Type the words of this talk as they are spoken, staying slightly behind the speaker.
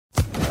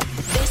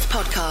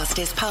podcast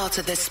is part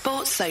of the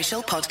Sports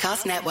Social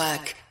Podcast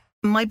Network.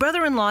 My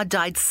brother-in-law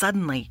died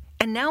suddenly,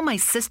 and now my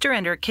sister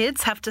and her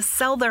kids have to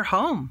sell their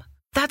home.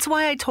 That's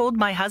why I told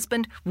my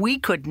husband we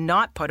could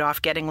not put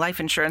off getting life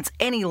insurance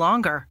any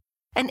longer.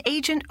 An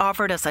agent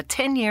offered us a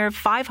 10-year,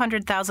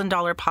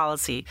 $500,000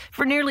 policy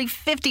for nearly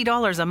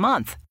 $50 a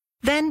month.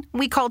 Then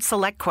we called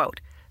SelectQuote.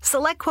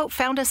 SelectQuote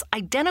found us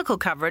identical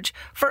coverage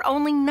for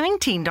only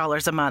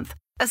 $19 a month,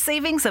 a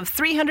savings of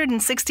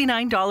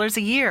 $369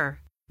 a year.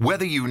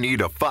 Whether you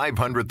need a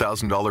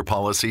 $500,000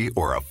 policy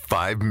or a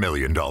 $5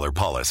 million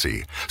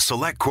policy,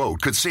 SelectQuote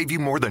could save you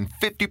more than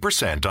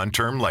 50% on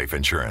term life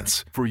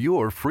insurance. For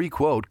your free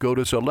quote, go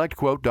to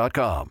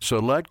SelectQuote.com.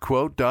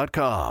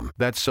 SelectQuote.com.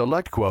 That's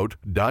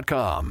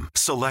SelectQuote.com.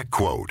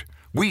 SelectQuote.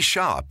 We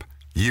shop.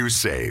 You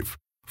save.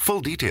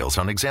 Full details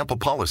on example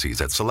policies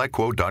at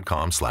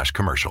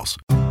SelectQuote.com/commercials.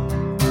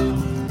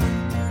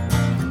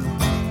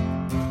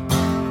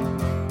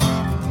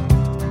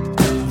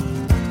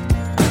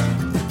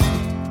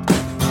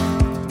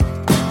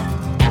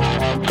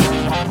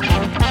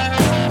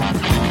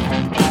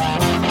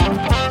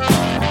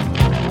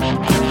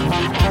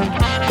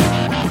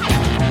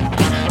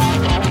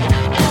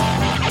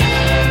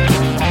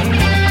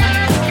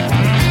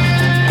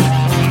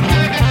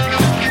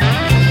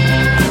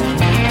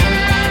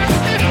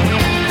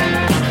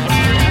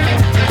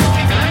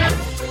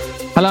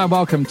 Hello and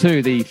welcome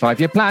to the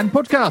 5-Year Plan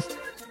podcast.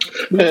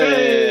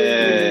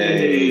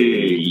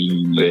 Hey.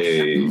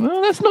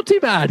 Well, that's not too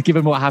bad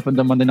given what happened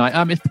on Monday night.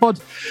 It's pod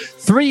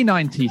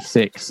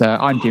 396.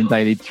 I'm Jim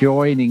Daly.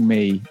 Joining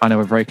me, I know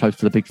we're very close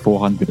to the big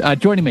 400.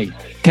 Joining me,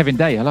 Kevin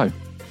Day. Hello.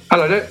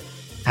 Hello there.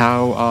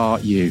 How are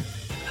you?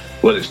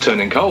 Well, it's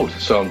turning cold,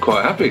 so I'm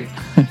quite happy.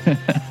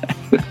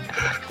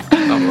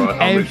 I'm all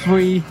right.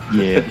 Every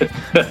year.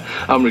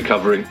 I'm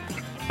recovering.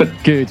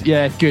 Good.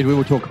 Yeah, good. We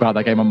will talk about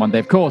that game on Monday,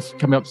 of course,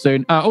 coming up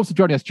soon. Also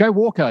joining us, Joe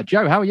Walker.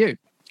 Joe, how are you?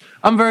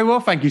 I'm very well,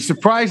 thank you.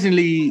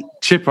 Surprisingly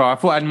chipper. I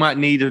thought I might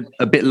need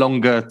a bit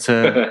longer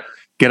to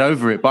get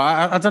over it, but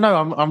I don't know.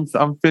 I'm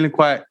feeling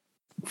quite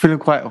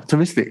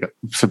optimistic,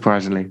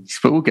 surprisingly.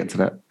 But we'll get to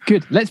that.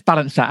 Good. Let's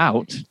balance that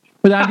out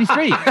with Andy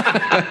Street.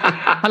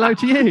 Hello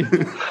to you.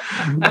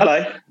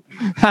 Hello.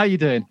 How are you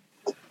doing?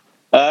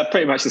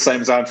 Pretty much the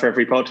same as I am for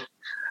every pod.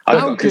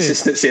 I've got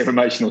consistency of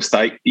emotional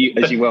state,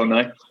 as you well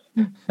know.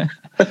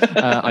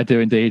 I do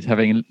indeed,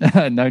 having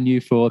known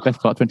you for the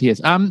best part of 20 years.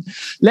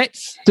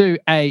 Let's do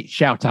a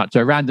shout out to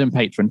a random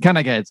patron. Can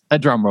I get a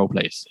drum roll,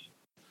 please?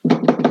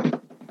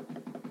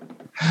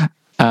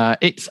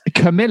 It's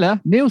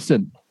Camilla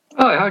Nielsen.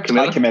 Hi,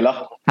 Camilla. Hi,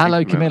 Camilla.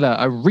 Hello, Camilla,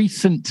 a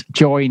recent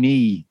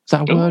joinee. Is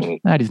that a word?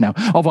 That is now.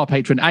 Of our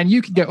patron. And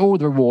you can get all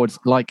the rewards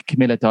like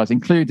Camilla does,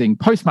 including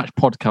post-match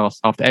podcasts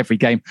after every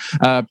game,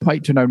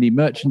 patron-only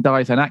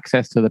merchandise, and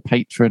access to the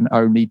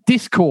patron-only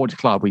Discord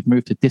club. We've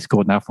moved to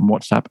Discord now from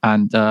WhatsApp,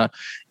 and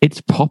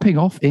it's popping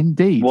off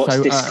indeed.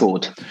 What's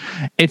Discord?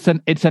 It's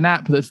an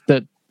app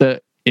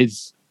that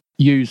is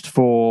used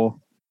for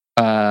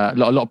a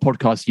lot of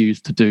podcasts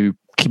used to do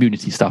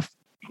community stuff.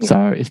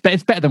 So it's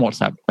better than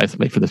WhatsApp,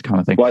 basically, for this kind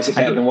of thing. Why is it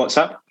better than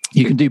WhatsApp?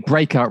 You can do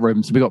breakout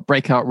rooms. We've got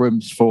breakout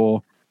rooms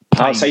for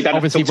plain. So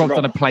obviously, Rob's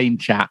done a plain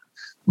chat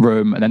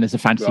room, and then there's a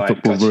fantasy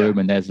football room,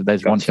 and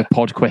there's one for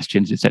pod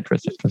questions, etc.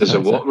 There's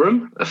a what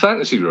room? A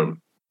fantasy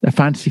room? A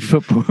fantasy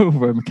football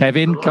room.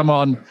 Kevin, come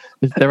on.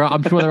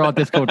 I'm sure there are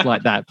Discords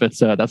like that, but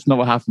that's not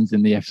what happens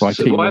in the FYP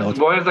so world.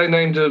 Why have they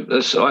named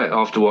a site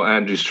after what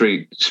Andrew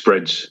Street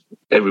spreads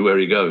everywhere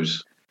he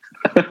goes?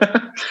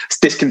 It's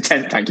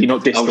discontent, thank you,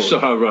 not Discord. Oh,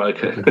 sorry, right.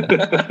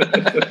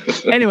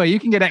 Anyway, you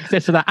can get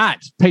access to that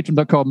at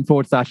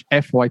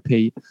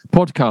patreon.com/FYP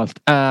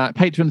podcast.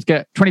 Patrons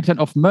get 20%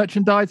 off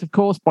merchandise, of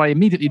course, by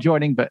immediately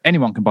joining, but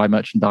anyone can buy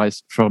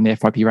merchandise from the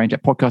FYP range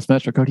at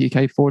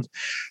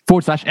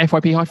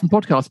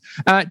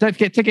podcastmerch.co.uk/FYP-podcast. Don't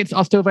forget, tickets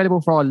are still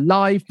available for our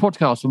live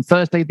podcast on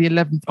Thursday, the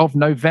 11th of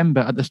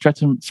November at the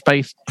Streatham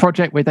Space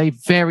Project, with a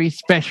very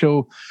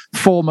special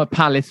former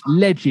Palace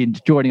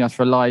legend joining us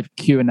for a live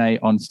Q&A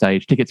on stage.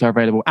 Tickets are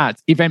available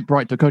at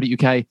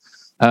eventbrite.co.uk,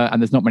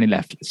 and there's not many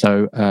left.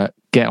 So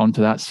get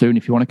onto that soon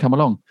if you want to come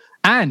along.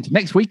 And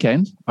next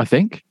weekend, I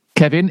think,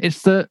 Kevin,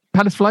 it's the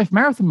Palace for Life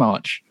Marathon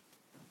March.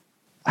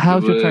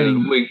 How's your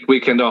training?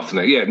 Weekend after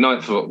that. Yeah,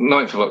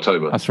 9th of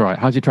October. That's right.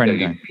 How's your training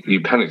going?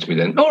 You panicked me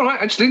then. All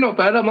right, actually, not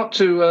bad. I'm up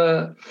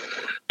to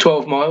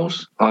 12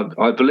 miles,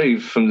 I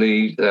believe, from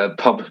the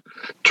pub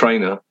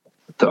trainer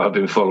that I've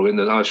been following,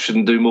 that I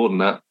shouldn't do more than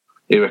that.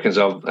 He reckons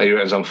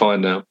I'm fine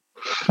now.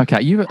 Okay,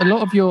 a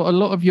lot of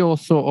your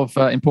sort of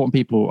important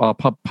people are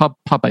pub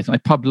based,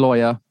 like pub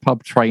lawyer,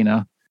 pub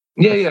trainer.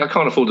 Yeah. I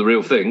can't afford the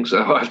real thing,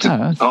 so I have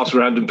to ask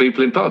random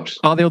people in pubs.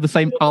 Are they all the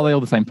same? Are they all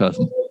the same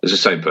person? It's the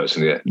same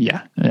person, yeah.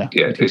 Yeah.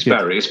 It's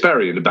Barry. It's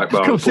Barry in the back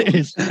bar. Of course it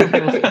is.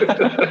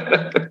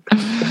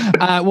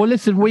 Well,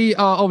 listen, we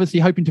are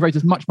obviously hoping to raise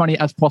as much money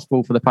as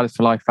possible for the Palace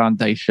for Life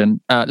Foundation.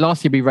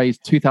 Last year we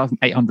raised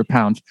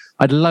 £2,800.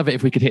 I'd love it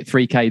if we could hit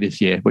 3K this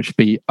year, which would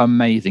be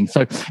amazing.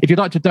 So if you'd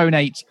like to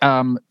donate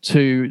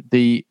to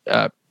the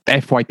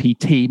FYP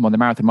team on the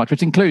Marathon March,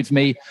 which includes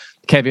me,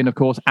 Kevin, of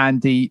course,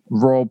 Andy,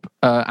 Rob,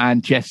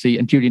 and Jesse,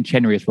 and Julian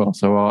Chenery as well.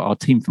 So our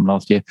team from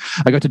last year.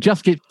 I go to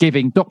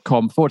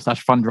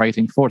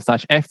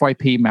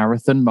justgiving.com/fundraising/FYP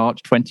Marathon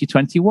March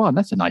 2021.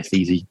 That's a nice,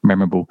 easy,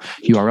 memorable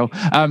URL.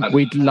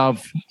 We'd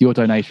love your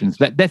donations.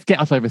 Let's get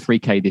us over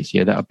 3K this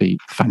year. That would be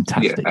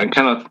fantastic. Yeah, and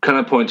can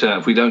I point out,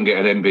 if we don't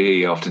get an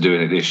MBE after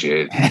doing it this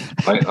year,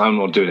 I'm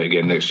not doing it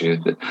again next year.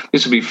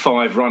 This will be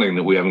 5 running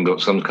that we haven't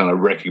got some kind of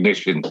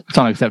recognition. It's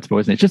unacceptable,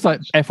 isn't it? It's just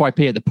like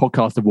FYP at the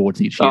podcast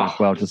awards each year as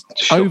well. Just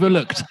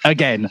overlooked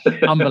again.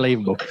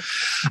 Unbelievable.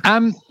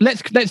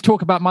 Let's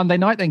talk about Monday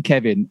night then,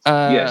 Kevin.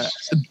 Yes.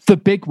 The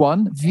big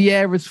one,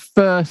 Vieira's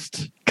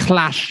first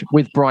clash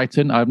with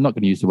Brighton. I'm not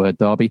going to use the word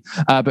derby,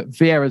 but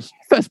Vieira's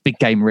first big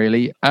game,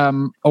 really. A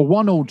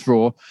 1-1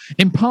 draw.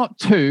 In part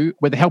 2,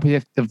 with the help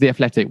of the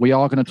Athletic, we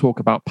are going to talk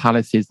about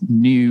Palace's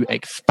new,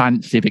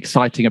 expansive,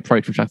 exciting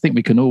approach, which I think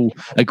we can all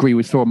agree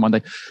we saw on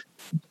Monday.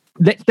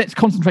 Let's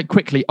concentrate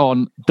quickly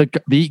on the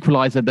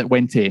equaliser that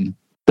went in,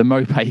 the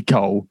Mopé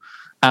goal.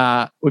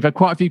 We've had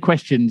quite a few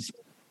questions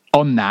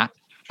on that.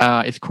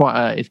 It's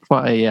quite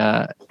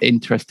a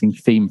interesting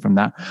theme from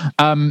that.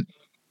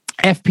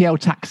 FPL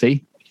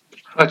Taxi.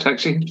 Hi,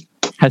 Taxi.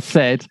 Has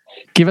said,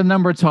 given the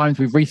number of times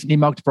we've recently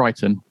mugged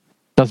Brighton,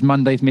 does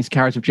Monday's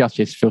miscarriage of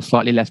justice feel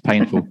slightly less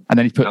painful? And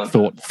then he's put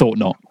thought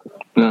not.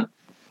 No.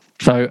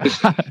 So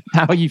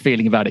how are you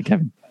feeling about it,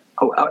 Kevin?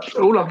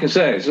 All I can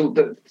say is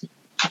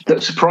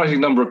that surprising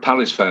number of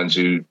Palace fans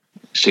who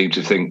seem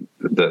to think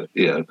that,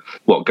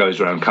 what goes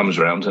around comes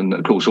around. And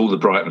of course, all the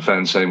Brighton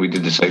fans saying we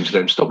did the same to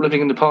them. Stop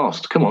living in the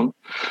past. Come on.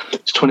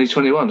 It's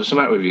 2021. What's the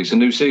matter with you? It's a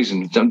new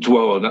season. Don't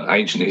dwell on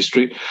ancient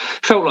history.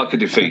 Felt like a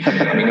defeat.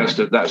 I mean,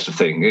 that's the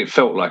thing. It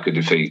felt like a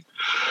defeat.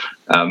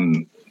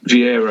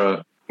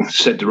 Vieira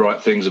said the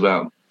right things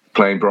about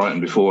playing Brighton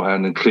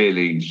beforehand and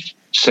clearly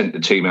sent the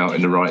team out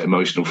in the right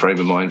emotional frame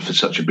of mind for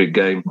such a big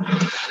game.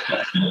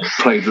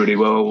 Played really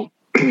well.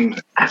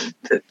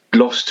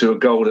 Lost to a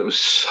goal that was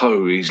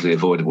so easily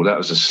avoidable. That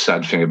was the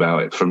sad thing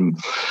about it. From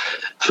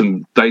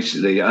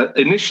basically,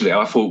 initially,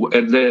 I thought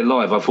they're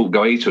live. I thought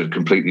Guaita had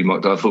completely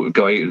mucked. I thought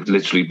Guaita had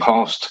literally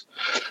passed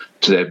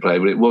to their player,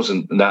 but it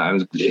wasn't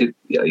that.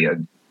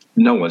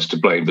 No one's to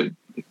blame, but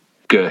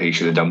Gurhey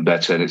should have done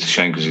better, and it's a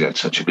shame because he had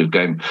such a good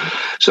game.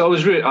 So I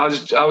was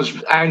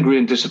angry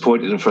and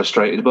disappointed and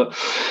frustrated, but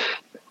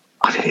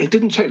it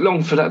didn't take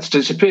long for that to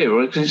disappear,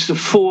 right? Because it's the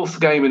 4th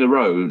game in a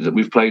row that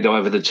we've played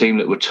either the team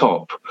that were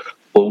top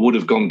or would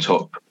have gone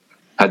top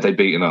had they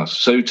beaten us.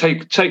 So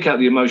take out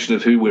the emotion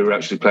of who we were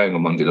actually playing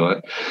on Monday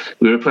night.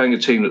 We were playing a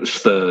team that was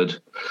 3rd,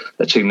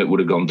 a team that would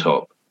have gone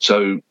top.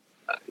 So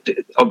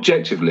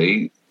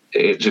objectively,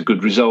 it's a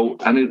good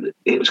result, and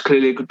it was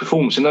clearly a good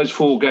performance. In those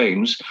 4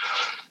 games,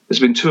 there's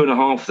been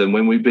 2.5 of them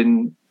when we've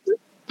been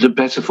the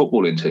better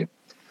footballing team.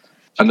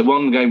 And the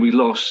one game we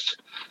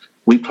lost,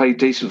 we played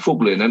decent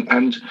football in.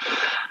 And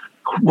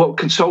what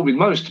consoled me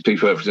most, to be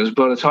perfect, is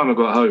by the time I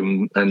got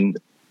home and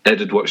Ed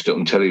had watched it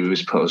on telly with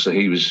his partner, so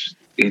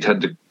he'd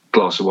had the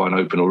glass of wine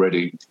open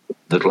already,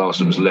 the glass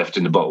that was left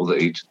in the bottle that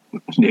he'd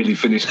nearly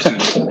finished.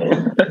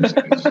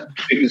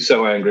 He was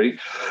so angry.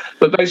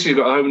 But basically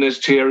got home and there's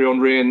Thierry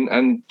Henry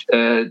and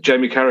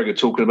Jamie Carragher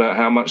talking about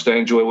how much they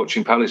enjoy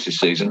watching Palace this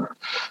season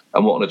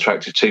and what an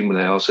attractive team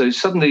they are. So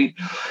suddenly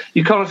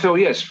you kind of feel,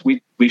 yes,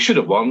 we should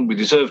have won, we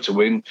deserved to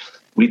win.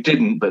 We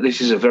didn't, but this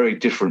is a very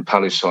different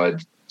Palace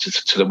side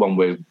to the one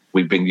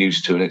we've been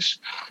used to, and it's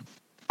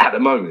at the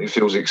moment it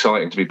feels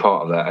exciting to be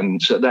part of that,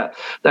 and so that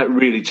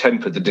really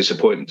tempered the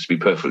disappointment. To be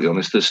perfectly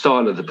honest, the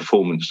style of the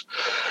performance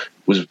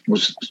was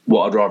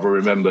what I'd rather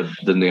remember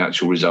than the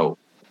actual result.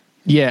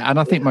 Yeah, and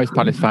I think most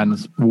Palace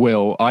fans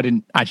will. I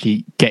didn't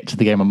actually get to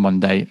the game on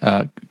Monday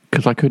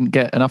because I couldn't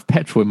get enough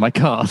petrol in my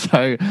car.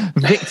 So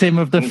victim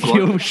of the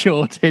fuel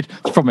shortage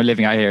from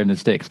living out here in the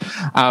sticks.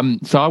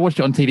 So I watched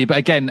it on TV. But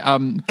again,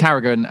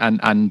 Carragher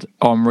and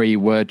Henry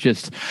were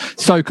just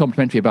so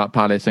complimentary about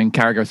Palace. And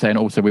Carragher saying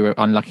also we were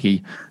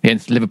unlucky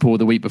against Liverpool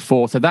the week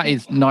before. So that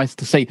is nice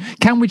to see.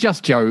 Can we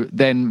just, Joe,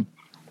 then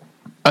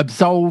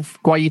absolve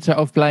Guaita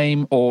of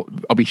blame, or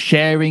are we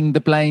sharing the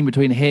blame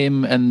between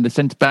him and the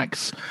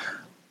centre-backs?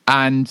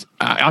 And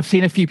I've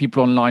seen a few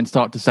people online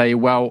start to say,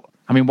 well,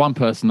 I mean, one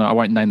person, I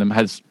won't name them,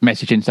 has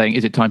messaged in saying,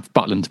 is it time for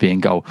Butland to be in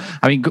goal?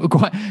 I mean,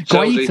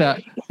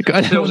 Guaita,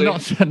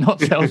 not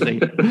Chelsea.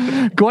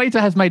 Guaita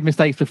has made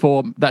mistakes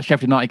before. That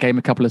Sheffield United game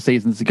a couple of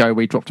seasons ago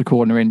where he dropped a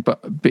corner in,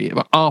 but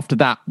after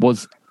that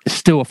was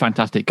still a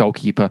fantastic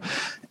goalkeeper.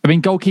 I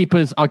mean,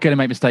 goalkeepers are going to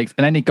make mistakes,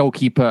 and any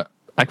goalkeeper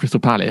at Crystal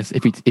Palace,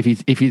 if he's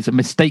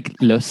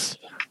mistakeless,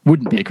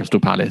 wouldn't be at Crystal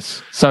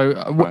Palace.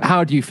 So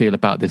how do you feel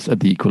about this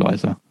at the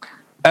equaliser?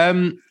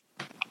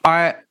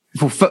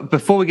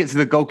 Before we get to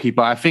the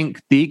goalkeeper, I think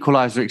the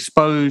equaliser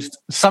exposed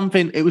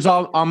something. It was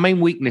our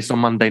main weakness on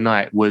Monday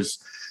night was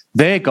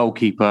their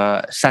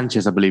goalkeeper,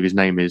 Sanchez, I believe his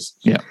name is.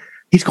 Yeah.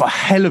 He's got a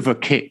hell of a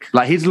kick.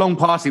 Like his long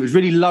pass, it was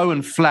really low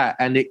and flat,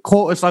 and it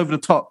caught us over the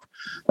top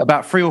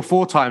about 3 or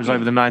 4 times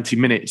over the 90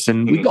 minutes.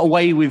 And we got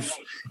away with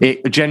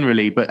it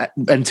generally, but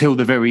until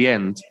the very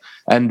end.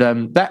 And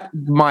that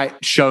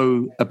might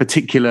show a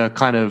particular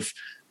kind of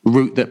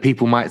route that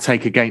people might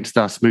take against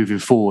us moving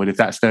forward, if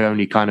that's their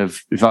only kind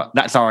of,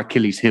 that's our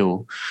Achilles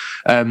heel.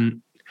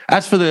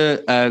 As for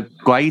the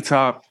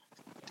Guaita,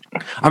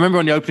 I remember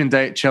on the opening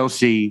day at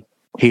Chelsea,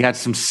 he had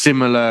some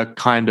similar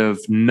kind of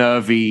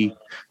nervy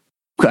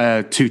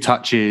 2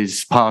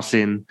 touches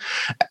passing.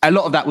 A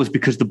lot of that was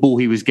because the ball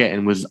he was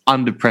getting was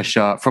under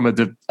pressure from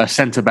a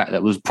centre back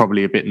that was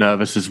probably a bit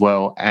nervous as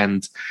well,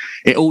 and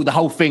the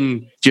whole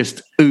thing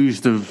just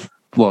oozed of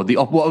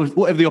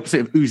whatever the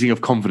opposite of oozing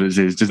of confidence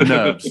is, just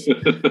nerves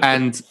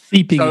and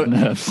seeping of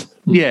nerves.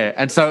 Yeah,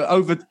 and so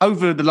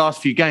over the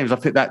last few games, I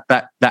think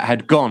that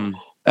had gone.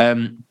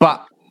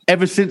 But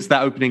ever since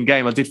that opening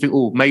game, I did think,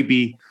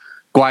 maybe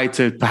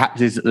Guaita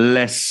perhaps is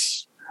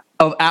less.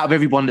 Out of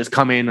everyone that's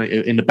come in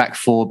the back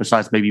four,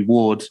 besides maybe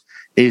Ward,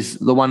 is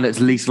the one that's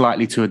least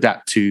likely to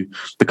adapt to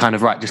the kind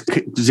of just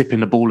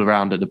zipping the ball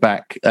around at the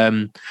back.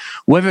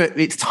 Whether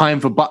it's time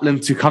for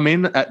Butland to come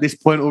in at this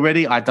point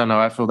already, I don't know.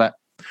 I feel that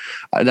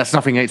that's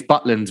nothing against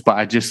Butland, but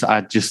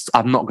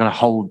I'm not going to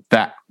hold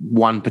that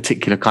one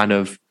particular kind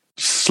of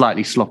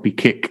slightly sloppy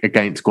kick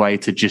against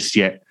Guaita just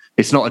yet.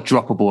 It's not a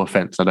droppable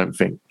offence, I don't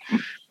think.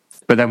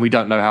 But then we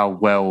don't know how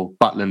well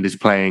Butland is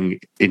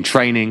playing in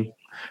training.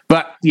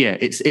 But yeah,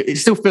 it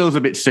still feels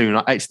a bit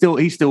soon. He's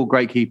still a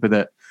great keeper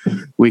that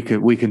we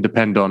can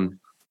depend on.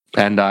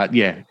 And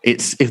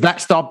if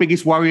that's our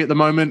biggest worry at the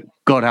moment,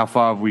 God, how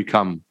far have we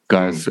come,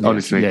 guys?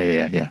 Honestly,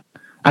 yeah.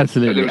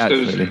 Absolutely.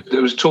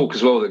 There was talk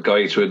as well that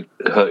Guaita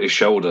had hurt his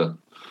shoulder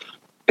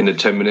in the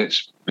 10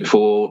 minutes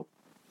before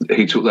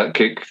he took that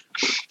kick.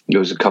 There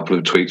was a couple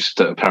of tweets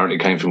that apparently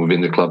came from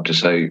within the club to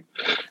say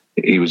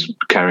he was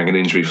carrying an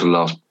injury for the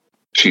last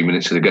few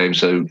minutes of the game,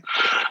 so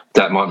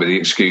that might be the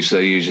excuse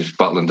they use if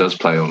Butland does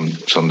play on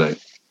Sunday.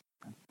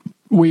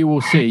 We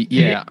will see.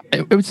 Yeah,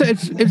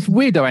 it's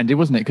weird though, Andy,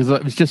 wasn't it? Because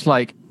it was just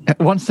like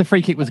once the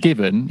free kick was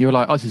given, you were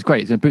like, "Oh, this is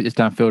great. It's going to boot this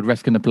downfield.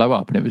 Rest going to blow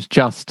up." And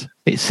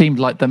it seemed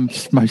like the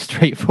most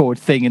straightforward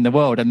thing in the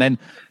world. And then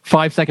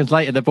 5 seconds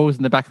later, the ball's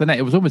in the back of the net.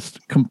 It was almost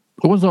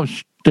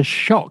the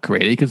shock,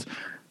 really, because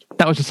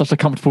that was just such a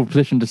comfortable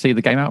position to see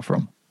the game out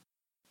from.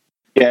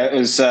 Yeah, it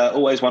was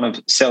always one of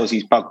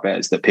Selzy's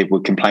bugbears that people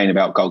would complain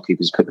about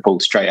goalkeepers put the ball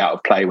straight out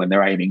of play when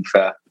they're aiming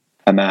for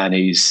a man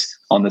who's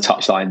on the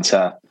touchline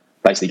to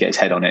basically get his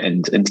head on it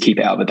and keep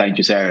it out of a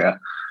dangerous area.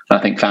 And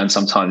I think fans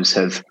sometimes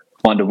have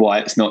wondered why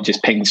it's not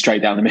just pinged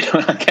straight down the middle.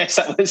 I guess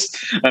that was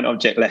an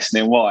object lesson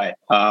in why.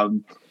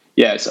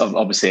 It's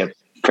obviously a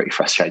pretty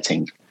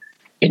frustrating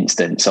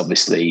instance.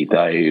 Obviously,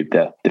 though,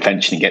 the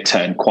defence shouldn't get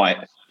turned quite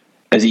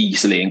as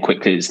easily and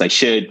quickly as they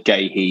should.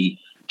 Gahey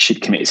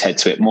should commit his head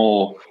to it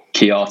more.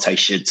 Chiarte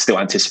should still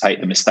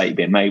anticipate the mistake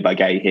being made by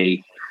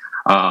Gahey.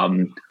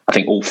 I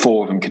think all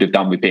 4 of them could have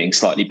done with being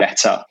slightly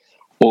better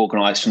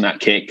organised from that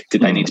kick.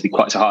 Did they need to be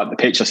quite so hard at the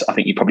pitch? I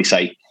think you'd probably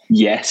say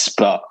yes,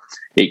 but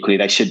equally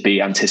they should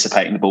be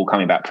anticipating the ball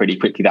coming back pretty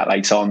quickly that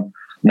late on,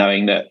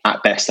 knowing that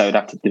at best they would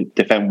have to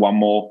defend one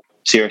more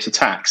serious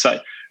attack. So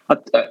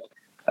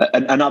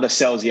another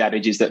Selzy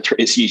adage is that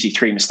it's usually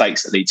 3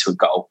 mistakes that lead to a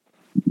goal,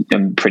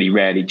 and pretty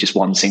rarely just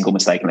one single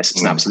mistake unless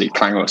it's an absolute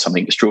clanger or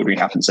something extraordinary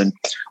happens. And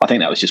I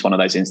think that was just one of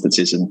those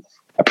instances, and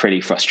a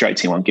pretty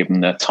frustrating one given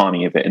the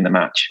timing of it in the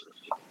match.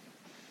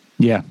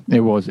 Yeah, it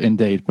was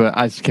indeed. But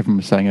as Kevin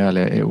was saying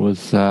earlier, it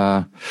was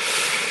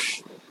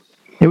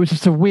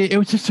just a weird.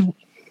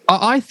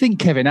 I think,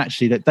 Kevin,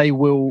 actually, that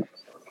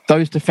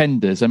those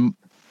defenders, and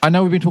I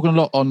know we've been talking a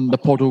lot on the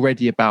pod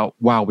already about,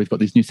 wow, we've got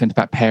this new centre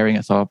back pairing.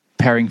 It's our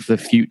pairing for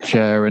the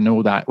future and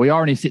all that. We are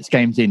only 6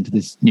 games into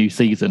this new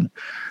season.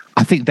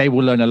 I think they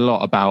will learn a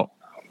lot about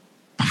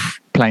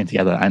playing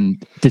together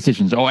and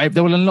decisions, or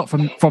they will learn a lot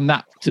from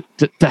that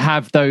to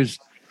have those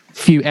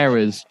few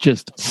errors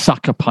just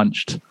sucker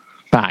punched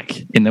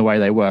back in the way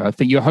they were. I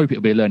think you hope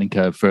it'll be a learning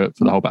curve for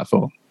the whole back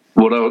four.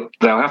 Well,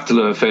 they'll have to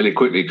learn fairly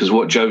quickly, because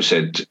what Joe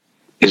said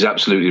is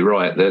absolutely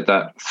right.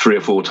 That 3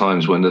 or 4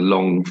 times when the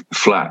long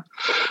flat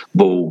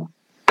ball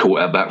caught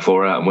our back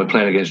four out, and we're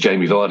playing against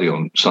Jamie Vardy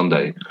on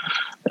Sunday,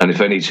 and if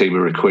any team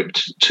are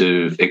equipped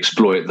to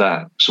exploit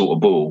that sort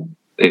of ball,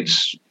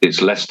 it's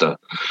Leicester.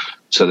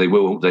 So they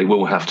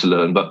will have to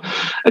learn. But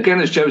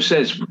again, as Joe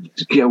says,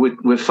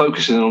 we're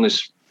focusing on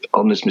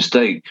this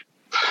mistake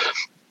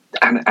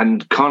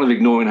and kind of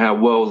ignoring how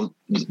well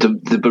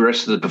the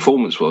rest of the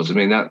performance was. I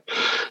mean,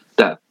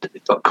 that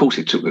of course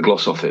it took the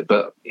gloss off it,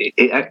 but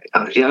it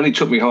only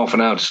took me half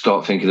an hour to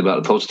start thinking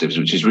about the positives,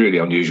 which is really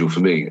unusual for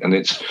me. And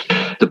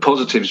the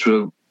positives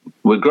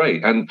were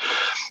great. And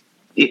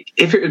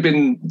if it had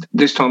been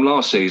this time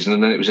last season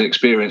and then it was an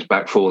experienced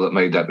back four that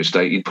made that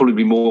mistake, you'd probably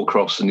be more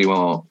cross than you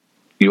are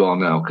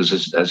now,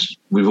 because as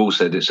we've all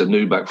said, it's a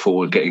new back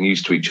four getting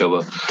used to each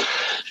other.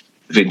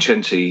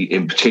 Vincenti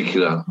in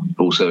particular,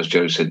 also, as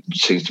Joe said,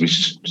 seems to be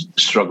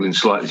struggling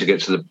slightly to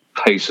get to the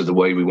pace of the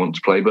way we want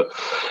to play. But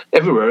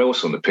everywhere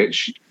else on the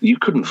pitch, you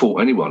couldn't fault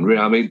anyone,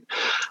 really. I mean,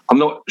 I'm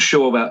not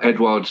sure about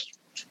Edouard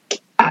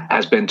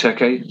as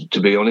Benteke, to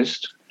be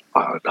honest.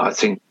 I don't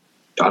think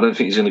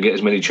he's going to get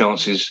as many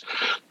chances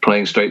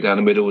playing straight down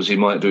the middle as he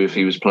might do if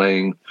he was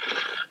playing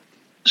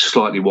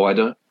slightly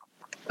wider.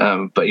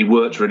 but he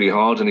worked really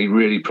hard and he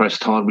really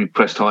pressed hard. We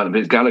pressed hard a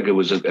bit. Gallagher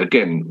was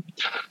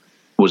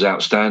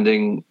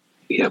outstanding.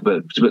 Yeah,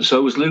 but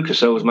so was Lucas,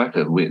 so was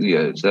Maka.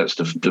 That's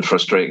the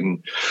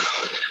frustrating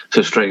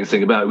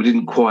thing about it. We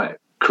didn't quite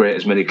create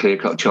as many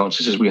clear-cut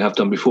chances as we have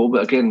done before.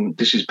 But again,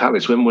 this is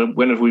Palace.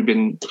 When have we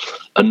been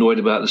annoyed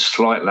about the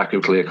slight lack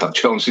of clear-cut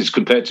chances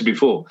compared to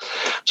before?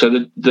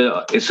 So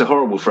it's a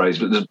horrible phrase,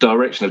 but the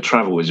direction of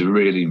travel is a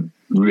really,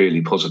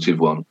 really positive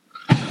one.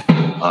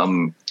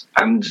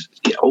 And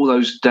all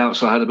those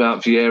doubts I had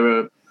about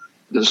Vieira at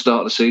the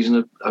start of the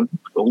season are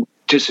all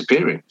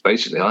disappearing.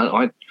 Basically,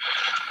 I'm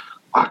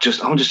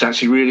just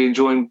actually really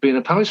enjoying being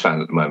a Palace fan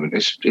at the moment.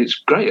 It's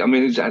great. I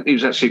mean, it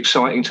was actually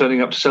exciting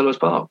turning up to Selhurst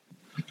Park.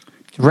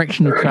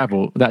 Direction of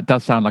travel, that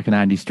does sound like an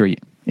Andy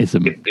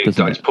Street-ism.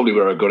 It's probably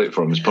where I got it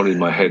from. It's probably in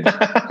my head.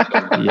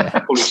 Yeah. I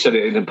probably said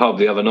it in the pub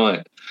the other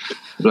night.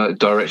 Like,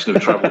 direction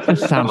of travel. It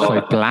sounds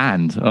so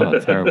bland. Oh,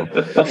 that's terrible.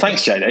 Well,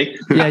 thanks, JD.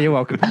 Yeah, you're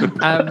welcome.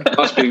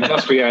 Must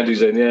be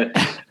Andy's then, yeah.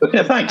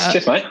 Yeah, thanks.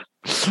 Cheers, mate.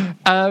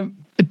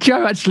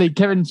 Joe, actually,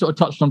 Kevin sort of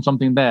touched on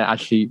something there,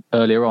 actually,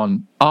 earlier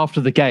on.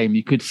 After the game,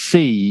 you could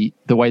see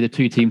the way the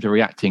two teams are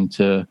reacting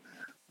to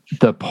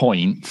the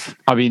point.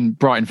 I mean,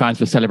 Brighton fans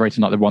were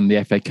celebrating like they won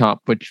the FA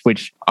Cup,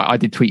 which I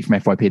did tweet from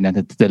FYP and then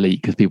had to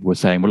delete because people were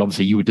saying, well,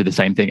 obviously you would do the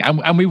same thing.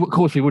 And we, of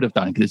course, we would have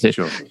done because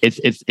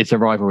it's a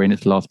rivalry and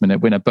it's a last-minute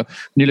winner. But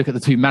when you look at the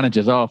two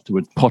managers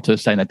afterwards, Potter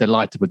saying they're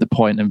delighted with the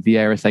point and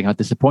Vieira saying how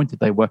disappointed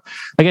they were,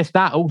 I guess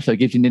that also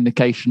gives you an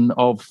indication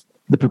of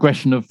the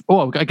progression of,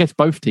 I guess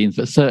both teams,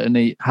 but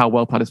certainly how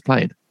well Palace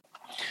played.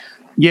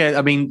 Yeah,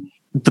 I mean,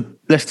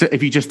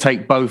 if you just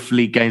take both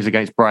league games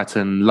against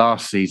Brighton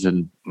last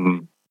season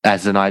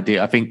as an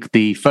idea, I think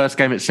the first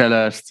game at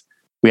Selhurst,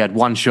 we had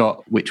one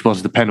shot, which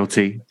was the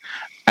penalty,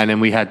 and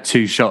then we had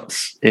two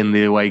shots in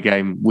the away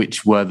game,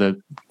 which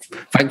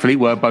thankfully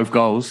were both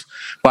goals.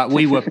 But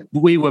we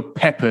were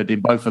peppered in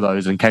both of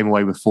those and came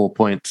away with 4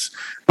 points.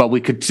 But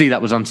we could see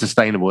that was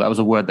unsustainable. That was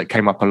a word that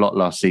came up a lot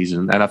last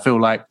season, and I feel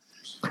like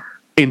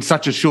in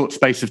such a short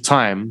space of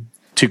time,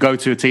 to go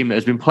to a team that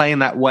has been playing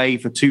that way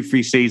for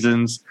 2-3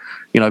 seasons.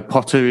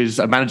 Potter is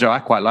a manager I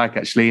quite like,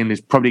 actually, and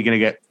is probably going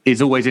to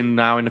is always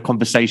now in the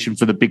conversation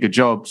for the bigger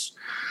jobs.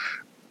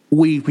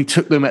 We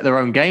took them at their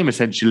own game,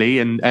 essentially,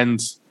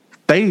 and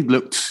they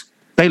looked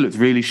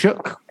really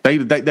shook. They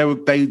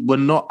were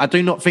not, I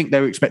do not think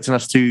they were expecting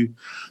us to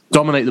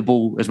dominate the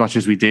ball as much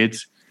as we did,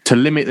 to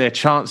limit their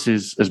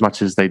chances as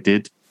much as they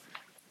did.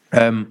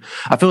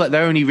 I feel like they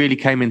only really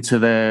came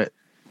into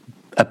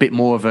a bit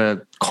more of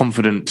a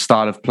confident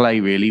style of play,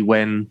 really,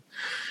 when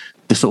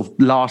the sort of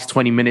last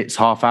 20 minutes,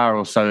 half hour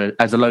or so,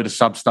 as a load of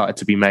subs started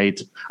to be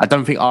made. I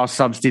don't think our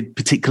subs did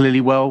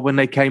particularly well when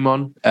they came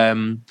on,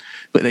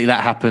 but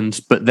that happened.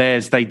 But they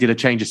did a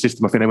change of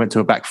system. I think they went to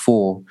a back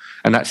four,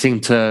 and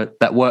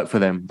that worked for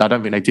them. I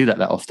don't think they do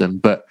that often.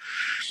 But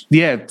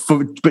yeah,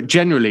 but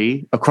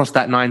generally across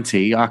that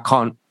 90, I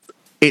can't.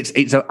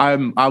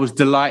 I was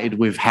delighted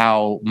with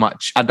how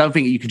much. I don't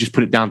think you could just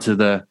put it down to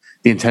the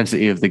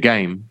intensity of the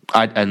game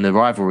and the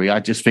rivalry. I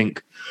just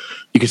think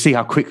you can see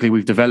how quickly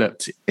we've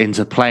developed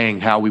into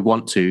playing how we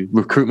want to.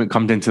 Recruitment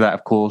comes into that,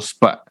 of course,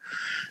 but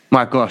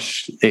my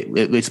gosh,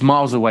 it's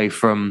miles away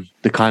from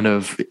the kind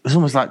of. It's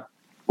almost like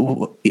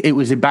it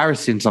was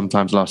embarrassing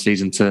sometimes last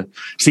season to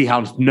see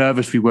how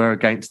nervous we were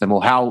against them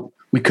or how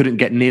we couldn't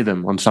get near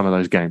them on some of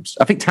those games.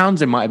 I think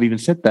Townsend might have even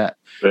said that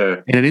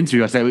in an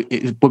interview. I said,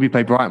 when we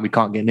play Brighton, we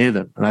can't get near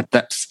them. And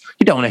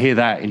you don't want to hear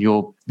that in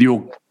your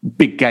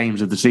big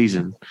games of the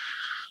season.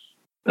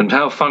 And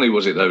how funny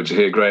was it, though, to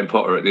hear Graham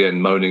Potter at the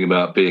end moaning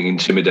about being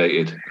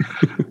intimidated?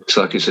 It's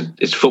like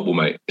it's football,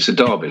 mate. It's a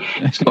derby.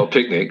 It's not a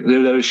picnic. They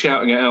were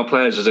shouting at our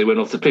players as they went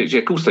off the pitch.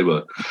 Yeah, of course they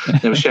were.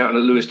 They were shouting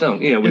at Lewis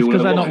Dunk. Yeah, it's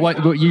because they're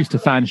not used to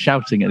fans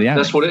shouting at the end.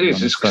 That's what it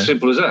is. It's as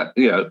simple as that.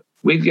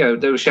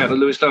 They were shouting at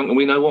Lewis Dunk, and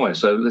we know why.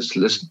 So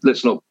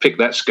let's not pick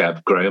that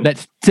scab, Graham.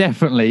 Let's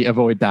definitely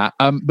avoid that.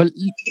 But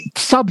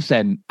subs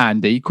then,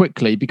 Andy,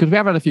 quickly, because we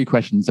have had a few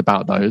questions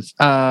about those.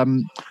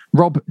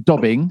 Rob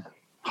Dobbing.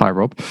 Hi,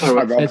 Rob. Hi,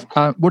 Rob. Says,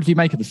 what did you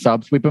make of the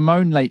subs? We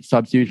bemoan late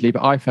subs usually,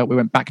 but I felt we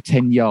went back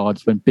 10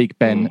 yards when Big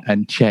Ben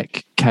and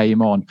Czech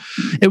came on.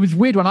 It was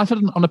weird when I said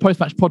on the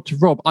post-match pod to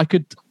Rob, I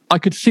could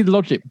see the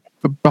logic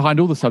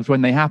behind all the subs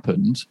when they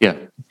happened. Yeah.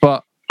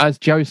 But as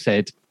Joe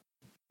said,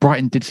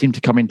 Brighton did seem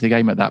to come into the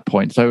game at that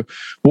point. So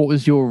what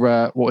was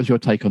your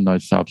take on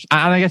those subs?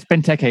 And I guess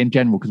Benteke in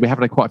general, because we have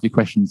had quite a few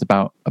questions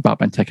about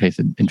Benteke's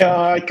in general.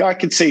 I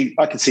could see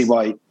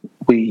why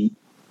we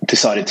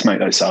decided to make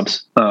those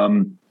subs.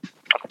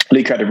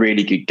 Luke had a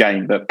really good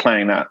game, but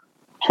playing that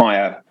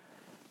higher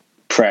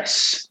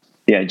press,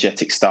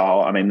 energetic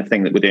style. I mean, the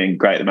thing that we're doing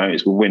great at the moment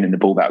is we're winning the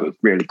ball back with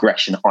real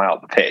aggression high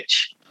up the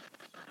pitch.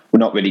 We're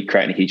not really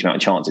creating a huge amount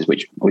of chances,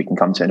 which we can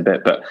come to in a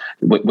bit, but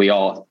we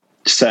are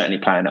certainly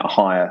playing at a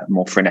higher,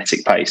 more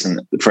frenetic pace.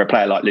 And for a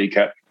player like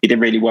Luca, he did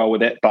really well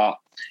with it, but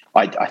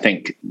I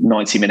think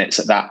 90 minutes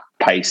at that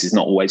pace is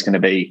not always going to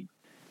be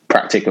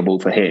practicable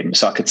for him.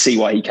 So I could see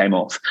why he came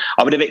off.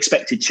 I would have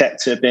expected Czech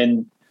to have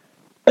been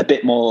a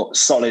bit more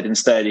solid and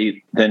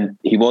sturdy than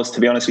he was,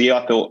 to be honest with you.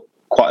 I thought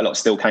quite a lot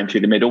still came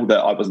through the middle that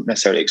I wasn't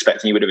necessarily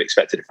expecting. You would have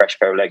expected a fresh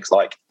pair of legs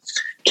like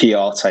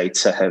Chiarte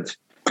to have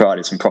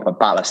provided some proper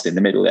ballast in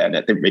the middle there, and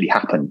it didn't really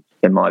happen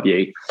in my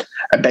view.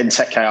 And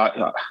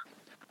Benteke,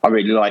 I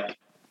really like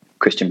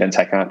Christian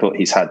Benteke. I thought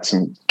he's had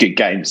some good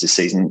games this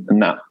season,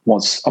 and that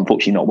was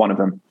unfortunately not one of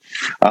them.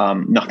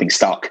 Nothing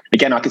stuck.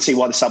 Again, I could see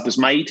why the sub was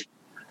made.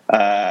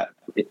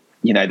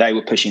 They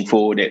were pushing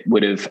forward. It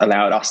would have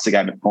allowed us to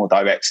go more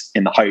direct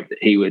in the hope that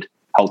he would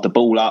hold the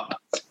ball up.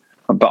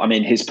 But I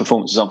mean, his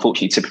performance is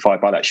unfortunately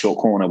typified by that short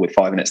corner with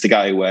 5 minutes to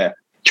go, where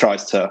he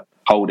tries to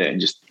hold it and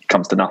just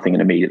comes to nothing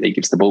and immediately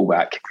gives the ball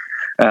back.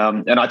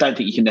 And I don't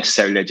think you can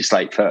necessarily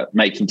legislate for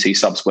making 2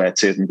 subs where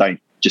 2 of them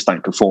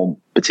don't perform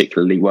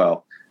particularly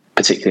well,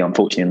 particularly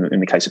unfortunately in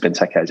the case of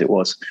Benteke as it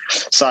was.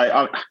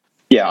 So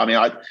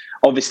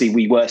obviously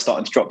we were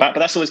starting to drop back, but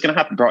that's always going to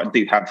happen. Brighton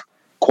do have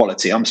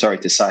quality, I'm sorry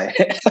to say.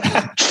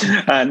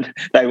 And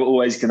they were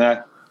always going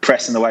to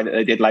press in the way that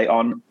they did late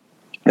on.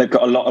 They've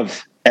got a lot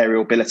of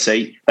aerial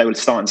ability. They were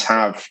starting to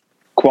have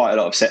quite a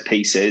lot of set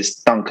pieces.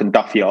 Duncan,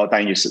 Duffy are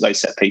dangerous at those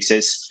set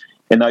pieces.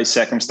 In those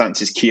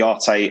circumstances,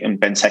 Chiarte and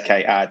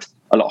Benteke add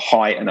a lot of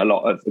height and a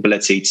lot of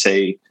ability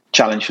to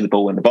challenge for the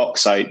ball in the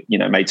box. So,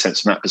 it made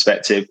sense from that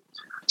perspective.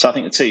 So I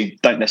think the two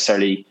don't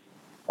necessarily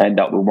end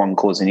up with one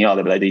causing the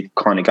other, but they do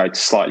kind of go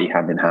slightly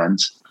hand in hand.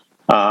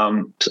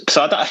 I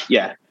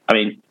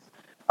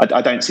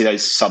don't see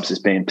those subs as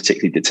being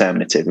particularly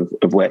determinative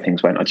of where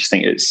things went. I just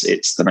think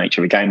it's the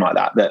nature of a game like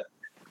that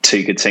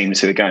 2 good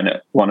teams who are going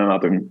at one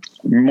another and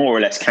more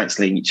or less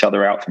cancelling each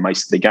other out for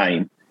most of the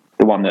game,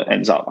 the one that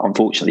ends up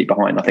unfortunately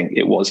behind, I think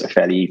it was a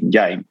fairly even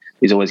game,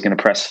 is always going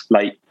to press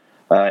late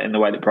in the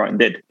way that Brighton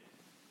did.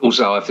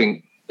 Also, I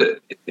think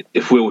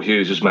if Will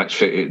Hughes was match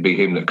fit, it'd be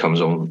him that comes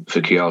on for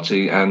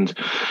Chiarte, and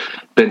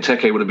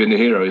Benteke would have been the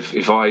hero if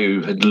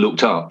Ayew had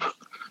looked up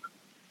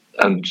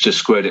and just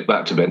squared it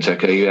back to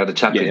Benteke. He had a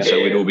tap in, so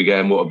we'd all be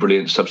going, what a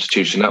brilliant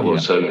substitution that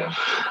was. So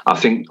I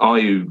think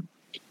Ayew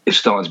is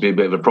starting to be a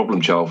bit of a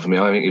problem child for me.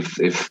 I think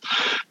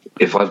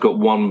if I've got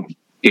one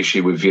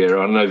issue with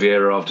Vieira, I know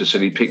Vieira after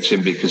said he picked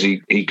him because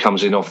he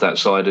comes in off that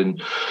side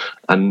and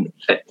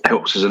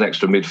helps as an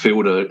extra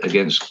midfielder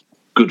against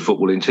good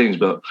footballing teams,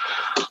 but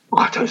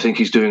I don't think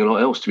he's doing a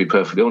lot else, to be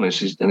perfectly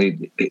honest.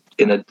 In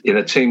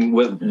a team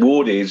where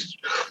Ward is,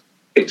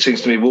 it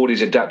seems to me Ward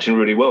is adapting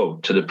really well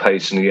to the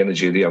pace and the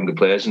energy of the younger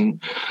players,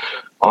 and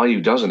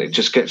Ayew doesn't. It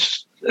just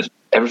gets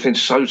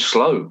everything's so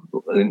slow,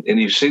 and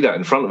you see that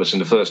in front of us in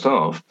the first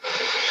half.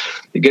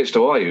 It gets to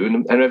Ayew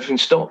and everything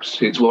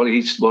stops. It's while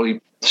he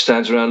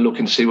stands around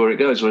looking to see where it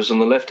goes. Whereas on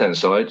the left-hand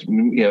side,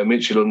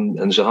 Mitchell and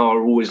Zaha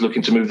are always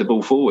looking to move the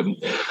ball forward. And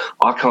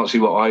I can't see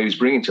what Ayew's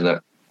bringing to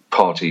that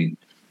party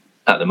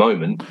at the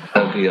moment.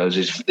 And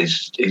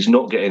he's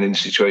not getting in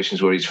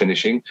situations where he's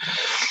finishing.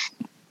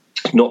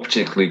 Not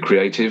particularly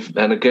creative,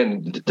 and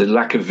again, the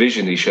lack of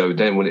vision he showed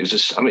then when it was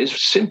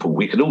it's simple.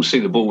 We could all see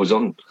the ball was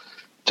on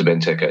to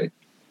Benteke.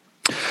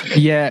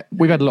 Yeah,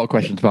 we've had a lot of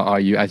questions about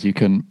Ayew, as you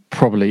can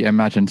probably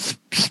imagine.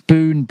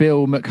 Spoon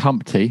Bill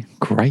McHumpty,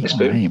 great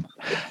name,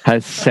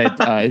 has said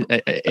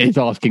is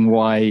asking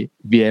why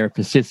Vieira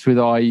persists with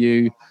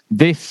Ayew.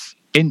 This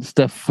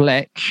Insta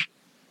Fletch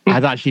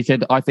has actually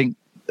said, I think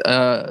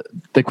the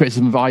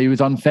criticism of Ayew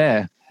is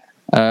unfair.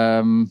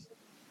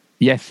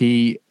 Yes,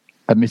 he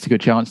missed a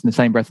good chance. In the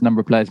same breath, a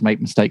number of players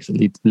make mistakes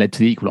that led to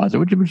the equaliser,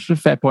 which is a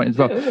fair point as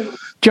well.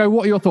 Joe,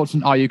 what are your thoughts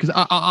on Ayew? Because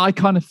I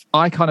kind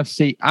of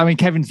see. I mean,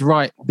 Kevin's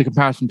right. The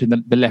comparison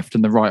between the left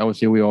and the right,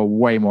 obviously, we are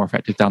way more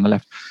effective down the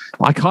left.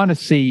 I kind of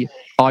see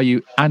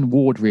Ayew and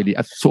Ward really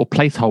as sort of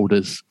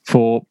placeholders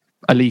for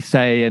Elise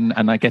and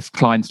I guess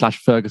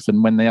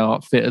Klein/Ferguson when they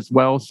are fit as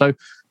well. So,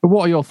 but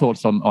what are your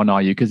thoughts on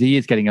Ayew? Because he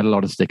is getting a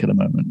lot of stick at the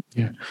moment.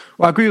 Yeah,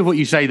 well, I agree with what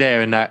you say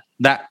there, in that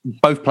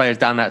both players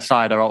down that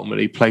side are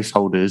ultimately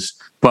placeholders,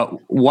 but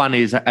one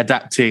is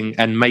adapting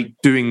and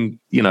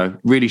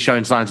really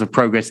showing signs of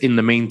progress in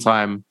the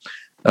meantime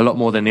a lot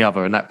more than the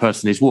other, and that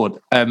person is Ward.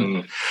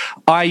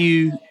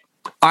 Ayew,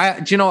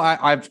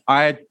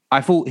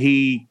 I thought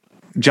he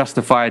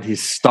justified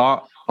his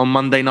start on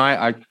Monday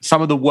night.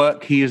 Some of the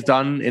work he has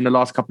done in the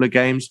last couple of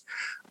games,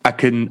 I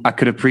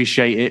could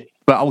appreciate it.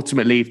 But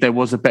ultimately, if there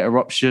was a better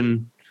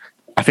option,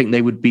 I think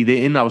they would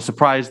be in. I was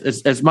surprised,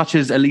 as much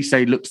as Elise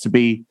looks to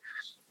be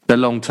the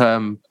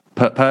long-term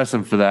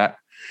person for that.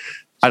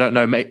 I don't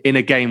know, in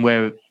a game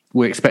where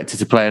we're expected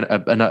to play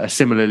a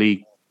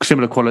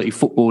similar quality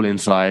football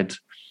inside,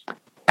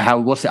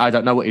 I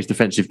don't know what his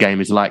defensive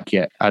game is like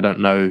yet. I don't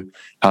know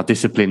how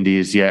disciplined he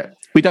is yet.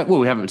 We've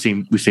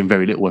seen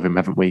very little of him,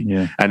 haven't we?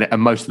 Yeah.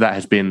 And most of that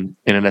has been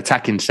in an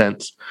attacking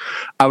sense.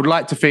 I would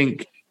like to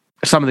think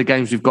some of the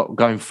games we've got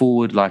going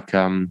forward, like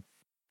I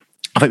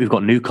think we've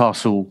got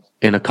Newcastle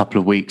in a couple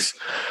of weeks.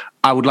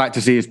 I would like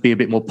to see us be a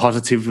bit more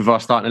positive with our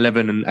starting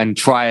 11 and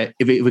try it.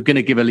 If we're going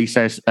to give Elise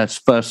a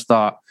first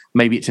start,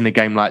 maybe it's in a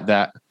game like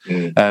that.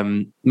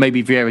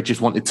 Maybe Vieira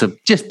just wanted to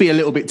just be a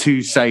little bit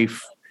too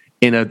safe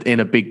in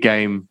a big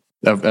game,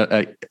 of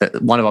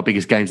one of our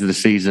biggest games of the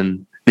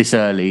season this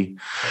early.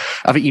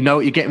 I think you know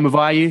what you're getting with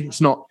Ayew. It's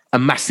not a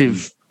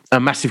massive a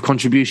massive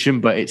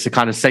contribution, but it's a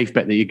kind of safe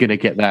bet that you're going to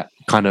get that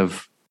kind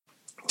of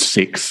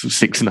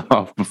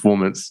 6.5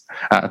 performance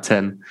out of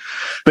 10.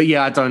 But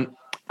yeah, I don't.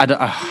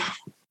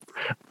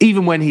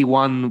 Even when he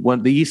won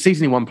the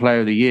season he won Player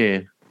of the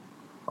Year,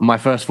 my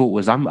first thought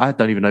was, I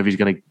don't even know if he's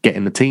going to get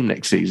in the team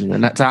next season,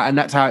 and that's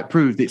how it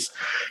proved.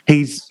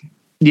 He's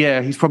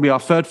probably our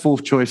third,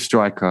 fourth choice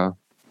striker,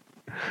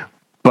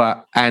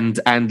 but and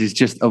is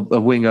just a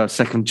winger,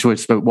 second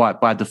choice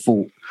by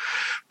default,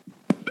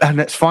 and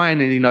that's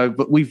fine. And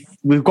but we've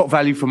got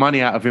value for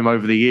money out of him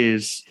over the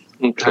years,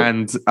 okay.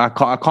 And I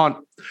can't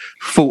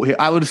fault him.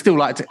 I would have still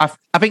liked to.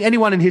 I think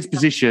anyone in his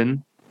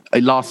position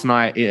last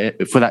night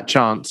for that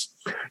chance.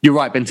 You're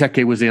right,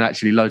 Benteke was in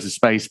actually loads of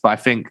space, but I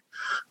think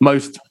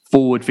most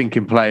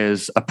forward-thinking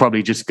players are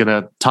probably just going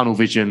to tunnel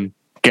vision,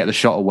 get the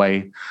shot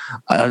away.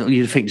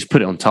 You think just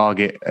put it on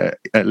target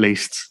at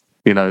least.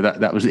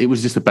 It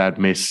was just a bad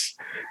miss,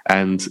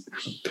 and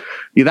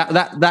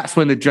that's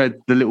when the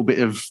little bit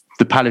of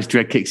the Palace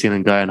dread kicks in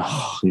and going,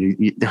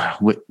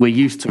 we're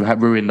used to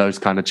ruin those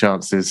kind of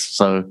chances.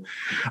 So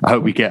I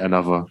hope we get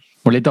another.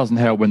 Well, it doesn't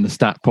help when the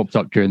stat pops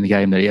up during the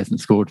game that he hasn't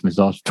scored from his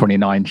last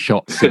 29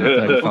 shots in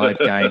 35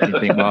 games. You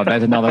think, well,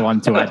 there's another one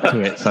to add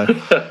to it. So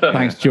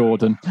thanks,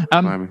 Jordan.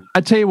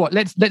 I tell you what,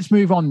 let's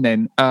move on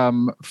then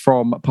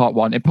from part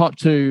one. In part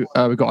two,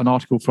 we've got an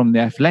article from The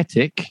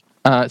Athletic.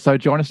 So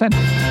join us then.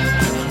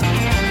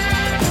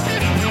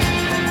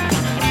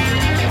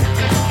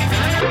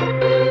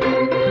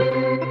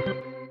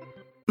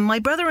 My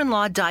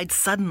brother-in-law died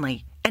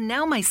suddenly, and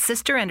now my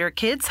sister and her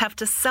kids have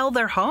to sell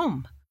their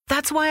home.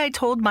 That's why I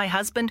told my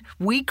husband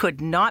we could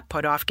not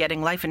put off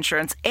getting life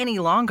insurance any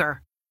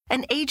longer.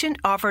 An agent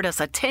offered us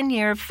a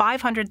 10-year,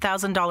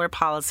 $500,000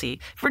 policy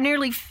for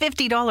nearly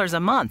 $50 a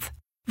month.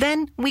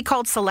 Then we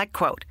called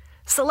SelectQuote.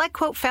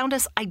 SelectQuote found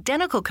us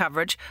identical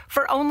coverage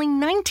for only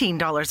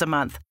 $19 a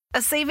month,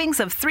 a savings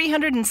of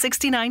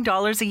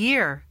 $369 a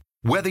year.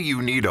 Whether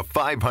you need a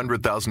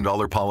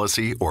 $500,000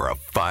 policy or a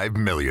 $5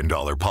 million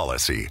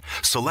policy,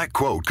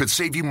 SelectQuote could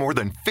save you more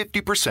than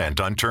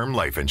 50% on term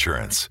life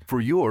insurance. For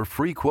your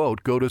free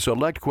quote, go to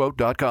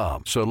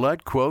SelectQuote.com.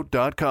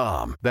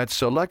 SelectQuote.com. That's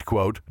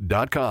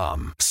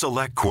SelectQuote.com.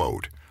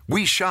 SelectQuote.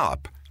 We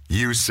shop,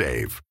 you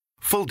save.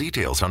 Full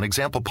details on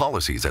example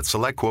policies at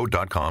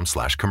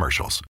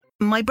SelectQuote.com/commercials.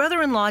 My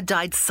brother-in-law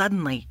died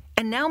suddenly,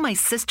 and now my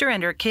sister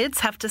and her kids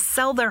have to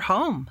sell their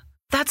home.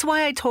 That's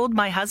why I told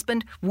my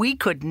husband we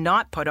could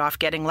not put off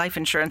getting life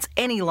insurance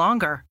any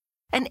longer.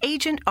 An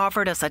agent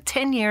offered us a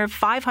 10-year,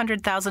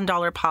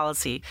 $500,000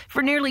 policy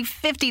for nearly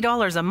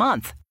 $50 a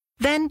month.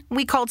 Then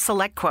we called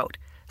SelectQuote.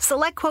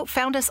 SelectQuote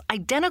found us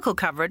identical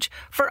coverage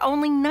for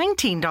only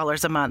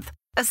 $19 a month,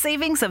 a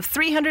savings of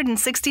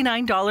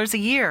 $369 a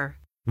year.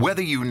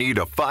 Whether you need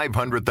a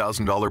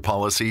 $500,000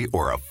 policy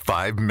or a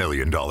 $5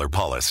 million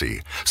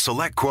policy,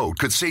 SelectQuote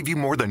could save you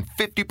more than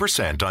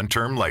 50% on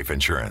term life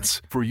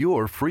insurance. For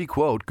your free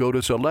quote, go to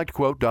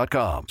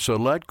SelectQuote.com.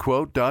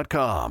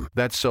 SelectQuote.com.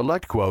 That's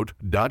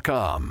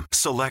SelectQuote.com.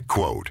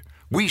 SelectQuote.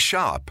 We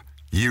shop,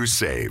 you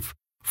save.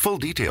 Full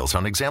details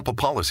on example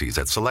policies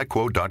at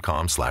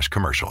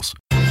SelectQuote.com/commercials.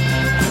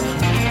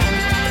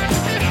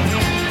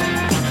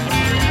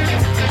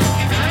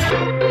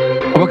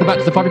 Welcome back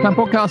to the 5 Pound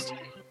Podcast.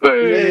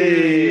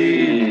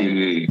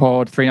 Hey.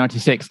 Pod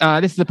 396.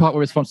 This is the part where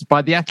we're sponsored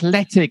by The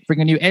Athletic,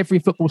 bringing you every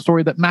football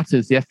story that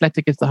matters. The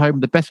Athletic is the home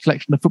of the best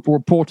collection of football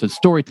reporters,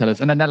 storytellers,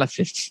 and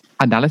analysis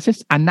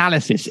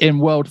in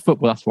world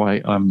football. That's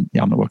why I'm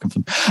not working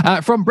for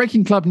them. From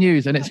breaking club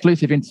news and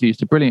exclusive interviews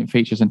to brilliant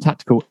features and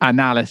tactical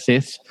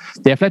analysis,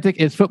 The Athletic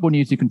is football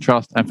news you can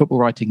trust and football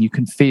writing you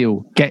can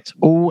feel. Get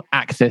all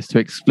access to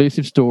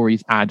exclusive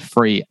stories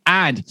ad-free.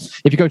 And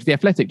if you go to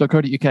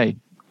theathletic.co.uk,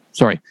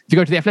 if you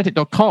go to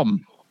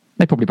theathletic.com,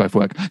 they probably both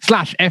work,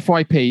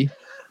 /FYP,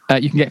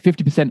 you can get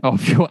 50%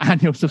 off your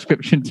annual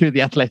subscription to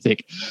The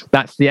Athletic.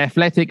 That's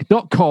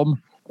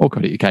theathletic.com or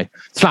 .co.uk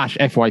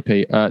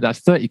 /FYP. That's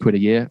 30 quid a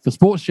year for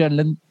sports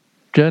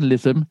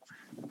journalism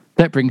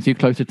that brings you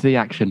closer to the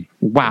action.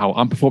 Wow,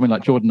 I'm performing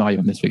like Jordan Ayew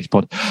on this week's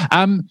pod.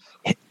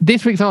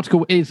 This week's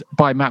article is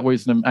by Matt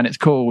Wisdom and it's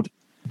called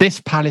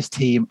 "This Palace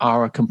Team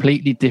Are a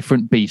Completely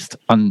Different Beast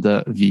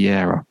Under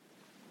Vieira."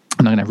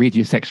 And I'm going to read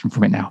you a section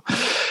from it now.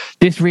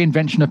 This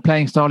reinvention of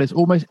playing style is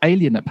almost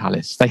alien at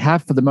Palace. They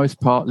have, for the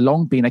most part,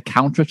 long been a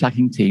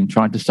counter-attacking team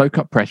trying to soak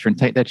up pressure and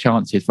take their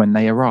chances when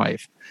they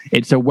arrive.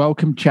 It's a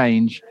welcome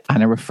change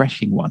and a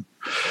refreshing one.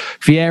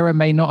 Vieira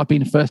may not have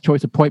been a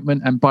first-choice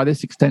appointment, and by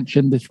this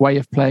extension, this way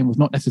of playing was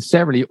not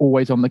necessarily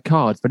always on the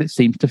cards, but it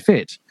seems to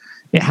fit.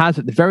 It has,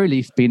 at the very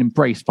least, been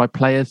embraced by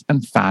players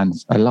and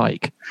fans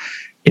alike.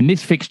 In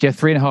this fixture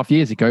 3.5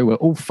 years ago, where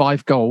all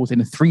 5 goals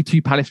in a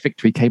 3-2 Palace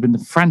victory came in the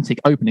frantic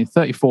opening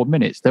 34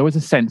 minutes, there was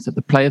a sense that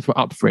the players were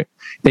up for it.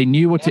 They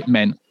knew what it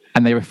meant,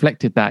 and they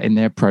reflected that in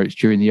their approach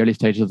during the early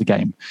stages of the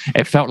game.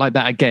 It felt like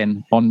that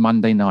again on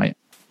Monday night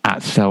at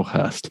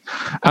Selhurst.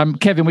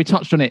 Kevin, we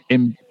touched on it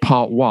in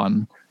part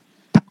 1.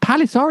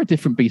 Palace are a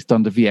different beast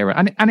under Vieira,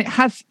 and it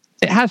has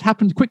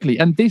happened quickly.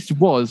 And this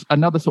was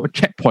another sort of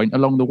checkpoint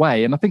along the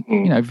way. And I think,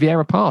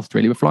 Vieira passed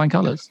really with flying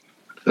colours.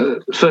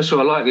 First of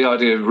all, I like the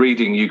idea of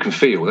reading you can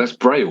feel. That's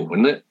Braille,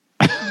 isn't it?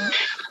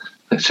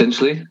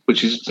 Essentially,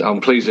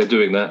 I'm pleased they're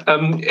doing that.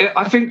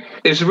 I think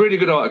it's a really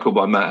good article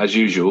by Matt, as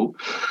usual.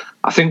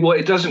 I think what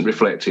it doesn't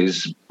reflect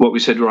is what we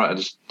said right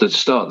at the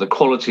start, the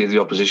quality of the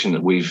opposition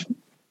that we've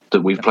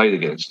played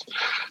against.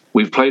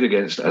 We've played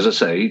against, as I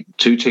say,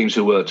 2 teams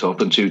who were top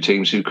and 2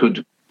 teams who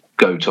could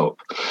go top.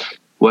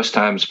 West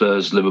Ham,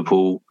 Spurs,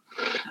 Liverpool,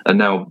 and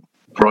now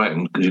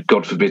Brighton,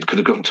 God forbid, could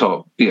have gone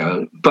top.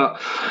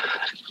 But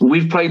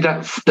we've played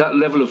that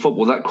level of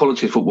football, that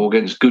quality of football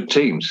against good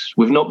teams.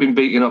 We've not been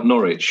beating up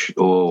Norwich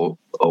or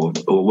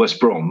West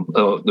Brom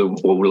or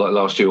like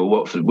last year or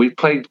Watford. We've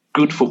played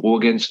good football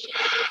against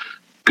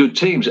good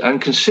teams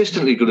and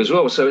consistently good as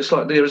well. So it's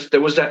like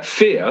there was that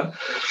fear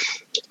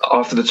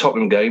after the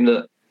Tottenham game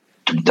that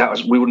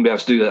we wouldn't be able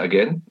to do that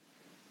again,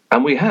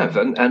 and we have.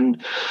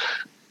 And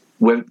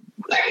we're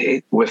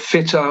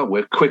fitter,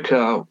 we're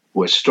quicker,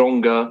 we're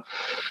stronger.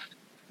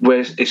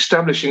 We're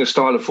establishing a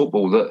style of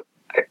football that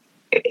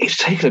it's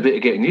taken a bit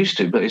of getting used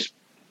to, but it's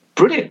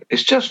brilliant.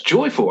 It's just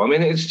joyful. I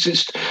mean, it's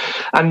just,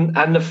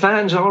 and the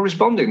fans are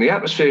responding. The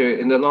atmosphere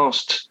in the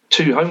last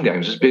 2 home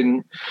games has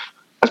been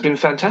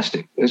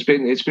fantastic. It's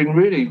been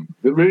really,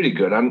 really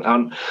good.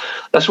 And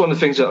that's one of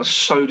the things that I was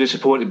so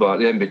disappointed by at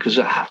the end, because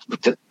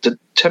the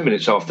 10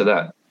 minutes after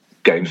that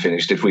game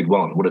finished, if we'd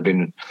won, would have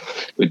been,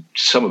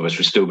 some of us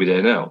would still be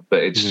there now.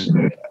 But it's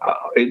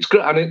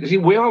good.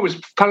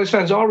 And Palace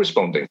fans are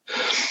responding.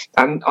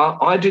 And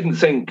I didn't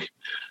think,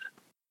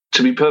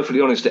 to be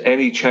perfectly honest, that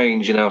any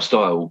change in our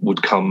style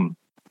would come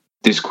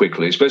this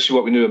quickly, especially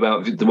what we knew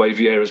about the way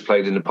Vieira's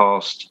played in the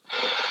past.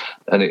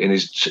 And in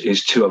his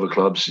 2 other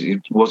clubs, he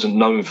wasn't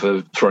known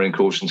for throwing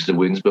caution to the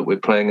winds, but we're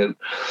playing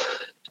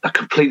a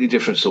completely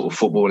different sort of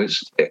football, and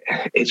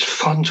it's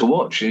fun to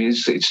watch.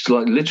 It's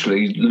like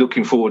literally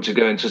looking forward to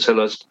going to tell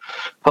us,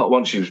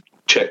 once you've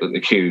checked that the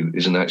queue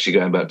isn't actually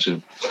going back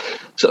to.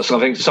 So I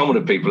think some of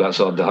the people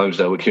outside the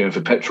Homesdale were queuing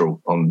for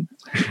petrol on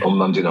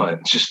Monday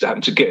night, just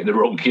happened to get in the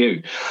wrong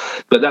queue.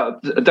 But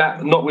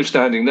that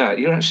notwithstanding that,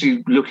 you're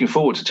actually looking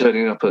forward to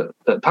turning up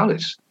at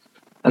Palace.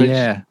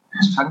 And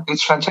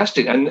it's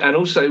fantastic. And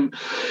also,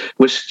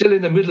 we're still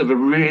in the middle of a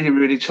really,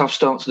 really tough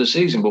start to the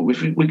season. But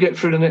if we get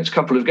through the next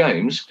couple of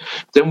games,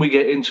 then we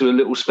get into a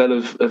little spell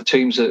of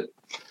teams that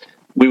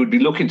we would be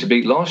looking to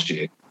beat last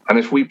year. And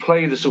if we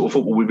play the sort of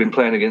football we've been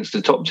playing against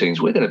the top teams,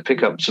 we're going to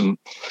pick up some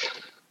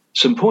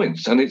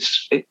points. And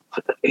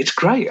it's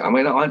great. I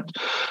mean,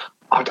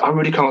 I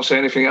really can't say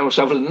anything else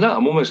other than that.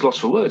 I'm almost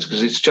lost for words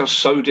because it's just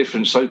so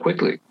different so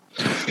quickly.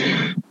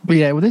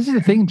 Yeah, well, this is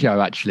the thing,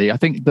 Joe, actually. I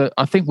think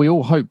we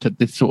all hoped that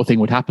this sort of thing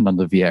would happen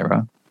under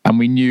Vieira, and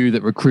we knew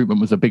that recruitment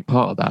was a big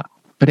part of that.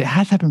 But it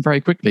has happened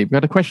very quickly. We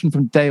had a question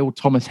from Dale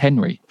Thomas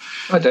Henry.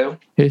 Hi, Dale.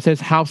 Who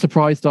says, how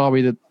surprised are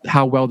we that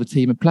how well the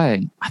team are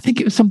playing? I think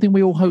it was something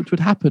we all hoped would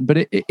happen, but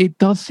it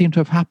does seem to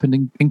have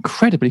happened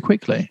incredibly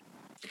quickly.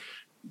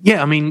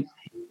 Yeah, I mean,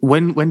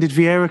 when did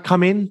Vieira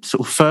come in?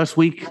 Sort of first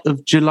week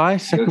of July,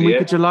 second week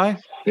of July?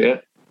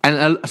 Yeah.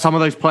 And some of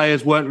those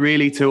players weren't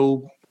really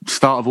till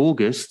start of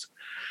August.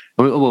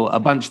 Well, a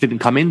bunch didn't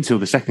come in till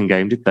the second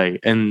game, did they?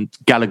 And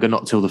Gallagher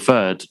not till the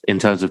third in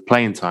terms of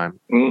playing time.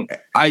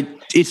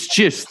 It's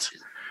just,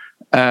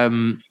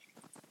 I'm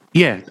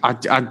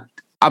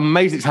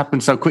amazed it's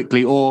happened so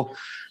quickly. Or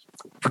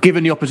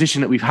given the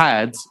opposition that we've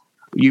had,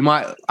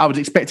 I was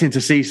expecting to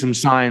see some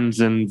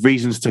signs and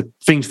things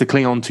to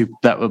cling on to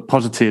that were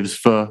positives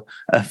for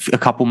a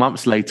couple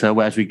months later,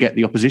 whereas we get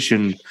the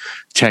opposition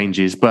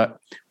changes. But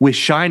we're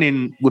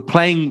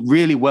playing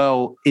really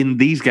well in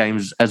these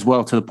games as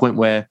well, to the point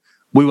where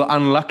we were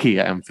unlucky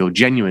at Anfield,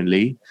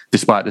 genuinely,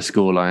 despite the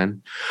scoreline.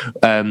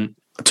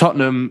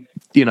 Tottenham,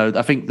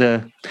 I think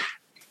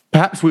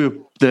perhaps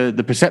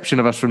the perception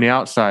of us from the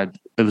outside,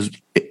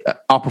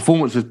 our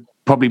performance was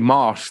probably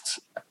masked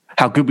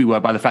how good we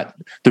were by the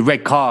fact the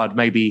red card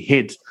maybe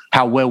hid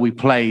how well we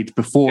played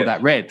before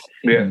that red.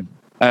 Yeah.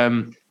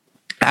 And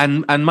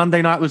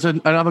Monday night was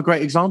another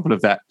great example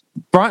of that.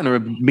 Brighton are a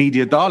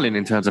media darling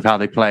in terms of how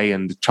they play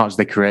and the chances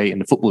they create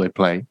and the football they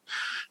play.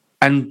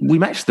 And we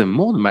matched them,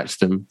 more than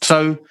matched them.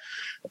 So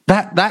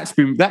that's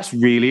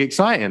really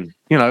exciting.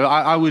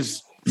 I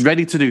was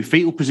ready to do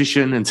fetal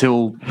position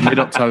until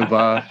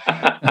mid-October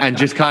and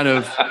just kind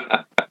of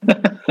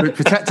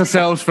protect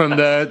ourselves from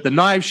the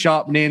knife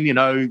sharpening.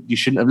 You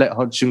shouldn't have let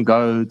Hodgson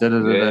go.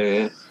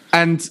 Yeah.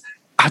 And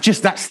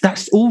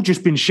that's all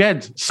just been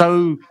shed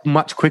so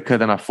much quicker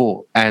than I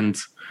thought. And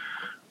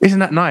isn't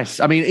that nice?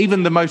 I mean,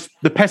 even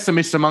the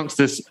pessimists amongst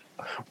us,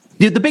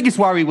 the biggest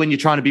worry when you're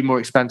trying to be more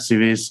expansive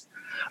is,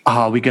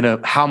 how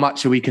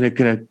much are we going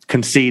to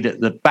concede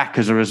at the back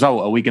as a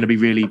result? Are we going to be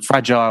really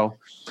fragile?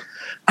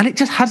 And it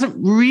just hasn't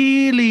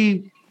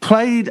really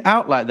played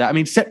out like that. I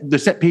mean, the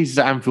set pieces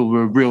at Anfield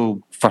were a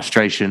real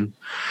frustration.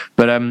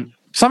 But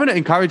something that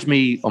encouraged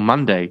me on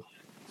Monday,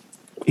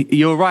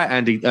 you're right,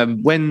 Andy,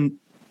 when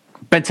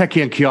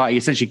Benteke and Chiati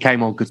essentially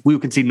came on, because we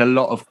were conceding a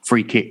lot of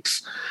free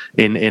kicks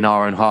in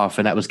our own half,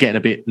 and that was getting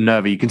a bit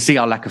nervy. You can see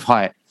our lack of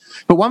height.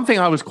 But one thing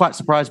I was quite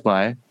surprised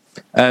by,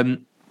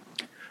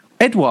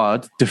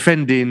 Edouard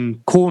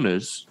defending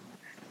corners,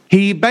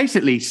 he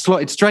basically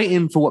slotted straight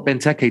in for what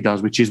Benteke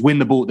does, which is win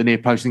the ball at the near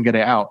post and get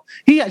it out.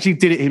 He actually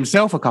did it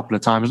himself a couple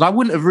of times. I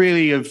wouldn't have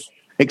really have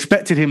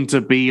expected him to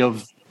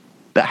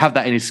have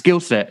that in his skill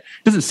set.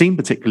 Doesn't seem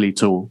particularly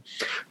tall,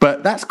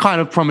 but that's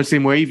kind of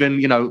promising. Where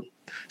even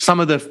some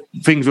of the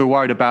things we're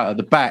worried about at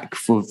the back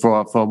for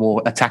a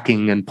more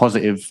attacking and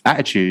positive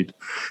attitude,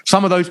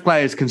 some of those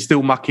players can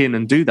still muck in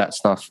and do that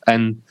stuff.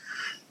 And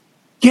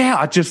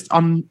yeah,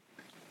 I'm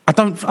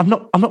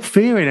not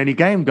fearing any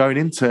game going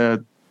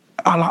into.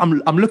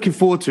 I'm looking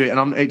forward to it,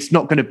 and it's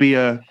not going to be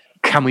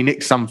can we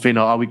nick something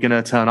or are we going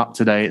to turn up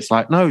today? It's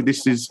like, no,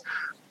 this is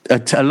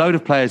a load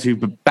of players who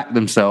back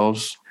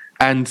themselves,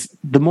 and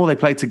the more they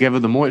play together,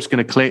 the more it's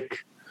going to click.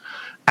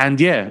 And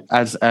yeah,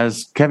 as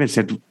Kevin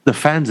said, the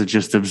fans are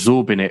just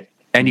absorbing it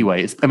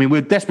anyway.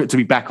 We're desperate to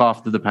be back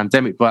after the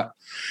pandemic, but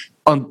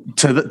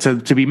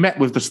to be met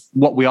with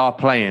what we are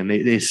playing,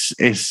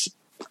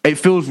 it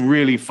feels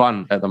really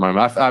fun at the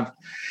moment.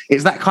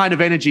 It's that kind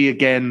of energy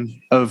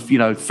again of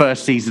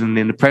first season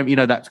in the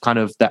Premier. That kind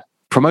of that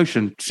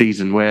promotion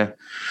season where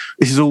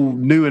this is all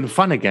new and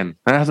fun again,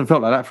 and it hasn't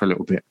felt like that for a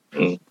little bit.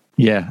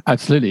 Yeah,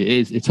 absolutely. It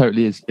is. It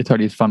totally is. It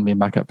totally is fun being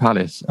back at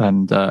Palace.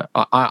 And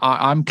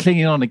I'm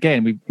clinging on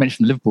again. We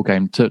mentioned the Liverpool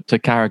game to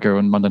Carragher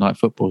on Monday Night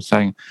Football,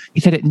 saying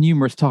he said it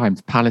numerous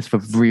times. Palace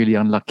were really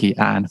unlucky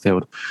at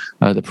Anfield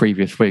the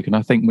previous week, and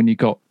I think when you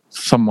got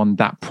someone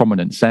that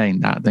prominent saying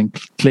that, then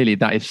clearly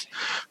that is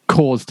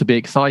cause to be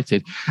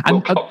excited.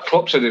 And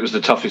Klopp said it was the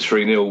toughest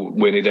 3-0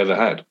 win he'd ever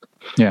had.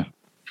 Yeah.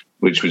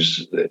 Which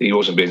was, he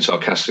wasn't being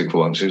sarcastic for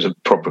once. It was a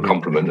proper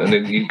compliment.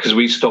 And because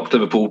we stopped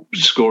Liverpool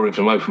scoring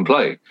from open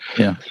play,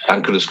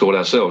 and could have scored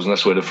ourselves. And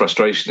that's where the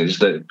frustration is,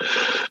 that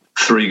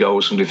 3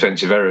 goals from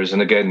defensive errors.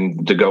 And again,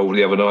 the goal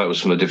the other night was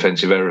from a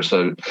defensive error.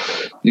 So,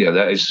 yeah,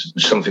 that is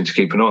something to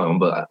keep an eye on.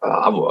 But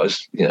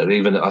otherwise,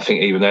 I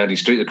think even Andy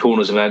Street, the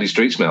corners of Andy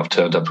Street's mouth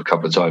turned up a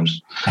couple of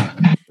times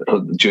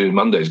during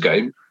Monday's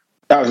game.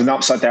 That was an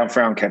upside down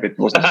frown, Kevin,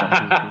 wasn't it?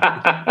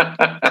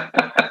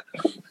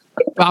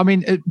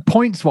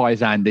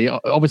 Points-wise, Andy,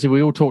 obviously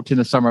we all talked in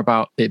the summer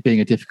about it being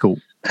a difficult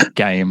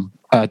game,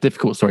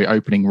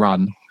 opening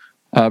run.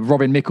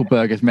 Robin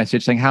Mickelberger's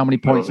message saying, how many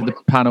points did the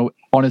panel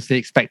honestly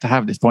expect to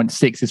have at this point?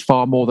 6 is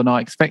far more than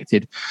I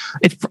expected.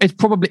 It's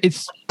probably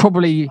it's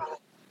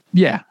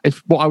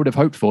what I would have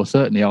hoped for,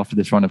 certainly after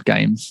this run of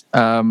games.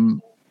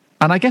 And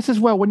I guess as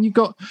well, when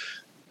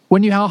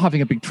you are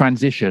having a big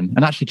transition,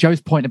 and actually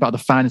Joe's point about the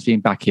fans being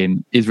back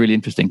in is really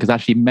interesting, because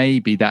actually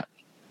maybe that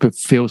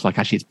feels like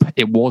actually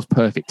it was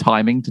perfect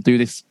timing to do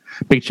this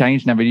big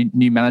change and have a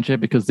new manager,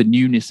 because the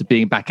newness of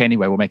being back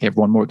anyway will make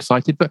everyone more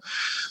excited. But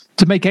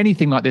to make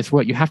anything like this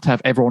work, you have to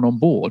have everyone on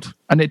board.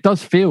 And it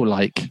does feel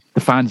like the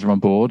fans are on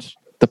board,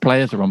 the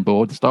players are on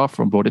board, the staff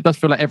are on board. It does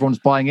feel like everyone's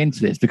buying into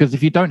this, because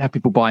if you don't have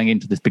people buying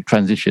into this big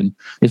transition,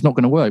 it's not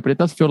going to work. But it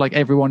does feel like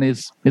everyone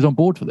is on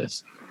board for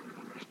this.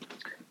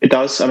 It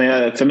does.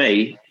 For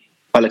me,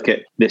 I look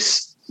at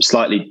this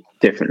slightly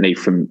differently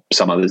from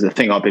some others. The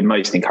thing I've been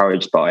most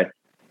encouraged by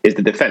is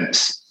the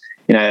defence.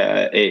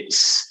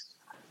 It's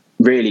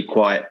really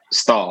quite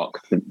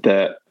stark,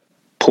 the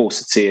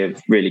paucity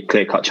of really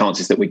clear-cut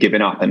chances that we're giving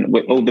up. And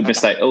with all the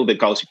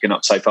goals we've given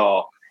up so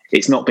far,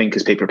 it's not been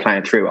because people are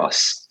playing through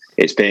us.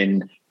 It's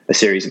been a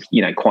series of,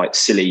 quite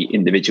silly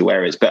individual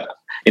errors. But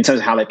in terms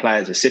of how they play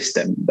as a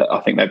system,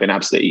 I think they've been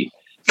absolutely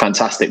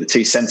fantastic. The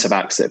 2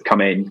 centre-backs that have come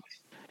in,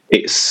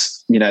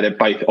 it's, they're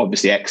both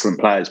obviously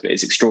excellent players, but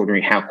it's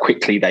extraordinary how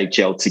quickly they've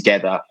gelled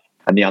together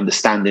and the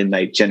understanding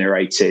they've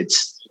generated.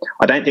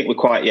 I don't think we're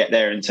quite yet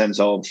there in terms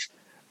of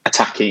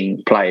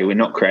attacking play. We're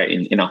not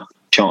creating enough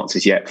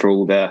chances yet for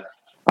all the,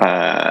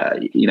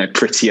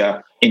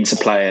 prettier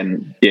interplay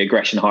and the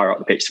aggression higher up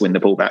the pitch to win the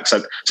ball back.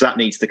 So that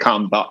needs to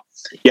come. But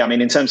yeah,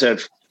 in terms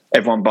of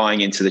everyone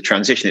buying into the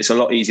transition, it's a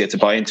lot easier to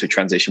buy into a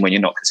transition when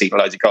you're not conceding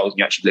loads of goals and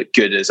you actually look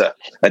good as a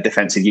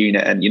defensive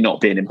unit and you're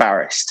not being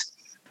embarrassed.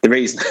 The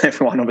reason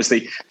everyone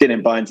obviously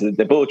didn't buy into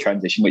the ball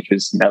transition, which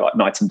was like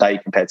night and day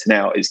compared to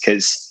now, is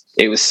because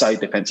it was so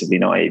defensively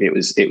naive. It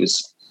was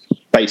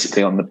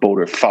basically on the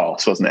border of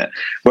farce, wasn't it?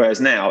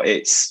 Whereas now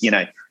it's,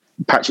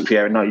 Patrick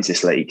Vieira knows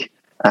this league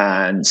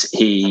and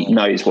he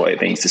knows what it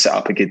means to set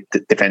up a good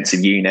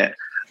defensive unit.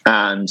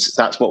 And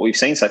that's what we've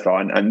seen so far.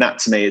 And that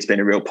to me has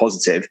been a real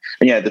positive.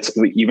 And yeah,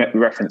 you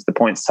referenced the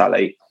points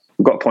tally.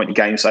 We've got a point a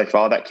game so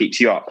far. That keeps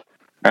you up.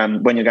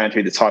 When you're going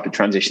through the type of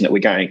transition that we're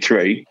going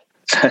through,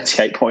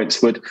 38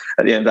 points would,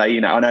 at the end of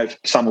the day, I know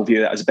some will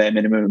view that as a bare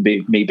minimum and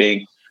me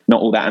being not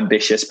all that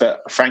ambitious.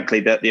 But frankly,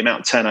 the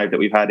amount of turnover that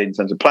we've had in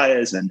terms of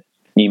players and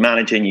new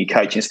manager, new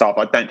coaching staff,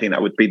 I don't think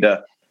that would be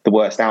the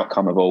worst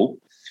outcome of all.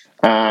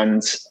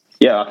 And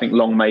yeah, I think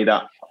long may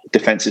that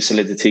defensive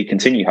solidity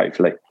continue,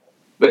 hopefully.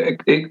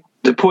 But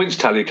the points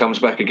tally comes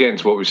back again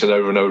to what we said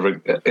over and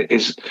over,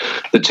 is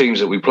the teams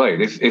that we played.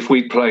 If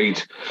we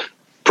played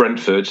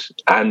Brentford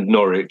and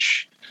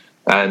Norwich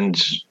and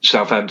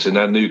Southampton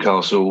and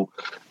Newcastle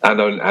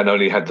and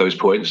only had those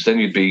points, then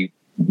you'd be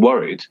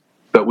worried.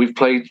 But we've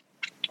played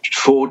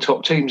 4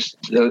 top teams,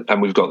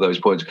 and we've got those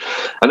points.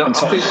 And I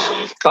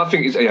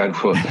think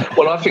it's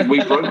well, I think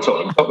we broke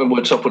Tottenham. Tottenham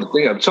were top of the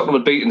thing. Tottenham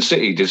had beaten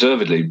City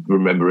deservedly,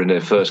 remember, in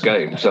their first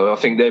game. So I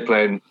think they're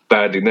playing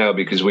badly now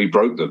because we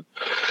broke them,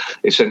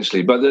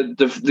 essentially. But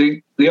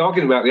the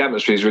argument about the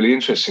atmosphere is really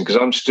interesting,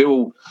 because I'm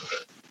still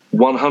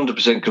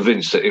 100%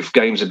 convinced that if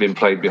games had been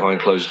played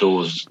behind closed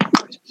doors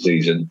this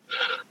season,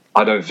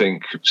 I don't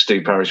think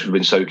Steve Parish would have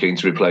been so keen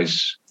to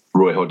replace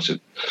Roy Hodgson.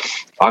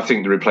 I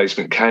think the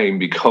replacement came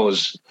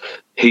because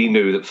he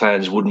knew that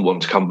fans wouldn't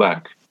want to come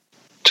back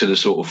to the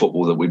sort of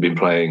football that we've been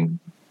playing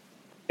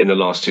in the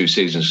last 2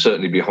 seasons,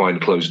 certainly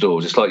behind closed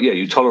doors. It's like, yeah,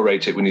 you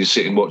tolerate it when you're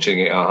sitting watching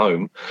it at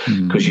home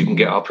because you can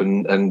get up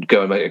and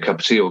go and make a cup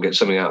of tea or get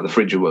something out of the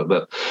fridge or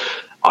whatever. But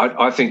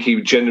I think he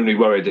was genuinely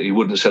worried that he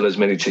wouldn't sell as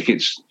many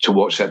tickets to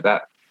watch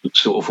that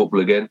sort of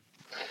football again.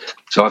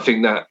 So I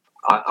think that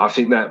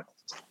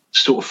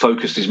sort of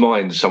focused his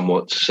mind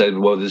somewhat to say,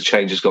 well, the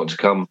change has got to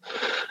come,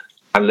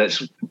 and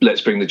let's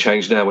bring the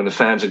change now when the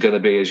fans are going to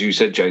be, as you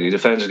said, JD, the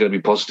fans are going to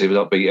be positive and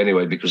upbeat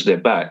anyway because they're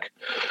back.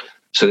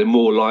 So they're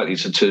more likely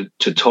to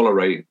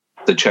tolerate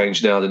the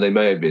change now than they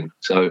may have been.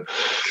 So,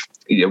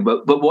 yeah,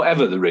 but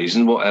whatever the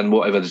reason and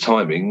whatever the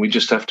timing, we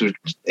just have to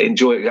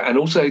enjoy it. And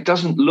also, it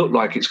doesn't look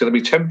like it's going to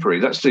be temporary.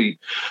 That's the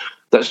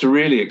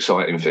really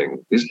exciting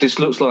thing. This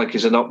looks like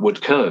it's an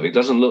upward curve. It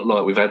doesn't look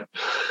like we've had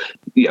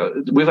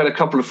a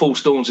couple of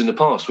false dawns in the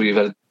past where you've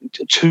had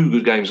 2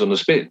 good games on the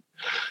spin,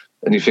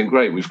 and you think,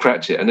 great, we've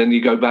cracked it, and then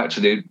you go back to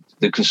the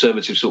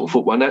conservative sort of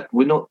football. And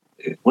we're not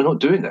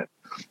doing that.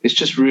 It's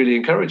just really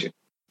encouraging.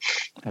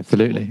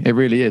 Absolutely, it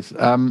really is.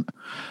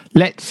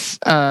 Let's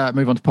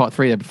move on to part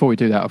 3 there. Before we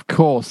do that, of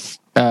course,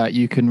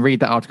 you can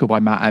read that article by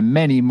Matt and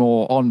many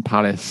more on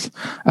Palace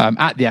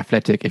at The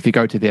Athletic. If you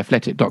go to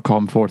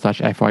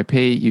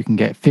theathletic.com/FYP, you can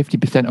get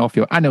 50% off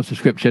your annual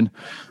subscription.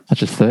 That's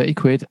just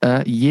 £30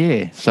 a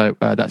year. So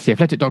that's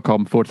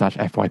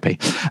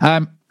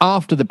theathletic.com/FYP.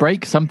 After the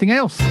break, something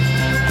else.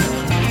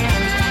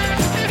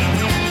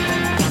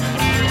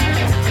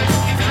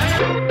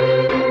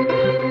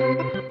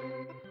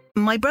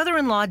 My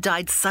brother-in-law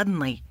died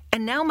suddenly,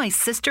 and now my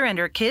sister and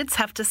her kids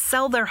have to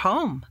sell their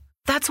home.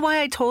 That's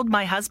why I told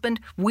my husband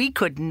we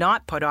could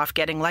not put off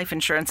getting life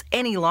insurance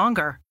any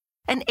longer.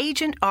 An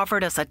agent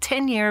offered us a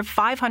 10-year,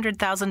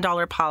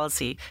 $500,000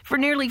 policy for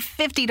nearly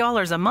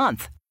 $50 a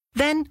month.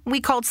 Then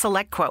we called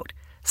SelectQuote.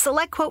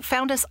 SelectQuote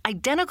found us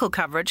identical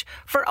coverage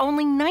for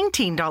only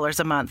 $19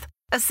 a month,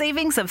 a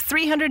savings of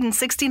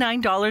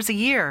 $369 a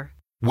year.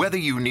 Whether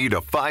you need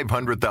a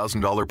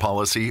 $500,000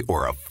 policy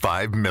or a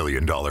 $5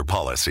 million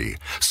policy,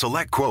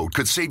 SelectQuote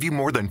could save you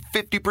more than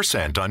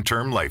 50% on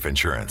term life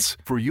insurance.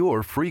 For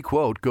your free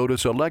quote, go to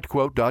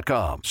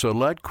SelectQuote.com.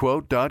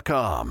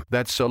 SelectQuote.com.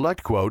 That's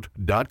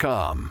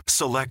SelectQuote.com.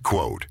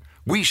 SelectQuote.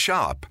 We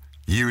shop,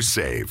 you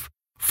save.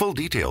 Full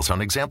details on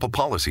example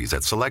policies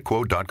at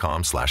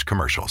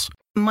SelectQuote.com/commercials.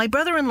 My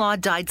brother-in-law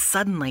died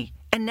suddenly,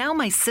 and now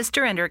my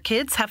sister and her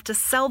kids have to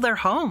sell their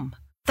home.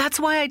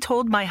 That's why I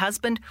told my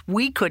husband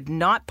we could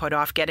not put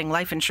off getting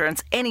life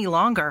insurance any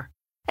longer.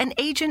 An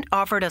agent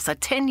offered us a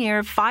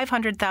 10-year,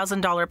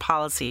 $500,000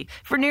 policy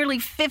for nearly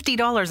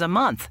 $50 a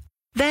month.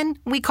 Then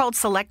we called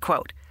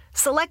SelectQuote.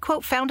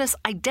 SelectQuote found us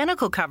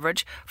identical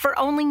coverage for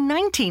only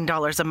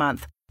 $19 a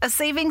month, a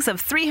savings of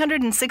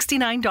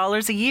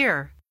 $369 a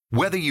year.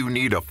 Whether you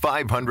need a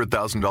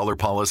 $500,000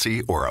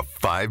 policy or a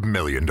 $5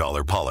 million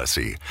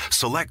policy,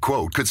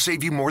 SelectQuote could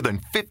save you more than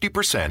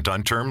 50%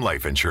 on term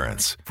life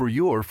insurance. For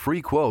your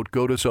free quote,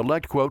 go to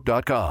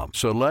SelectQuote.com.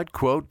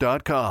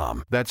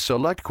 SelectQuote.com. That's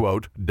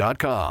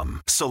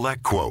SelectQuote.com.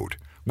 SelectQuote.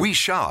 We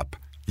shop,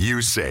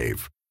 you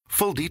save.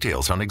 Full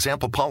details on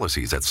example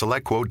policies at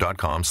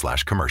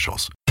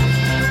SelectQuote.com/commercials.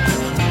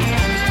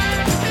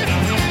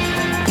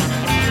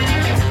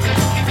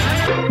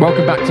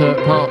 Welcome back to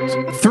part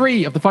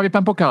 3 of the 5 Year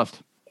Plan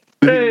podcast.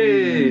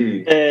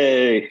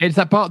 Hey! It's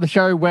that part of the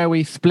show where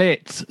we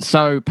split.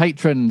 So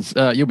patrons,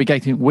 you'll be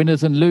getting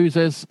winners and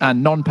losers,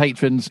 and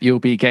non-patrons, you'll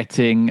be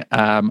getting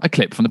a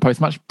clip from the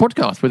post-match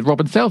podcast with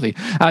Rob and Selzy.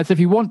 So if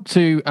you want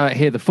to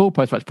hear the full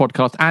post-match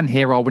podcast and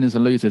hear our winners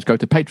and losers, go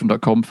to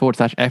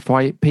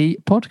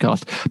patreon.com/FYP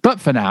podcast. But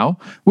for now,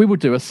 we will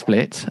do a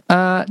split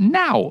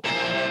now.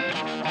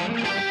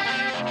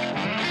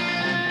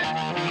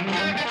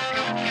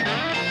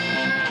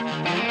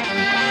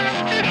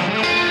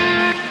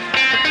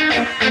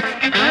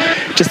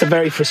 Just a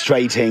very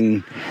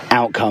frustrating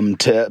outcome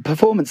to a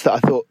performance that I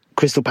thought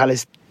Crystal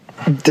Palace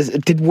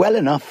did well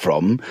enough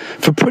for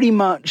pretty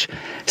much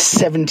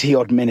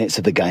 70-odd minutes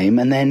of the game,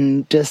 and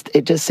then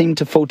it just seemed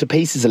to fall to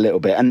pieces a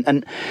little bit.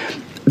 And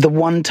the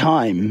one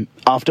time,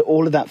 after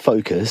all of that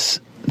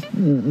focus,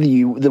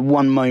 the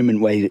one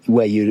moment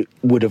where you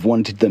would have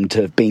wanted them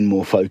to have been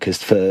more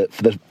focused for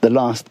the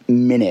last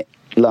minute,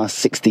 last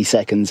 60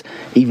 seconds,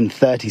 even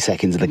 30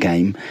 seconds of the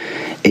game,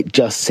 it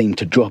just seemed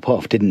to drop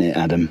off, didn't it,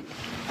 Adam?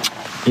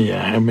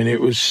 Yeah, I mean,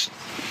 it was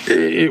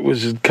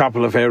a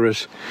couple of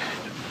errors.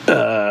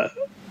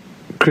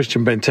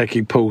 Christian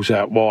Benteke pulls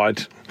out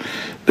wide.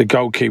 The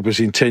goalkeeper's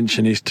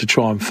intention is to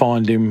try and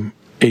find him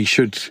he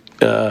should.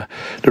 The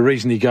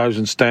reason he goes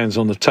and stands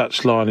on the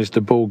touchline is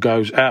the ball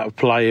goes out of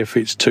play if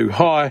it's too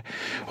high,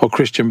 or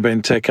Christian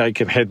Benteke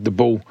can head the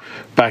ball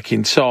back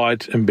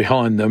inside and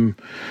behind them.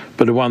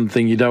 But the one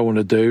thing you don't want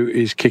to do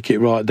is kick it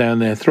right down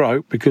their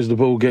throat, because the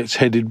ball gets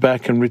headed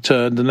back and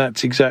returned, and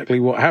that's exactly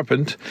what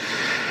happened.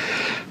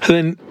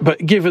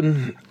 But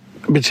given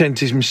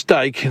Vicente's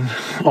mistake, and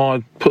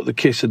I put the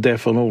kiss of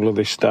death on all of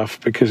this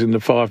stuff, because in the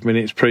 5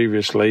 minutes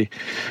previously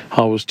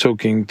I was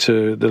talking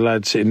to the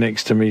lad sitting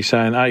next to me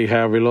saying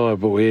how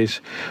reliable he is,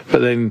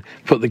 but then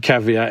put the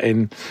caveat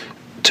in,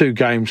 2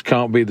 games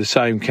can't be the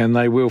same, can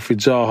they? Wilfried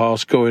Zaha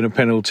scoring a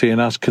penalty and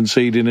us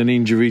conceding an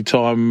injury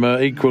time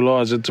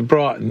equaliser to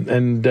Brighton,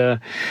 and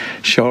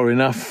sure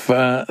enough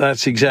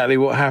that's exactly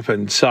what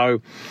happened.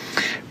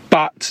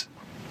 But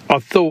I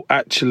thought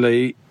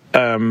actually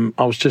I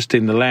was just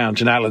in the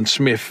lounge and Alan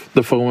Smith,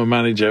 the former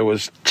manager,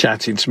 was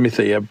chatting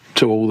Smithy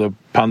to all the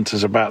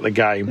punters about the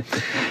game,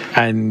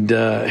 and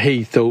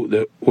he thought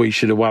that we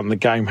should have won the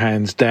game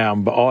hands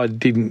down, but I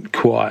didn't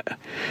quite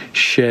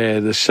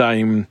share the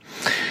same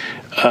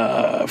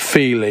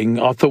feeling.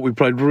 I thought we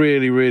played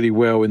really, really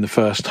well in the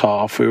first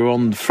half. We were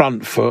on the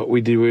front foot.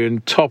 We were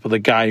on top of the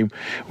game.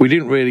 We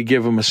didn't really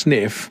give them a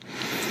sniff.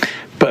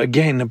 But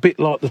again, a bit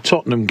like the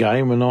Tottenham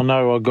game, and I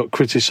know I got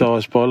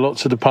criticised by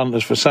lots of the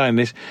punters for saying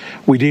this,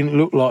 we didn't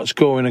look like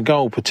scoring a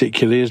goal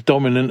particularly as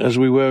dominant as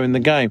we were in the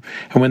game.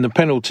 And when the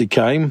penalty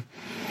came,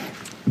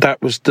 that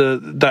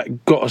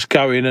got us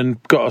going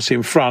and got us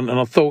in front, and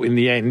I thought in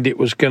the end it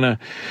was going to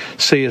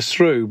see us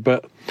through.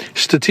 But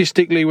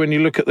statistically, when you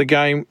look at the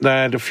game, they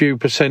had a few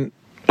percent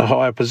a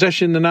higher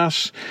possession than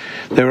us.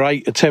 There were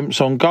 8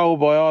 attempts on goal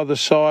by either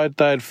side.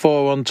 They had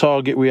 4 on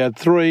target, we had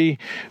 3.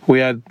 We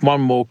had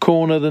 1 more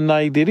corner than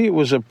they did. It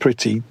was a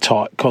pretty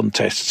tight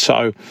contest.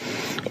 So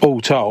all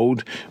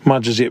told,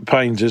 much as it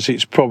pains us,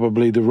 it's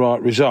probably the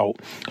right result.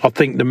 I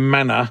think the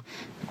manner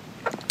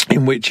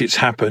in which it's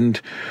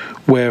happened,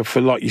 where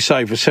like you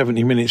say, for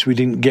 70 minutes we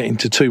didn't get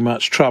into too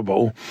much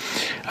trouble,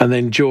 and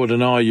then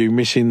Jordan Ayew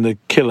missing the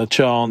killer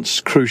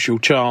chance, crucial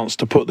chance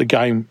to put the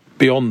game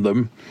beyond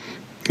them.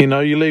 You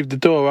know, you leave the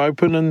door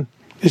open, and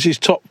this is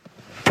top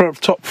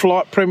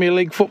flight Premier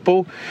League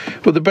football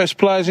with the best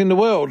players in the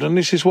world, and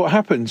this is what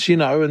happens, you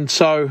know. And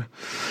so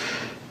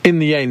in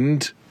the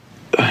end,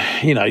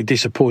 you know,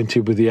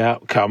 disappointed with the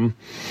outcome,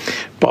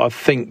 but I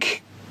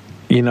think,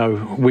 you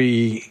know,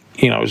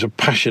 it was a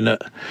passionate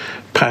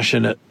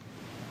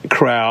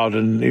crowd,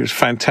 and it was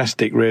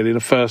fantastic really. The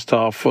first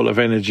half full of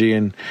energy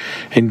and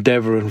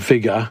endeavour and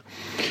vigour,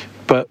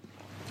 but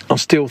I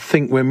still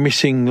think we're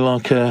missing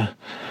like a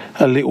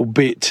little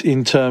bit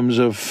in terms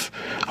of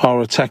our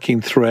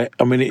attacking threat.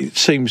 I mean, it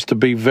seems to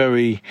be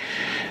very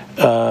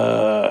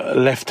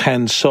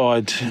left-hand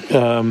side.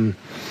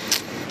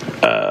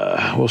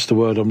 What's the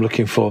word I'm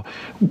looking for?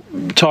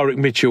 Tyrick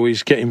Mitchell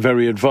is getting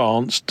very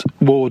advanced.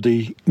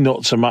 Wardy,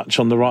 not so much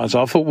on the right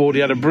side. I thought Wardy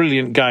had a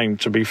brilliant game,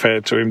 to be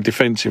fair to him,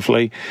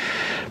 defensively.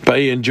 But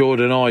he and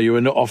Jordan Ayew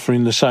are not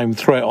offering the same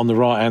threat on the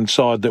right-hand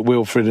side that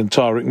Wilfried and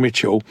Tyrick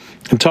Mitchell.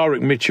 And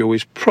Tyrick Mitchell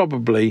is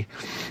probably,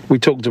 we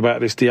talked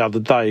about this the other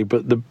day,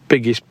 but the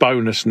biggest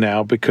bonus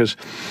now, because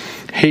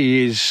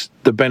he is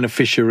the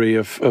beneficiary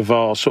of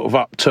our sort of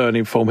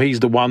upturning form.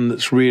 He's the one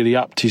that's really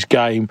upped his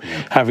game,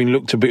 having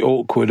looked a bit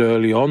awkward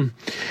early on.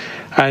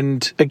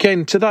 And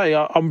again today,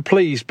 I'm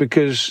pleased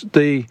because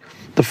the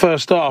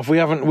first half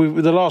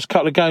the last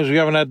couple of games we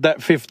haven't had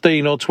that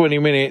 15 or 20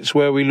 minutes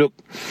where we look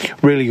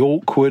really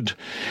awkward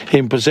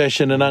in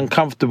possession and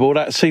uncomfortable.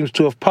 That seems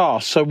to have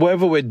passed. So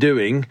whatever we're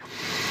doing,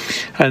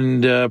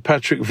 and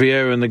Patrick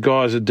Vieira and the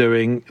guys are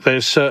doing,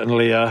 there's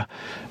certainly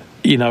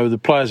the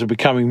players are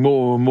becoming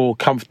more and more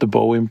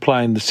comfortable in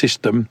playing the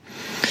system.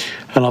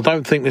 And I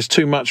don't think there's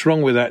too much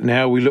wrong with that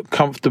now. We look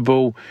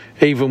comfortable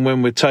even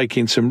when we're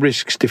taking some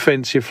risks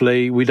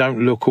defensively. We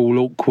don't look all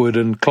awkward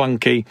and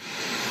clunky.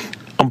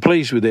 I'm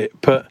pleased with it,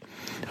 but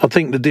I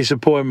think the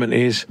disappointment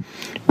is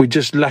we're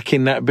just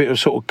lacking that bit of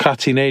sort of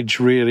cutting edge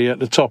really at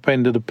the top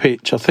end of the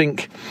pitch. I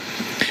think,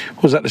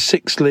 was that the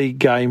 6th league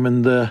game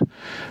and the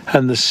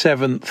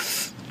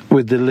 7th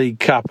with the League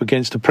Cup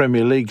against the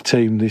Premier League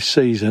team this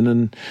season,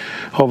 and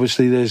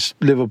obviously there's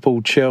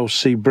Liverpool,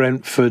 Chelsea,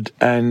 Brentford,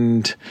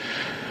 and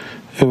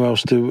who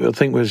else? I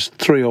think it was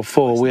 3 or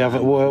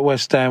 4.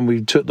 West Ham.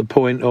 We took the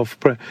point off.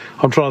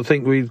 I'm trying to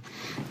think.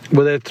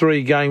 Were there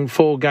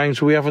 4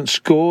 games we haven't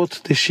scored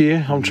this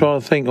year? I'm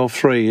trying to think. Or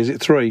 3? Is it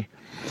 3?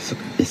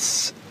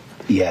 It's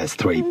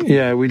 3.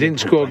 Yeah, we didn't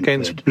score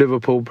against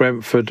Liverpool,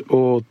 Brentford,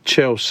 or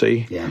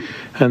Chelsea. Yeah,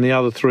 and the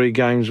other 3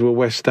 games were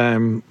West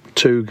Ham,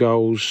 2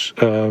 goals,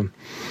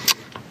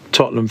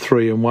 Tottenham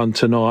 3 and 1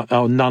 tonight.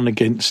 Oh, none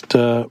against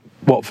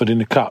Watford in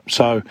the Cup.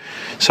 So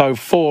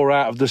 4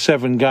 out of the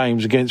 7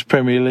 games against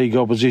Premier League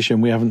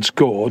opposition we haven't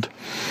scored,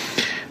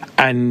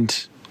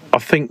 and I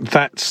think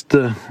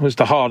was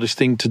the hardest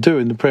thing to do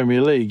in the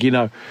Premier League, you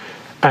know.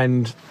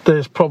 And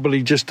there's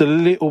probably just a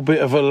little bit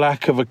of a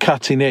lack of a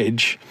cutting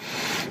edge,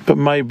 but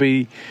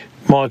maybe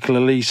Michael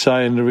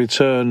Olise and the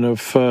return of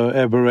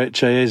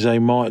Eberechi Eze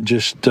might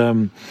just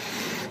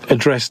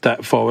addressed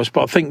that for us.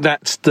 But I think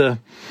that's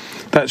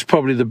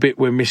probably the bit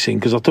we're missing,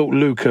 because I thought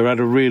Luca had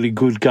a really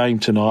good game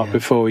tonight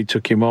before he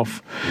took him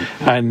off,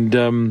 and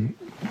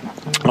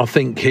I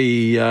think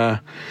he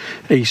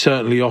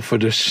certainly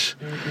offered us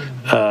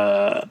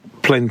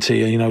plenty.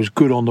 You know, he was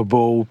good on the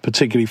ball,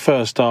 particularly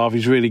first half.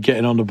 He's really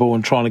getting on the ball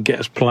and trying to get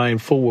us playing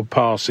forward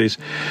passes.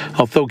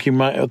 I thought he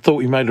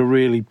made a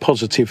really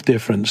positive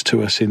difference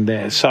to us in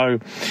there. So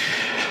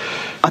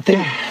I think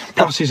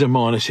pluses and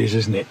minuses,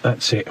 isn't it?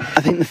 That's it.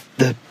 I think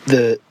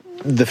the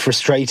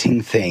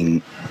frustrating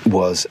thing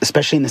was,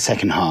 especially in the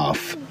second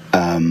half,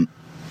 one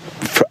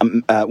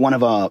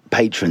of our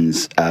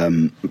patrons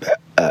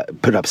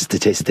put up a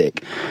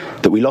statistic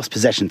that we lost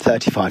possession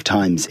 35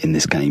 times in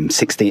this game.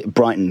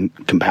 Brighton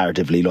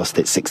comparatively lost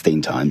it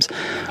 16 times.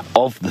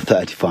 Of the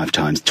 35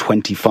 times,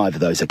 25 of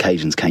those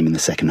occasions came in the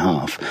second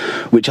half,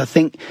 which I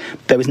think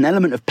there was an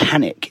element of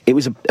panic. It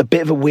was a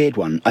bit of a weird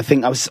one. I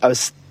think I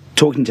was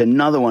talking to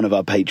another one of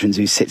our patrons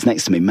who sits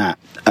next to me, Matt,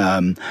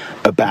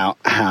 about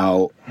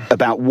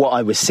what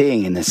I was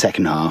seeing in the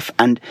second half,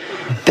 and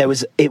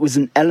it was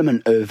an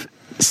element of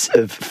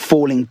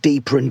falling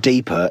deeper and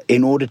deeper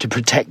in order to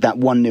protect that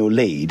 1-0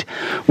 lead,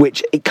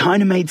 which it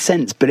kind of made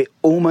sense, but it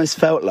almost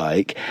felt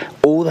like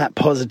all that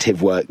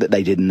positive work that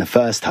they did in the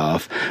first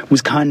half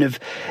was kind of,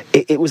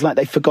 it was like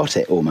they forgot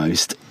it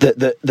almost,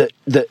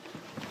 that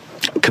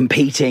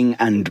competing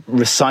and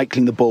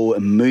recycling the ball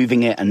and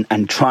moving it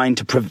and trying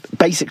to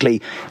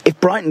basically, if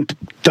Brighton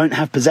don't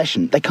have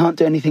possession, they can't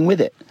do anything with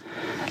it,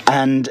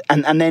 and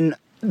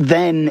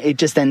then it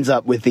just ends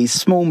up with these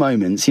small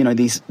moments, you know,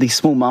 these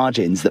small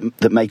margins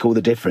that make all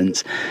the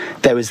difference.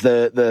 There was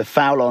the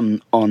foul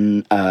on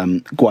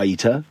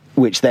Guaita,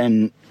 which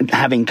then,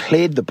 having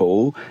cleared the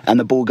ball and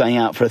the ball going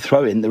out for a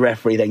throw-in, the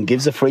referee then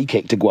gives a free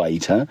kick to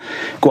Guaita.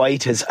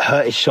 Guaita's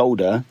hurt his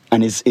shoulder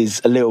and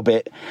is a little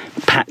bit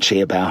patchy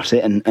about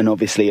it, and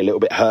obviously a little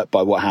bit hurt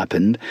by what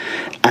happened.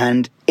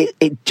 And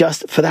it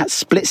just, for that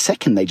split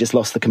second, they just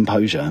lost the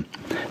composure.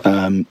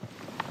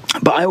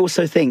 But I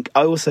also think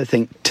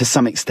to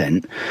some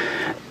extent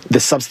the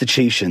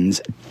substitutions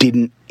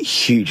didn't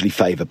hugely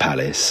favour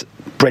Palace.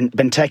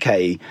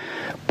 Benteke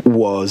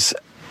was,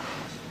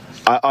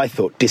 I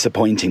thought,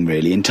 disappointing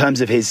really in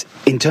terms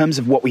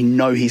of what we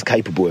know he's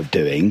capable of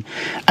doing,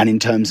 and in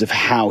terms of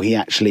how he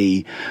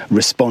actually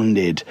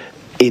responded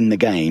in the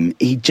game.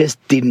 He just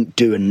didn't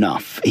do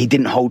enough. He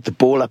didn't hold the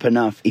ball up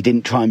enough. He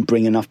didn't try and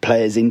bring enough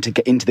players into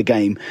the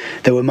game.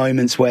 There were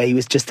moments where he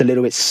was just a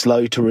little bit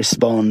slow to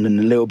respond and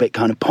a little bit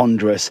kind of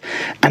ponderous.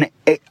 And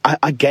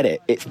I get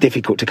it. It's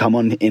difficult to come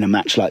on in a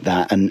match like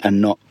that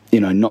and not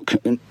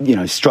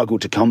struggle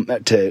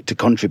to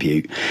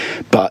contribute.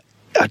 But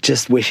I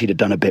just wish he'd have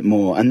done a bit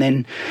more. And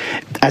then,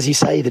 as you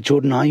say, the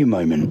Jordan Ayew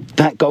moment,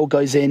 that goal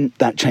goes in,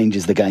 that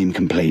changes the game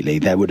completely.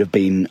 There would have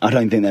been, I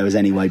don't think there was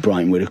any way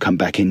Brighton would have come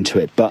back into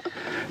it. But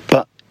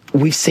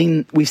we've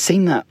seen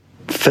that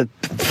for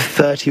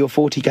 30 or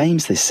 40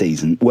 games this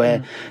season,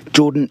 where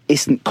Jordan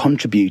isn't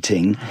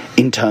contributing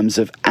in terms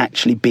of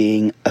actually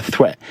being a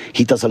threat.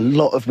 He does a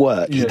lot of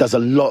work, he does a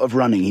lot of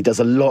running, he does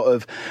a lot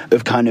of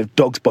kind of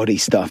dog's body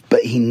stuff,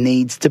 but he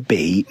needs to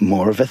be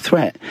more of a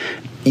threat.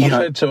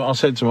 I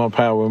said to my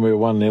pal when we were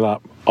 1-0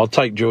 up, I'll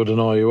take Jordan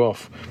Ayew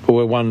off, but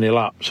we're 1-0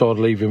 up, so I'd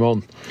leave him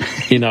on.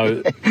 You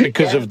know,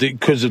 because of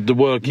the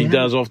work he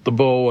does off the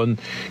ball and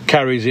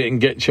carries it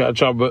and gets you out of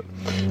trouble. But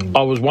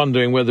I was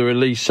wondering whether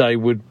Elise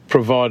would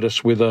provide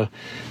us with a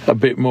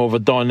bit more of a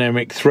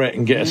dynamic threat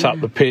and get us up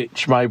the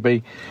pitch,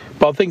 maybe.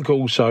 But I think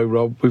also,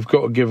 Rob, we've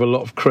got to give a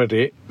lot of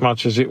credit,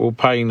 much as it will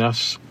pain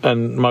us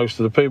and most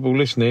of the people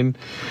listening,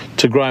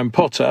 to Graham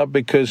Potter,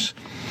 because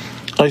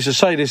I used to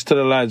say this to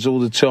the lads all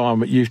the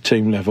time at youth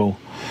team level.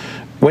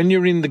 When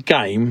you're in the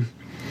game,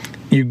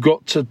 you've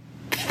got to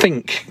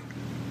think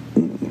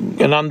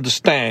and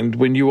understand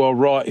when you are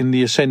right in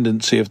the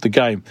ascendancy of the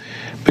game,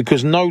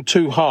 because no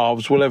two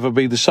halves will ever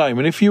be the same.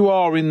 And if you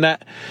are in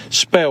that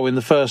spell in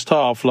the first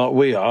half like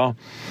we were,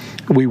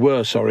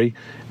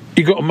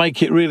 you've got to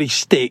make it really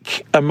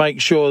stick and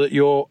make sure that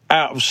you're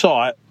out of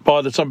sight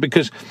by the time,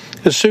 because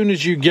as soon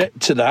as you get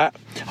to that,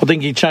 I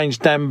think he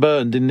changed Dan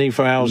Burn, didn't he,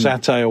 for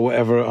Alzate or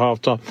whatever at half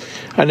time,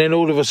 and then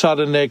all of a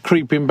sudden they're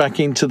creeping back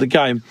into the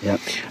game. Yep.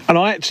 And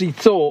I actually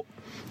thought,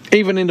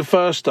 even in the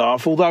first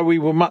half, although we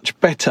were much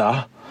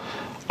better,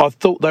 I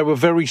thought they were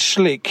very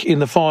slick in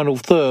the final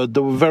third.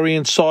 They were very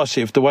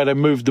incisive, the way they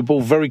moved the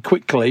ball very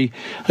quickly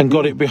and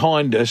got it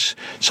behind us.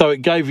 So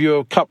it gave you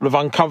a couple of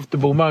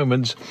uncomfortable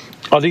moments.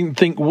 I didn't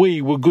think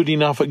we were good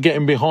enough at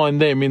getting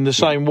behind them in the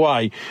same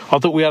way. I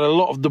thought we had a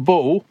lot of the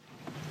ball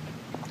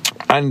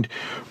and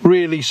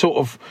really sort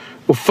of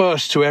were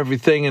first to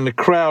everything, and the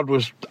crowd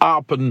was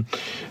up and,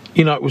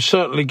 you know, it was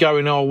certainly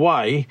going our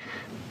way.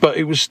 But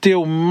it was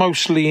still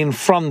mostly in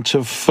front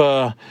of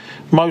them,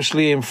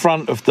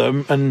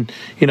 and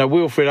you know,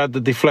 Wilfred had the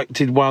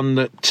deflected one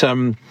that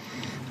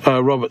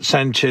Robert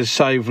Sanchez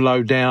saved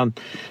low down,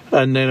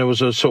 and then there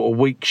was a sort of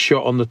weak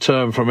shot on the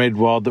turn from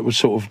Edouard that was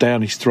sort of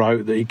down his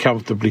throat that he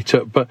comfortably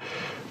took. But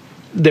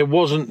there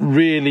wasn't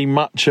really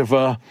much of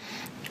a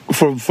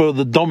for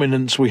the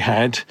dominance we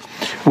had.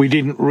 we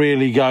didn't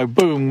really go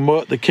boom,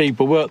 work the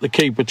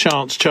keeper,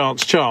 chance.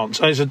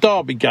 And it's a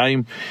derby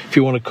game, if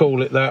you want to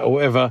call it that or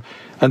whatever,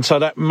 and so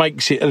that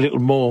makes it a little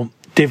more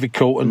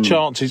difficult. And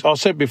chances, I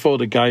said before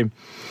the game,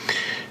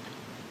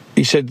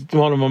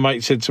 one of my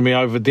mates said to me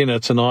over dinner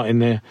tonight in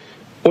there,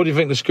 what do you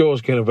think the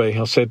score's going to be?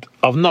 I said,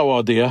 I've no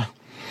idea.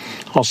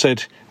 I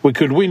said, we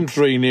could win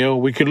 3-0,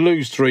 we could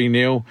lose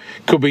 3-0,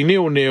 could be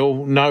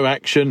 0-0, no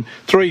action,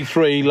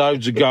 3-3,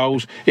 loads of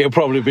goals. It'll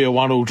probably be a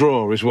 1-1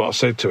 draw, is what I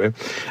said to him.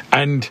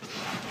 And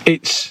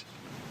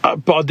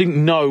but I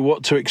didn't know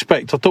what to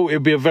expect. I thought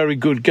it'd be a very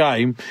good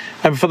game.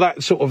 And for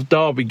that sort of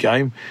derby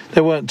game,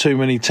 there weren't too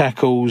many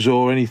tackles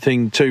or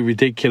anything too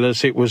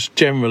ridiculous. It was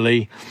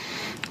generally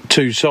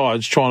two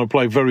sides trying to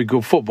play very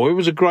good football. It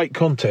was a great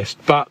contest,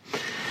 but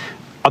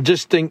I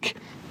just think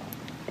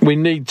we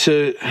need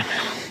to...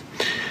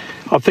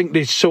 I think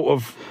this sort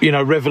of,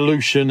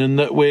 revolution, and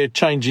that we're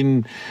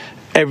changing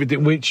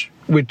everything, which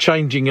we're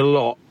changing a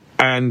lot,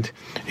 and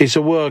it's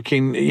a work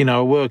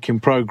in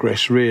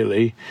progress,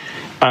 really.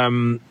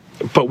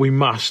 But we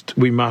must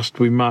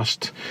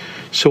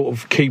sort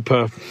of keep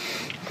a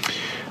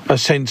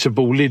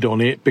sensible lid on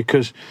it,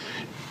 because,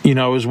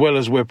 as well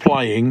as we're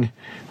playing,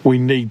 we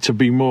need to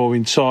be more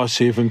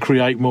incisive and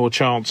create more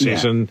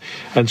chances and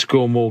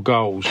score more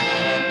goals.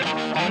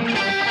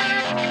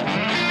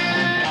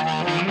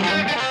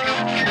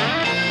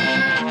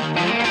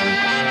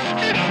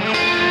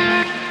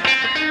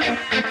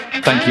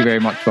 Thank you very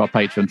much to our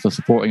patrons for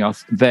supporting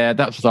us there.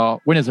 That was our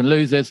winners and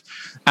losers.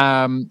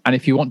 And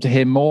if you want to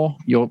hear more,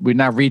 we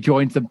now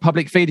rejoined the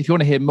public feed. If you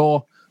want to hear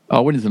more,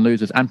 our winners and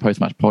losers and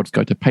post-match pods,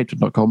 go to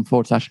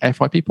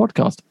patreon.com/FYP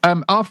podcast.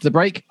 After the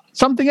break,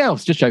 something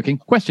else. Just joking.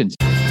 Questions.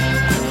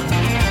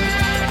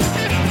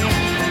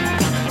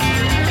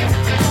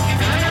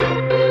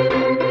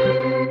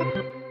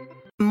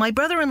 My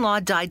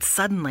brother-in-law died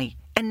suddenly,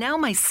 and now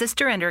my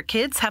sister and her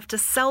kids have to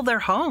sell their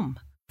home.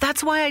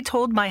 That's why I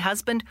told my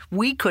husband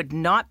we could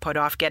not put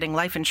off getting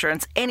life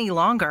insurance any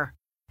longer.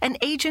 An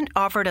agent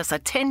offered us a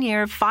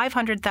 10-year,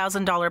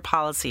 $500,000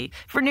 policy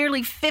for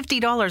nearly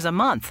 $50 a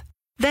month.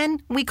 Then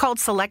we called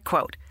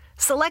SelectQuote.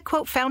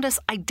 SelectQuote found us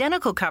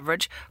identical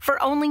coverage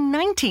for only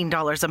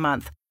 $19 a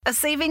month, a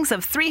savings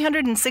of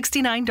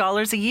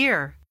 $369 a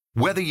year.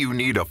 Whether you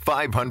need a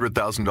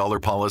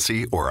 $500,000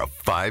 policy or a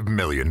 $5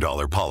 million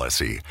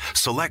policy,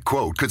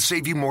 SelectQuote could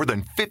save you more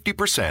than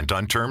 50%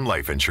 on term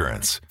life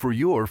insurance. For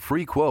your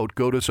free quote,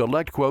 go to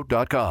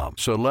SelectQuote.com.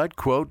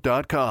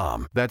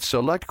 SelectQuote.com. That's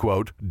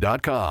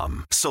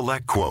SelectQuote.com.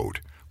 SelectQuote.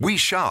 We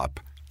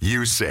shop.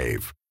 You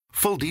save.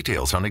 Full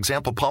details on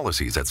example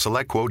policies at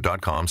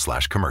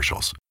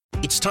SelectQuote.com/commercials.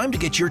 It's time to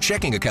get your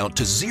checking account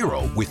to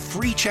zero with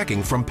free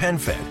checking from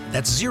PenFed.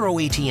 That's zero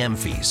ATM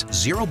fees,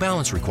 zero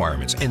balance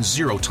requirements, and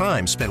zero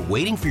time spent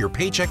waiting for your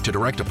paycheck to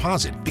direct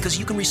deposit, because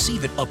you can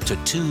receive it up to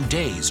 2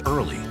 days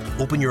early.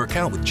 Open your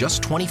account with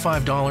just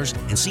 $25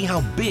 and see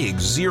how big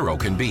zero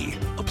can be.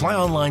 Apply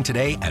online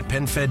today at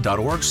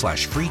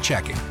PenFed.org/free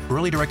checking.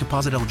 Early direct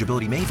deposit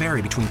eligibility may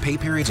vary between pay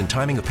periods and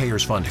timing of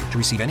payer's funding. To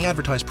receive any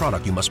advertised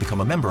product, you must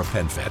become a member of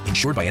PenFed,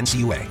 insured by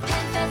NCUA.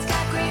 PenFed's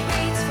got great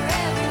rates for everyone.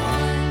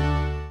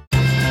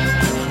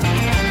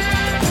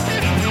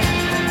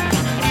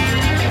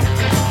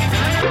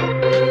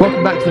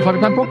 Welcome back to the 5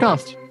 Plan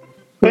podcast.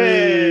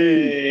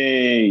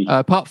 Hey!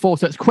 Part 4,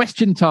 so it's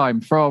question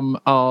time from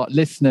our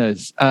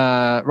listeners.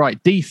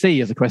 Right, DC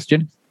has a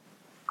question.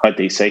 Hi,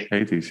 DC.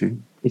 Hey, DC.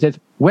 He says,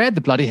 where the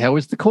bloody hell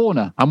is the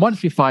corner? And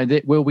once we find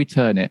it, will we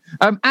turn it?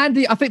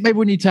 Andy, I think maybe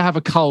we need to have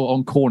a cull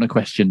on corner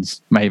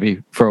questions,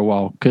 maybe, for a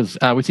while, because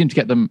we seem to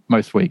get them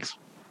most weeks.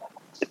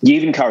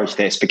 You've encouraged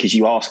this because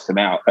you ask them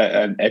out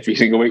every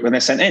single week when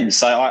they're sent in.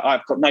 So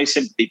I've got no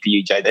sympathy for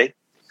you, JD.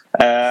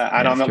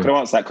 And I'm not going to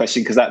answer that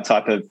question because that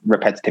type of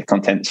repetitive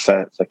content's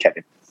for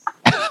Kevin.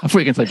 I thought you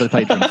were going to say for the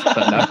patrons,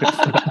 but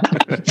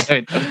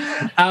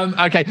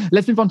no. Okay,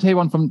 let's move on to hear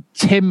one from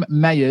Tim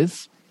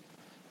Mayers.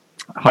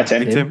 Hi,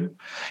 Tim.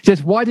 He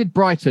says, why did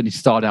Brighton, he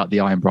started out the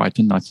eye in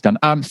Brighton, nicely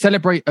done,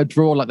 celebrate a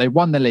draw like they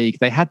won the league?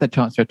 They had their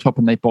chance to go top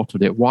and they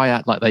bottled it. Why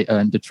act like they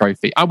earned a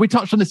trophy? We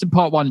touched on this in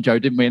part 1, Joe,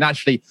 didn't we? And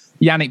actually,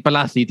 Yannick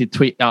Bolasie did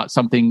tweet out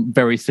something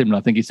very similar.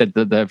 I think he said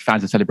that the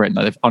fans are celebrating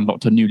that they've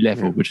unlocked a new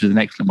level, which is an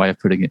excellent way of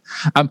putting it.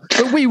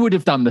 But we would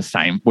have done the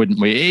same,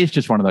 wouldn't we? It is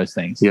just one of those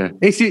things. Yeah,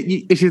 it's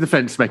your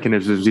defence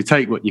mechanisms. You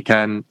take what you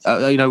can.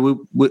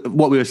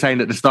 What we were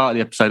saying at the start of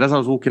the episode, as I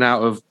was walking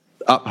out of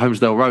up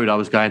Holmesdale Road, I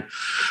was going,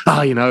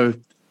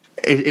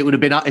 it would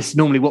have been, it's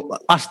normally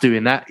what us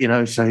doing that,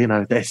 so,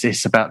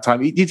 it's about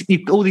time. You,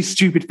 all these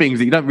stupid things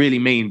that you don't really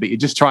mean, but you're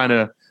just trying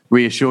to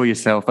reassure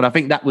yourself. And I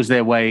think that was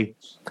their way.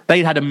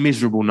 They had a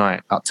miserable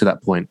night up to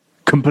that point,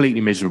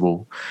 completely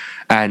miserable.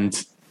 And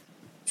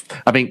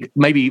I think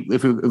maybe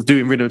if we were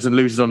doing winners and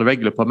losers on the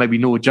regular pod, maybe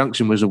Norwood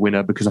Junction was a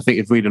winner, because I think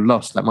if we'd have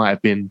lost, that might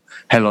have been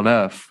hell on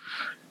earth.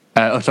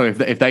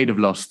 If they'd have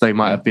lost, they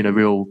might have been a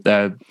real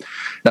that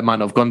might not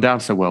have gone down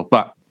so well.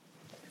 But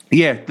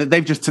yeah,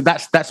 they've just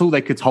that's all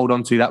they could hold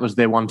on to. That was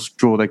their one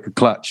straw they could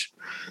clutch.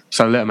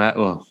 So let them out.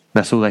 Well,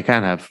 that's all they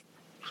can have.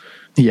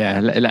 Yeah,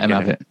 let him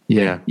have it.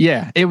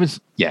 Yeah. It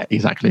was. Yeah,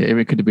 exactly.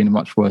 It could have been a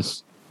much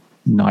worse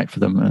night for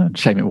them.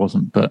 Shame it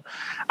wasn't. But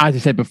as I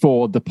said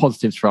before, the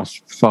positives for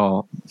us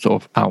far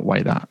sort of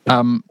outweigh that.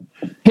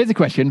 Here's a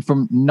question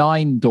from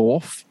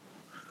Neindorf.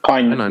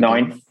 Hi,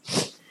 Nine.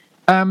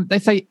 They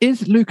say,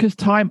 is Luca's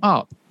time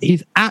up?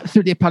 He's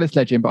absolutely a Palace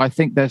legend, but I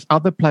think there's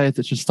other players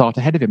that should start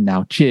ahead of him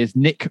now. Cheers,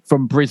 Nick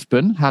from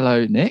Brisbane.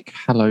 Hello, Nick.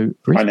 Hello,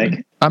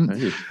 Brisbane. Hi,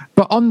 Nick.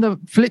 But on the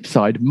flip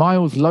side,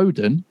 Miles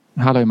Loden,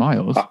 hello,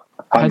 Miles,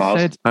 Hi, Miles.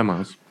 said, Hi,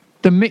 Miles.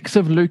 the mix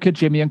of Luca,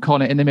 Jimmy, and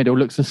Connor in the middle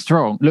looks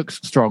strong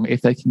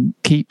if they can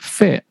keep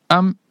fit.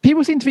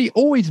 People seem to be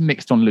always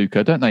mixed on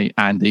Luca, don't they,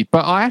 Andy?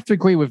 But I have to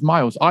agree with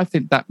Miles. I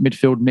think that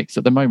midfield mix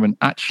at the moment,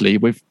 actually,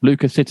 with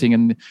Luca sitting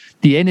and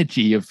the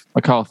energy of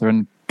MacArthur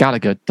and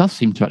Gallagher, does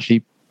seem to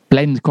actually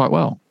blend quite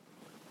well.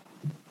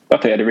 I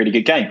think he had a really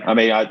good game. I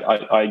mean,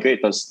 I agree.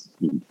 It does.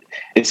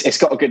 It's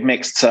got a good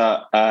mix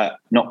to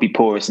not be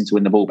porous and to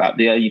win the ball back.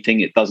 The only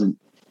thing it doesn't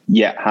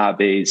yet have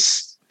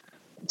is,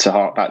 to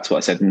hark back to what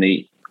I said in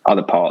the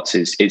other parts,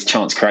 is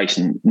chance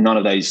creation. None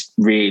of those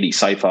really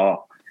so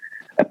far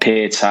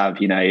appear to have,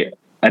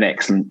 an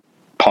excellent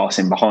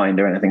passing behind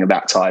or anything of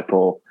that type,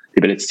 or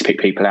the ability to pick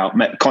people out.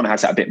 Connor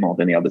has that a bit more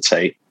than the other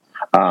two.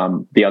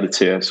 The other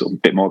two are sort of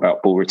a bit more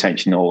about ball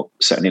retention, or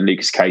certainly in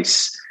Luca's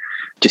case,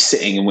 just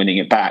sitting and winning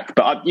it back.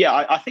 But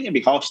I think it'd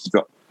be harsh to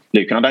drop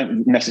Luca. And I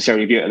don't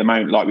necessarily view it at the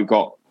moment like we've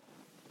got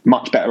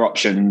much better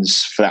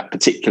options for that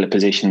particular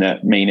position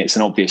that mean it's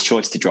an obvious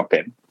choice to drop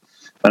him.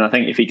 And I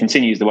think if he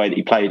continues the way that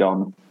he played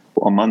on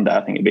Monday,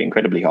 I think it'd be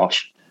incredibly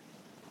harsh.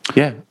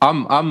 Yeah,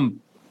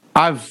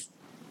 I've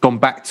gone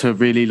back to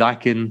really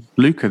liking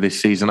Luca this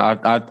season.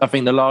 I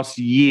think the last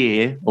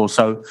year or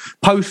so,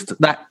 post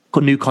that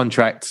new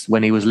contract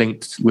when he was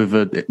linked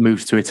with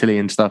moves to Italy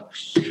and stuff,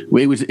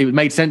 it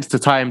made sense to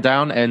tie him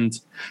down.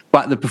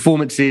 But the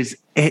performances,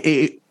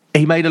 he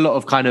made a lot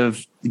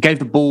of gave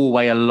the ball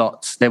away a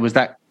lot. There was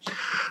that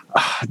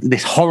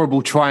this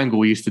horrible triangle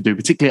we used to do,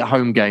 particularly at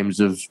home games,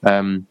 of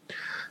Van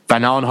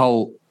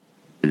Aanholt,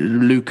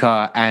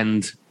 Luca,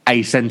 and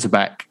a centre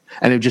back,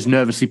 and they would just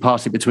nervously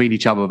pass it between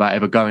each other without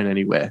ever going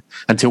anywhere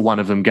until one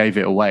of them gave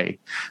it away.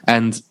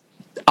 And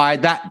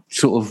that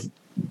sort of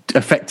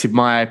affected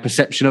my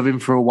perception of him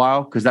for a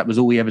while, because that was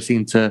all he ever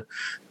seemed to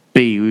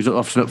be. He was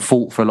often at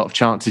fault for a lot of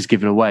chances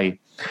given away.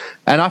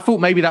 And I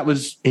thought maybe that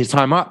was his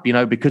time up,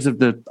 because of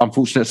the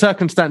unfortunate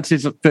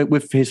circumstances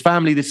with his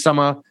family this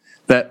summer,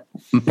 that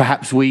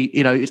perhaps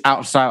it's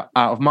out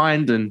of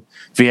mind, and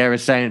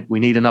Vieira's saying we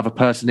need another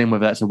person in,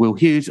 whether that's a Will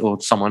Hughes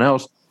or someone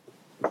else.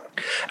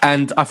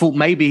 And I thought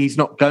maybe he's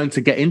not going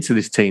to get into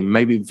this team.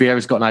 Maybe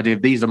Vieira's got an idea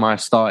of these are my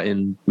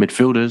starting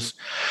midfielders.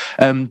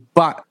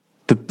 But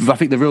I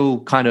think the real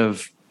kind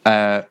of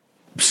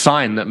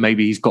sign that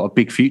maybe he's got a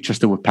big future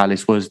still with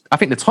Palace was, I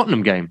think, the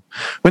Tottenham game.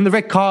 When the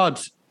red card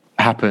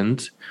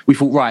happened, we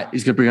thought, right,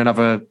 he's going to bring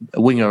another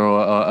winger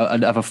or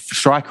another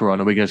striker on,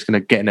 and we're just going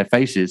to get in their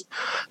faces.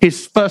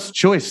 His first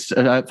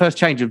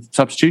change of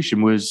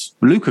substitution was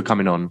Luca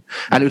coming on.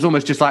 And it was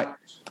almost just like,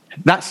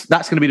 that's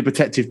going to be the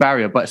protective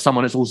barrier, but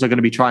someone that's also going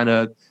to be trying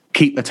to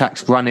keep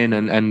attacks running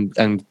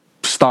and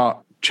start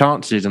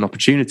chances and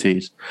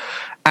opportunities.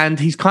 And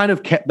he's kind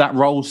of kept that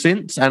role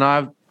since, and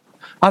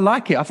I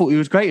like it. I thought he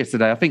was great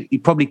yesterday. I think he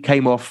probably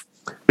came off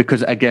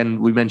because, again,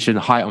 we mentioned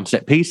height on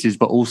set pieces,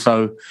 but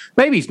also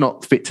maybe he's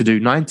not fit to do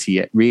 90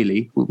 yet,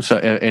 really. So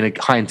in a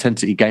high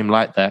intensity game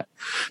like that,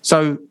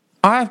 so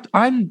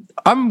I'm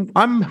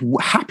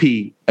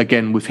happy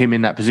again with him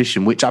in that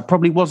position, which I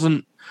probably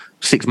wasn't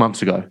 6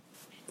 months ago.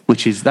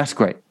 That's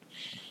great.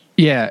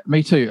 Yeah,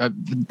 me too.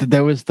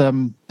 There was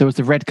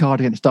the red card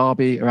against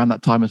Derby around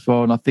that time as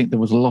well, and I think there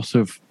was a lot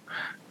of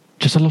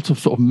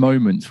sort of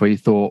moments where you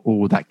thought,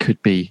 oh, that could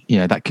be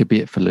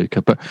it for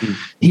Luca. But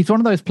he's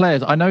one of those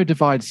players I know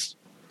divides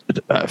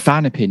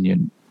fan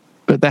opinion,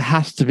 but there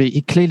has to be.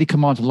 He clearly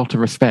commands a lot of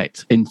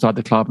respect inside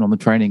the club and on the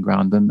training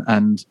ground,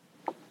 and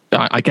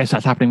I guess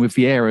that's happening with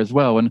Vieira as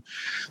well. And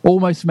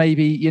almost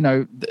maybe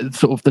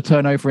sort of the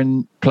turnover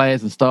in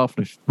players and staff,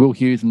 with Will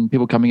Hughes and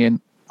people coming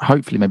in.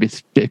 Hopefully, maybe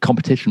it's a bit of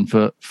competition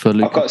for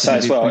Luca. I've got to say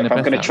as well, if I'm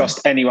going to trust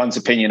anyone's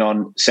opinion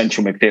on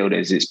central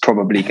midfielders, it's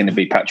probably going to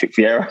be Patrick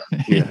Vieira.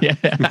 Yeah,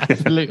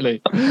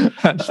 absolutely.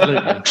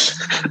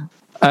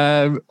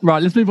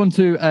 Right, let's move on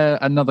to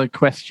another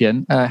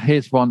question.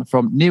 Here's one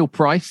from Neil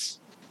Price.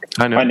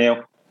 Hi,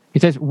 Neil. He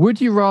says, would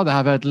you rather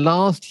have had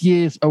last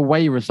year's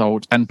away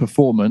result and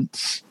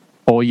performance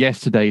or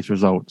yesterday's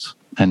result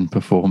and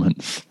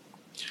performance?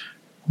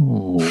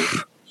 Ooh.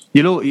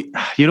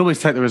 You'll always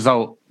take the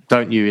result,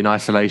 don't you, in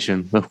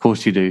isolation? Of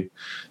course you do.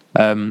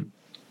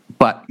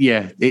 But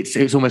yeah,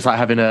 it's almost like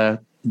having a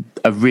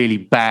really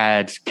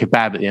bad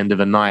kebab at the end of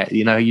a night.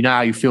 You know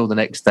how you feel the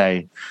next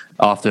day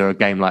after a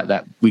game like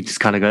that. We just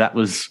kind of go,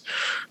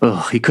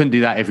 he couldn't do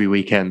that every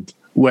weekend.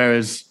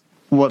 Whereas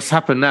what's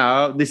happened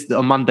now,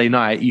 on Monday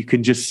night, you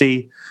can just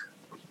see,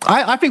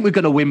 I think we're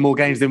going to win more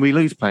games than we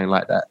lose playing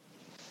like that.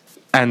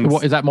 And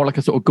what is that, more like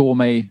a sort of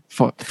gourmet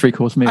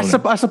 3-course meal?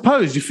 I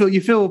suppose you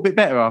feel a bit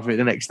better after it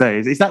the next day.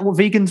 Is that what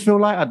vegans feel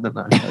like? I don't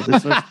know.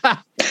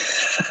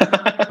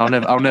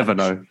 I'll never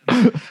know.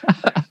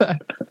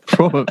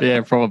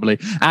 Probably.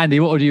 Andy,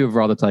 what would you have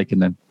rather taken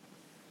then?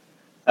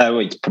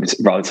 Well, you'd probably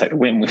rather take the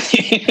win with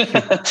you.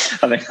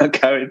 I think I'll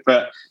go with.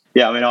 But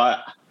yeah, I mean,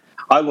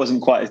 I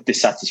wasn't quite as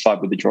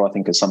dissatisfied with the draw, I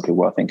think, as some people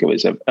were. I think it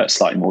was a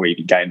slightly more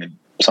even game than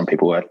some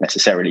people were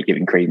necessarily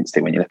giving credence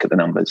to when you look at the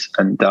numbers.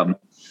 And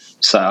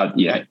so,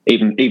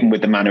 even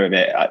with the manner of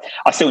it,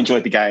 I still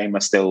enjoyed the game. I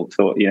still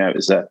thought, it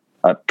was a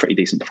pretty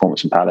decent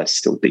performance from Palace,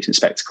 still a decent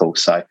spectacle.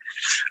 So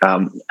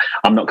I'm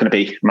not going to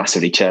be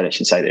massively churlish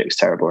and say that it was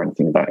terrible or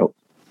anything like that.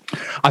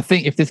 I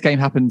think if this game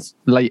happens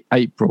late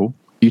April,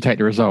 you take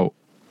the result.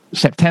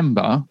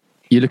 September,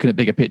 you're looking at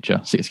bigger picture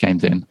 6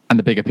 games in. And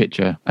the bigger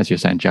picture, as you're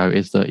saying, Joe,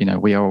 is that,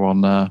 we are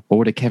on,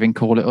 what did Kevin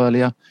call it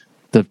earlier?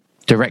 The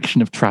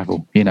direction of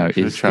travel,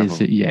 is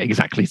yeah,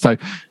 exactly. So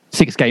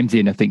 6 games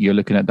in, I think you're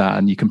looking at that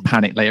and you can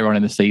panic later on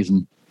in the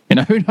season.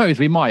 Who knows?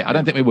 We might. I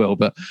don't think we will,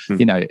 but,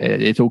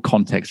 it's all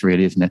context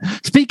really, isn't it?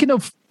 Speaking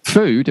of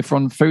food, if we're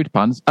on food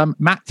puns,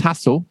 Matt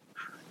Tassel.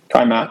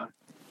 Hi, Matt.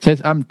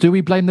 Says, do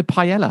we blame the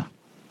paella?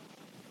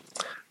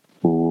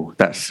 Oh,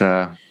 that's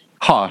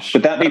harsh.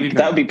 But that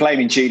would be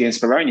blaming Julian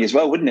Speroni as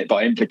well, wouldn't it,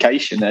 by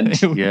implication? And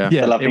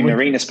the lovely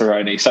Marina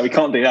Speroni. So we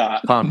can't do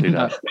that. Can't do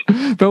that.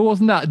 But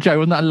wasn't that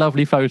a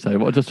lovely photo?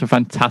 What just a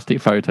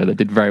fantastic photo that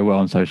did very well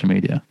on social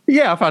media?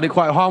 Yeah, I found it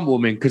quite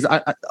heartwarming because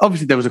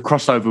obviously there was a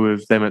crossover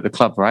with them at the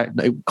club, right?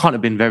 It can't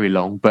have been very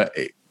long, but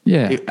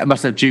it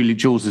must have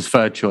Jules'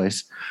 third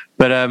choice.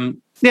 But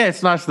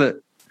it's nice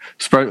that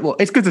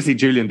it's good to see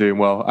Julian doing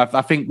well.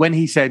 I think when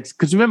he said,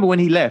 because remember when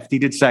he left, he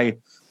did say,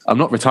 I'm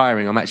not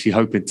retiring, I'm actually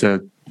hoping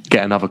to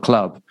get another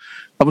club.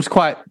 I was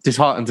quite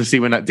disheartened to see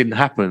when that didn't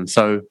happen.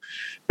 So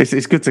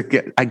it's good to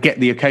get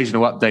the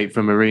occasional update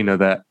from Marina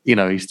that,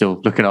 he's still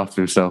looking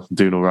after himself and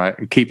doing all right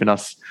and keeping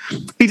us.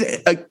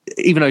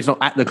 Even though he's not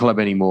at the club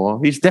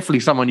anymore, he's definitely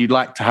someone you'd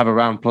like to have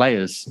around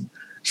players.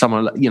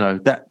 Someone,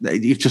 that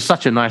he's just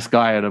such a nice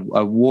guy and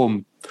a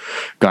warm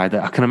guy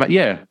that I can imagine.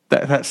 Yeah,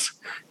 that's,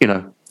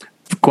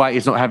 quite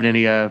he's not having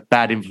any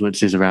bad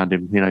influences around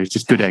him. He's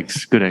just good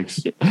eggs.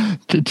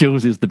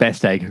 Jules is the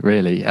best egg,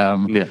 really.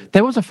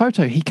 There was a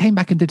photo. He came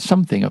back and did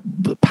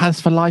something, Paz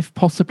for Life,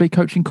 possibly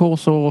coaching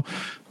course or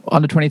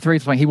under 23 or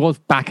something. He was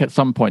back at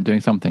some point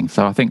doing something.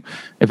 So I think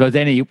if there's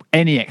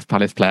any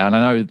ex-Palace player, and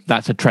I know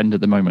that's a trend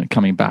at the moment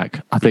coming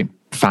back, I think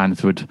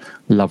fans would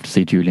love to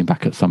see Julian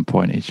back at some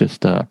point. He's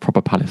just a proper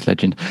Palace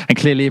legend and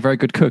clearly a very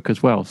good cook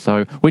as well.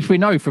 So, which we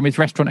know from his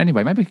restaurant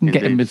anyway. Maybe we can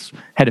get him as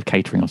head of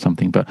catering or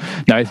something. But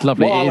no, it's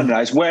lovely. What I want to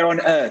know is where on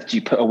earth do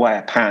you put away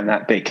a pan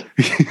that big?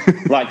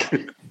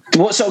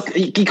 What sort?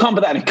 You can't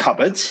put that in a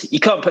cupboard. You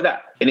can't put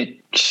that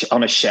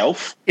on a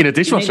shelf. In a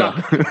dishwasher.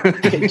 How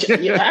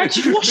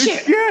do you wash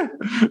it? Yeah.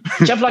 Do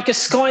you have like a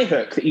sky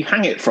hook that you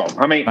hang it from?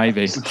 I mean,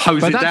 maybe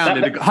hose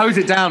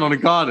it down on a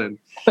garden.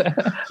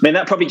 I mean,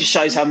 that probably just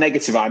shows how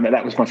negative I am.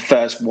 That was my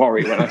first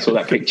worry when I saw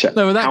that picture.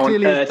 No, how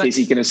on earth is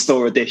he going to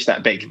store a dish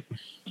that big?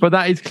 But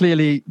that is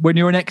clearly, when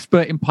you're an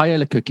expert in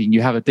paella cooking,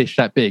 you have a dish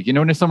that big.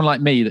 When there's someone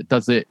like me that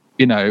does it,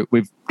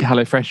 with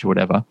HelloFresh or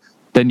whatever,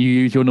 then you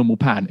use your normal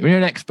pan. When you're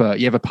an expert,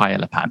 you have a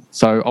paella pan.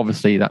 So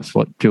obviously that's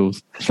what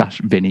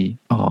Jules/Vinny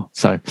are.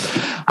 So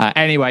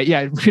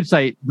anyway, we should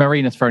say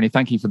Marina Speroni,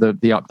 thank you for the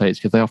updates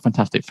because they are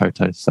fantastic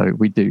photos. So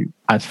we do,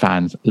 as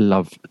fans,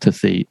 love to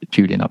see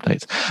Julian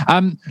updates.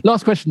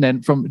 Last question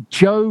then from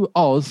Joe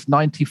Oz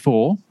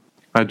 94.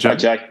 Hi, Joe. Hi,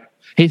 Jay.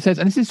 He says,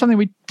 and this is something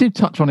we did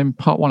touch on in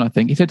part 1, I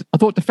think. He said, I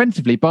thought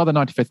defensively, bar the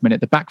 95th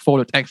minute, the back four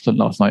looked excellent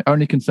last night.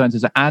 Only concerns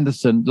is that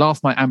Anderson,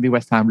 last night, and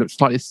West Ham looked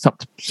slightly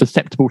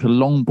susceptible to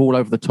long ball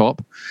over the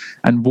top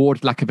and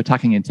Ward's lack of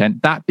attacking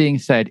intent. That being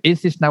said,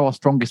 is this now our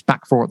strongest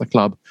back four at the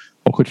club?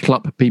 Or could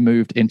Klopp be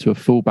moved into a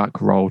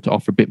fullback role to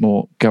offer a bit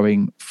more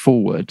going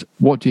forward?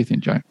 What do you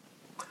think, Joe?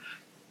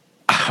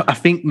 I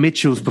think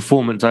Mitchell's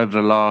performance over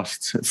the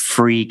last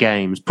 3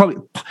 games, probably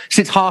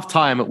since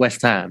half-time at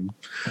West Ham,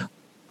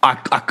 I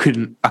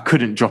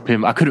couldn't drop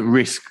him. I couldn't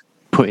risk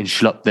putting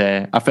Schlupp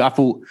there. I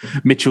thought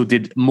Mitchell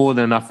did more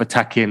than enough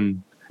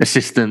attacking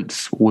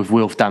assistance with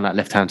Wilf down that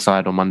left-hand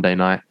side on Monday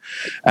night.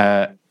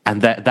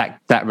 And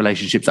that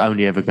relationship's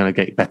only ever going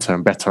to get better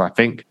and better, I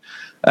think.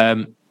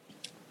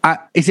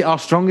 Is it our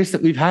strongest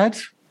that we've had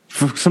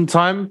for some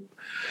time?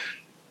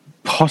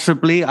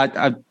 Possibly.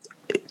 I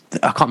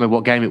can't remember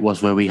what game it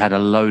was where we got a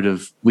load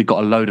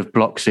of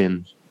blocks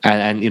in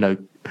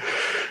and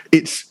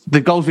it's the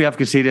goals we have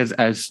conceded,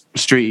 as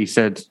Streety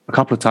said a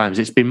couple of times.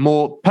 It's been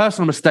more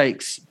personal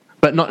mistakes,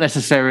 but not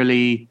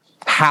necessarily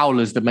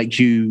howlers that make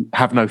you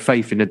have no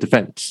faith in the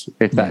defence.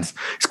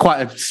 It's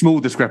quite a small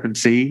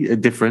discrepancy, a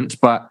difference,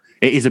 but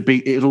it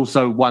is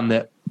also one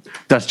that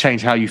does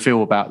change how you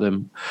feel about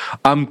them.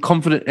 I'm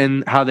confident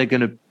in how they're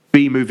going to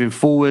be moving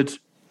forward.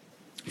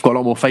 I've got a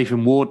lot more faith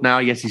in Ward now.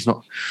 Yes, he's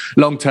not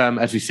long term,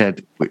 as we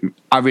said.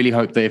 I really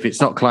hope that if it's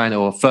not Klein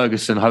or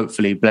Ferguson,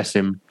 hopefully, bless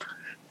him,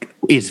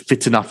 is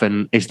fit enough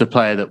and is the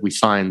player that we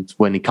signed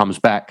when he comes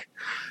back,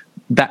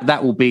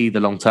 that will be the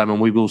long term, and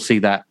we will see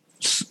that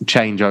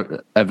change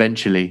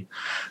eventually.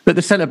 But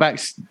the centre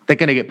backs, they're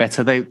going to get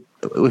better.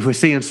 If we're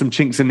seeing some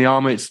chinks in the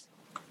armour, it's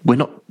we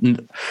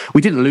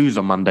didn't lose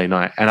on Monday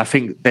night, and I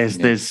think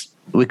there's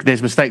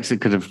mistakes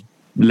that could have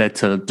led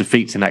to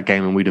defeats in that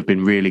game, and we'd have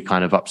been really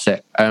kind of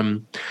upset.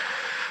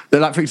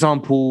 Like, for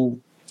example,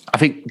 I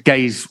think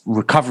Gay's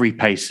recovery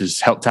pace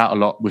has helped out a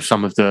lot with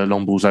some of the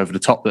long balls over the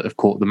top that have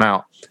caught them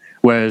out.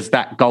 Whereas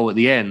that goal at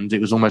the end,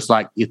 it was almost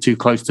like you're too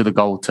close to the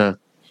goal to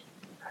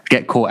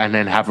get caught and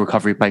then have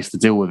recovery pace to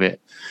deal with it.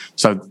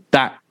 So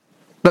that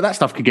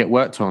stuff could get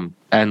worked on.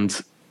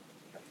 And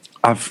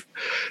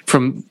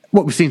from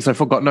what we've seen so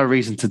far, got no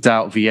reason to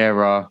doubt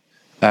Vieira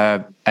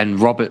and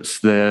Roberts,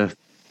 the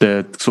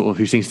sort of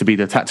who seems to be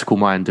the tactical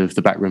mind of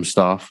the backroom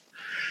staff.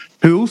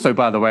 Who also,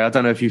 by the way, I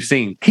don't know if you've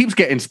seen, keeps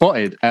getting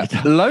spotted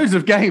at loads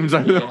of games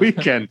over the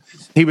weekend.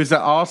 He was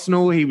at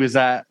Arsenal. He was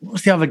at,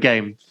 what's the other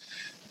game?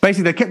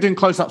 Basically, they kept doing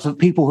close-ups of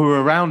people who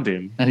were around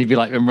him. And he'd be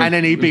like... the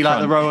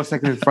row or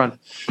second in front.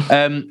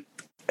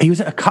 He was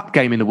at a cup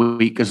game in the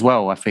week as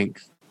well, I think.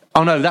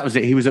 Oh, no, that was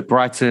it. He was at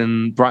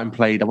Brighton. Brighton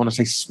played, I want to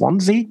say,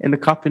 Swansea in the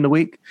cup in the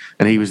week.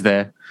 And he was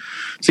there.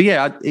 So,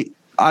 yeah,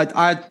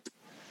 I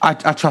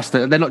trust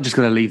that they're not just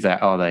going to leave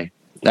that, are they?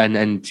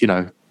 And you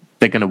know,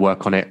 they're going to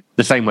work on it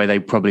the same way they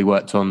probably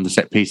worked on the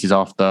set pieces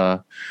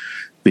after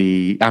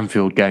the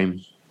Anfield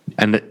game.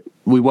 And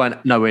we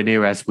weren't nowhere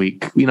near as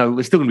weak. You know,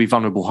 we're still going to be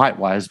vulnerable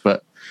height-wise,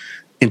 but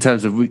in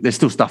terms of there's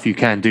still stuff you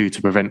can do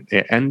to prevent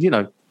it. And, you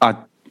know,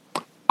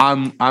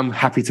 I'm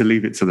happy to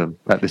leave it to them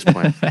at this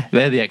point.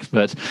 They're the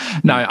experts.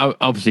 No, I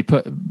obviously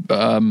put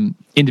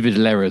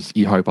individual errors,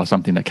 you hope, are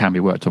something that can be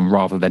worked on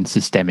rather than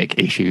systemic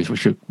issues,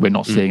 which we're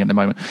not seeing at the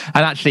moment.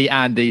 And actually,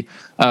 Andy,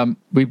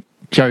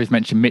 Joe's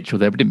mentioned Mitchell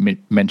there. We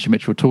didn't mention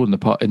Mitchell at all in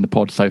the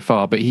pod so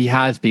far, but he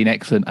has been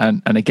excellent.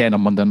 And again,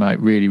 on Monday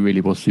night, really,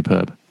 really was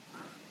superb.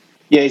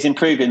 Yeah, he's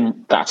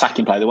improving that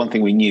attacking play. The one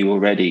thing we knew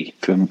already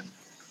from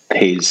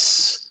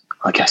his,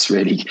 I guess,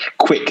 really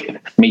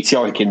quick,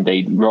 meteoric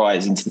indeed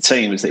rise into the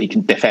team was that he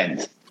can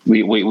defend.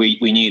 We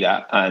knew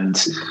that, and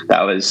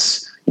that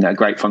was, you know, a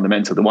great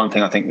fundamental. The one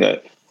thing I think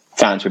that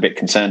fans were a bit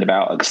concerned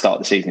about at the start of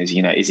the season is,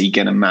 you know, is he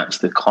going to match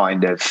the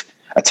kind of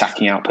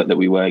attacking output that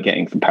we were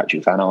getting from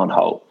Patrick van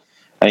Aanholt?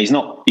 And he's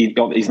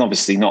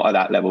obviously not at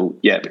that level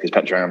yet, because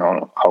Patrick van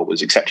Aanholt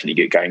was exceptionally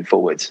good going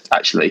forward,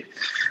 actually.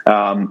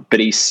 But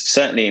he's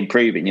certainly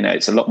improving. You know,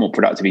 it's a lot more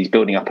productive. He's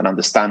building up an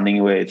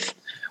understanding with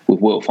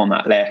Wilf on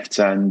that left.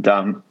 And,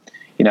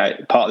 you know,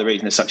 part of the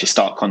reason there's such a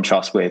stark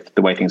contrast with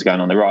the way things are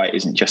going on the right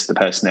isn't just the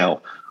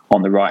personnel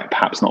on the right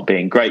perhaps not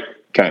being great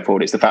going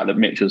forward. It's the fact that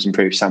Mitchell's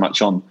improved so much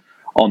on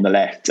the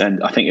left.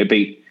 And I think it'd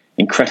be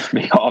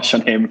incredibly harsh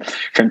on him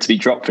for him to be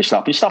dropped for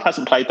Schlupp. And Schlupp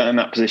hasn't played in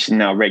that position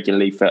now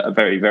regularly for a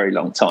very, very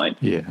long time.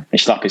 Yeah. And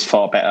Schlupp is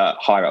far better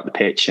higher up the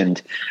pitch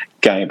and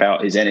going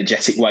about his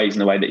energetic ways in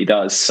the way that he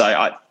does. So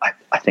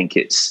I think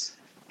it's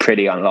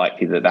pretty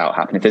unlikely that will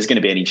happen. If there's going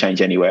to be any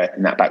change anywhere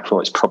in that back four,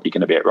 it's probably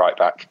going to be at right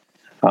back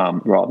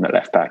rather than at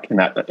left back. And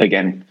that,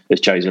 again, as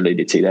Joe's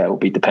alluded to there, will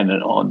be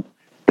dependent on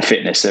the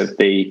fitness of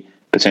the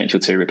potential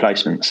two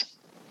replacements.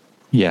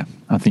 Yeah,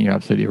 I think you're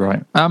absolutely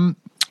right.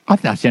 I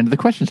think that's the end of the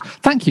questions.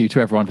 Thank you to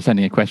everyone for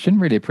sending a question.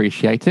 Really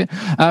appreciate it.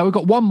 We've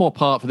got one more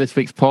part for this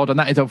week's pod, and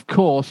that is, of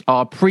course,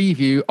 our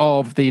preview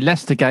of the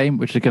Leicester game,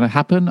 which is going to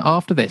happen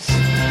after this.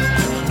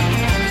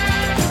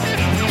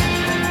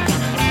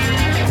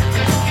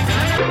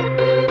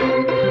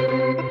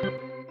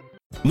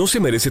 ¿No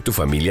se merece tu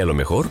familia lo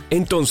mejor?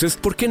 Entonces,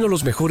 ¿por qué no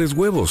los mejores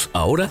huevos?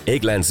 Ahora,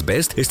 Eggland's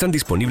Best están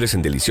disponibles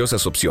en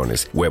deliciosas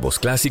opciones. Huevos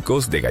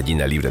clásicos, de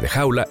gallina libre de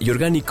jaula y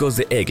orgánicos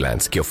de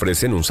Eggland's, que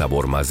ofrecen un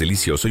sabor más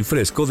delicioso y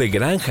fresco de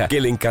granja que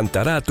le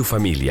encantará a tu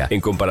familia.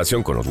 En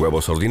comparación con los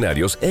huevos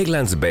ordinarios,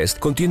 Eggland's Best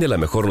contiene la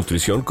mejor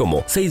nutrición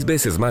como 6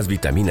 veces más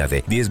vitamina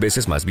D, 10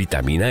 veces más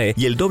vitamina E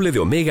y el doble de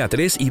omega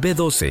 3 y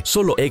B12.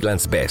 Solo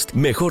Eggland's Best.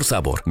 Mejor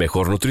sabor,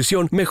 mejor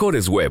nutrición,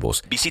 mejores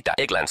huevos. Visita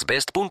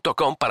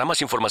egglandsbest.com para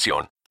más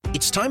información.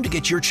 It's time to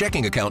get your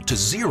checking account to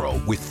zero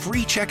with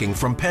free checking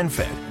from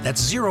PenFed. That's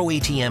zero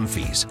ATM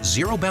fees,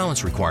 zero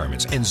balance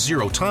requirements, and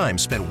zero time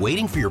spent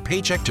waiting for your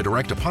paycheck to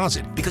direct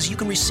deposit because you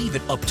can receive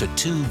it up to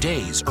 2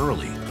 days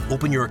early.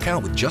 Open your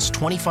account with just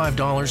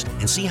 $25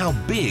 and see how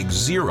big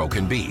zero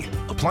can be.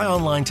 Apply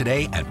online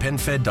today at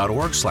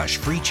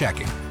penfed.org/free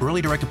checking.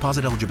 Early direct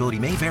deposit eligibility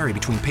may vary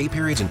between pay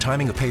periods and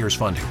timing of payer's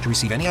funding. To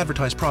receive any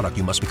advertised product,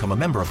 you must become a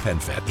member of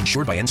PenFed,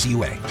 insured by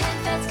NCUA.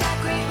 That's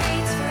got great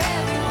rates for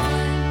everyone.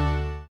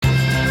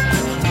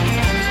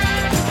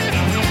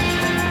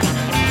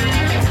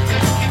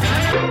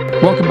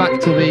 Welcome back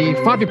to the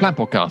 5-Year Plan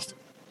podcast.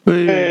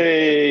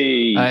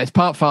 Hey! It's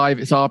part 5.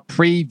 It's our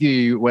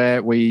preview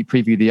where we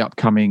preview the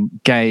upcoming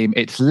game.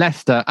 It's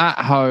Leicester at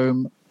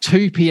home,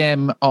 2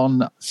 p.m.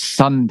 on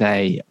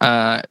Sunday.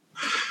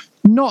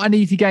 Not an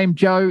easy game,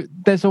 Joe.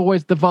 There's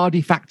always the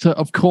Vardy factor,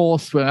 of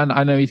course. And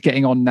I know he's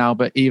getting on now,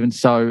 but even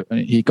so,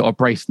 he got a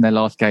brace in their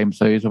last game.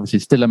 So he's obviously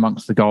still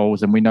amongst the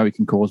goals, and we know he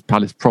can cause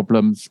Palace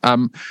problems.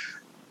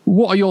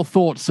 What are your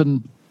thoughts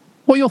and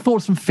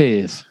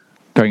fears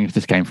going into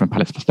this game from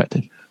Palace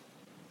perspective?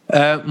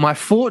 My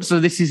thoughts are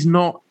this is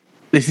not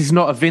this is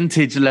not a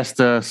vintage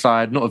Leicester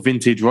side, not a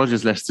vintage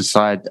Rodgers Leicester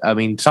side. I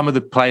mean, some of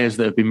the players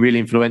that have been really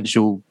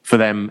influential for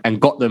them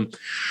and got them,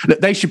 look,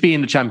 they should be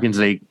in the Champions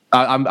League.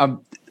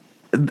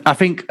 I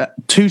think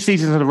 2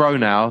 seasons in a row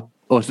now,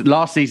 or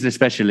last season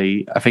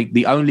especially, I think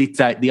the only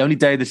day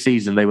of the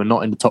season they were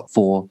not in the top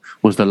 4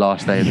 was the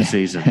last day of the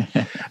season,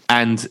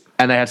 and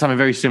they had something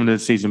very similar to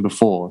the season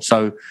before.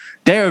 So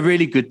they're a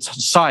really good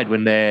side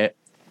when they're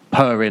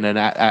purring and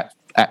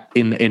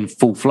in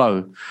full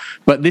flow.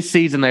 But this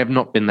season they have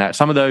not been that.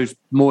 Some of those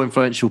more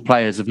influential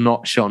players have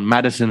not shone.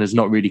 Maddison has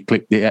not really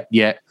clicked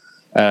yet.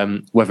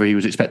 Whether he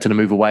was expecting to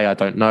move away, I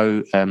don't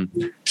know.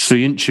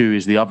 Soyuncu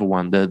is the other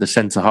one, the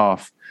centre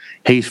half.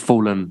 He's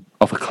fallen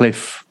off a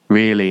cliff,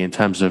 really, in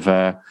terms of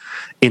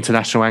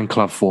international and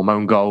club form.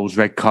 Own goals,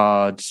 red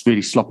cards,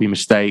 really sloppy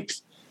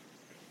mistakes.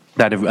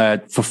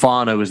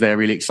 Fofana was their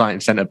really exciting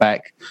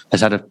centre-back,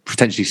 has had a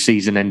potentially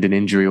season-ending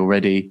injury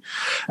already.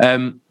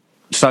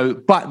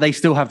 But they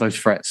still have those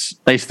threats.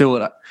 They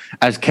still,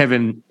 as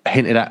Kevin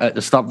hinted at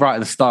the start, right at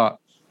the start,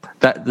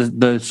 that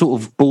the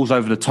sort of balls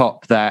over the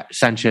top that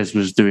Sanchez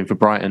was doing for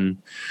Brighton,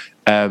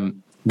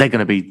 they're going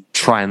to be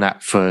trying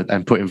that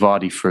and putting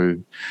Vardy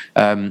through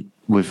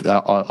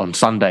on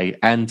Sunday.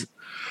 And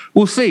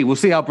we'll see. We'll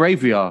see how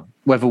brave we are,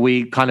 whether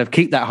we kind of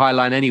keep that high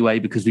line anyway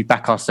because we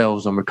back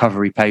ourselves on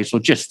recovery pace, or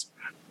just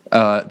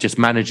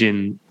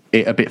managing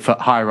it a bit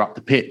higher up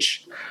the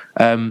pitch.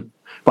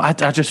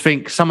 But I just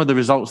think some of the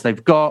results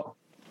they've got,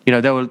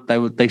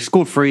 they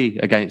scored 3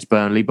 against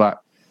Burnley,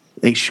 but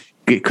they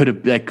could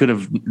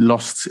have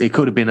lost. It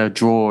could have been a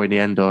draw in the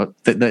end, or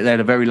they had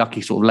a very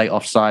lucky sort of late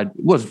offside.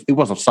 It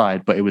was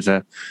offside, but it was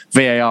a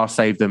VAR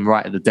saved them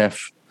right at the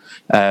death.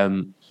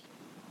 And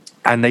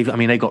they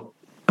got.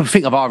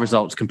 Think of our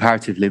results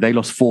comparatively. They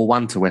lost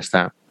 4-1 to West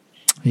Ham.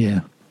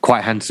 Yeah,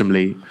 quite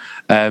handsomely.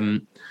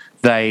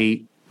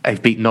 They've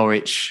beat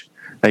Norwich.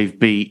 They've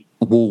beat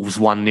Wolves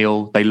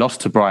 1-0. They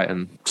lost to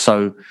Brighton.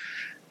 So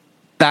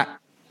that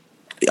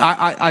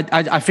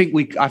I think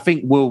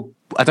we'll.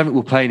 I don't think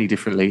we'll play any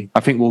differently.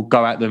 I think we'll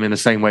go at them in the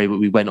same way that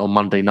we went on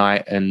Monday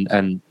night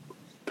and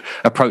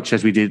approach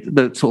as we did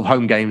the sort of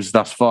home games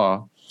thus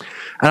far.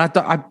 And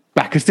I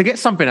back us to get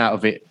something out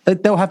of it.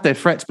 They'll have their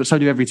threats, but so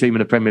do every team in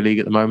the Premier League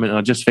at the moment. And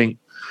I just think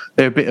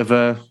they're a bit of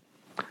a.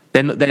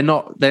 They're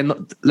not.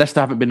 Leicester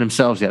haven't been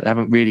themselves yet. They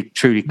haven't really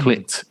truly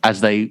clicked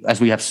as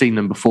we have seen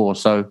them before.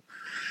 So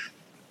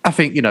I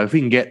think if we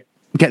can get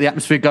the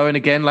atmosphere going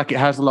again like it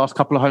has the last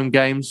couple of home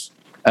games.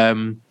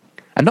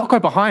 And not go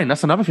behind.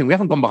 That's another thing. We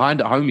haven't gone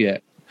behind at home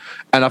yet.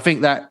 And I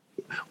think that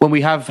when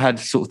we have had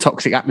sort of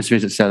toxic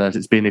atmospheres at Sellers,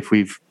 it's been if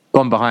we've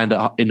gone behind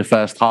in the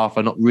first half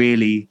and not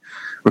really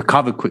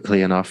recovered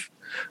quickly enough.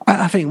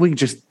 I think we can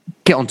just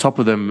get on top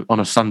of them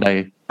on a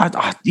Sunday. Why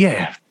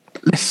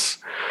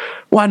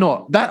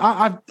not?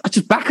 I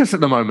just back us at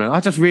the moment.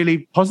 I'm just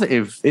really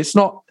positive. It's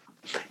not.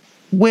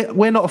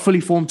 We're not a fully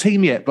formed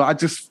team yet,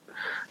 but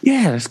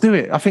let's do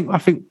it. I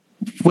think.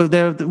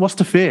 Well, what's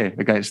to fear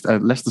against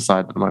Leicester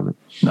side at the moment?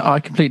 No,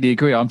 I completely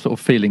agree. I'm sort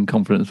of feeling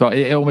confident as well.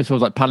 It almost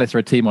feels like Palace are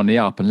a team on the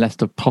up and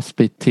Leicester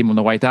possibly a team on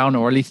the way down,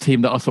 or at least a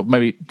team that are sort of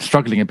maybe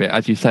struggling a bit,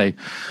 as you say,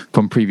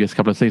 from previous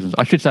couple of seasons.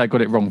 I should say I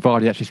got it wrong.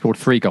 Vardy actually scored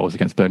 3 goals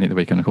against Burnley at the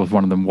weekend. Of course,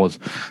 one of them was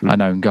an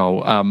own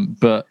goal.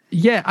 But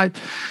yeah,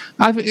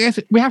 I guess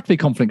we have to be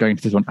confident going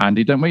into this one,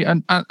 Andy, don't we?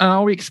 And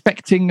are we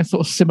expecting a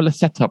sort of similar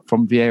setup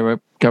from Vieira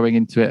going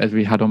into it as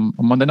we had on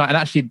Monday night? And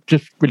actually,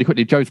 just really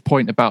quickly, Joe's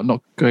point about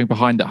not going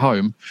behind at home,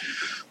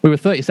 we were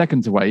 30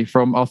 seconds away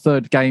from our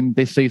 3rd game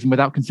this season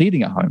without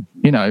conceding at home,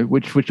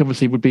 which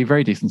obviously would be a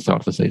very decent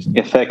start to the season.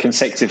 If a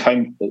consecutive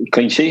home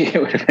clean sheet,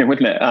 it would have been,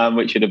 wouldn't it?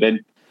 Which would have been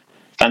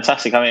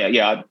fantastic. I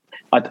mean,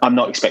 I'm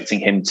not expecting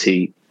him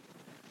to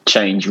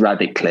change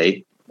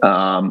radically.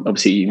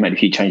 Obviously, you made a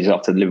few changes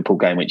after the Liverpool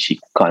game, which you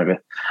kind of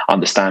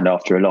understand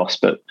after a loss.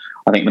 But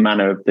I think the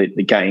manner of the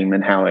game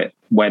and how it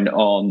went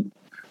on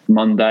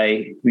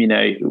Monday,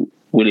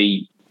 will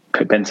he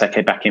put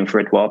Benteke back in for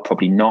Edouard?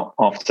 Probably not,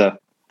 after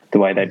the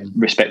way they've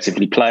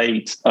respectively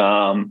played.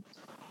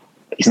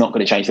 He's not going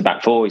to change the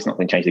back 4. He's not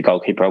going to change the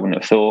goalkeeper, I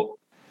wouldn't have thought.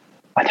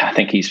 I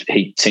think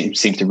he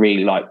seems to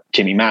really like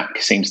Jimmy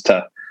Mack, seems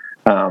to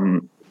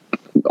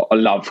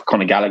love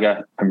Conor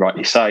Gallagher, and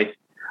rightly so.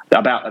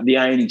 About the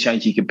only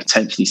change you could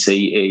potentially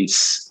see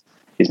is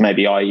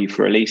maybe IE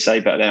for Elise,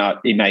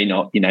 but he may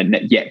not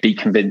yet be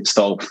convinced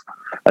of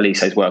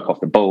Elise's work off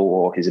the ball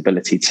or his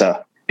ability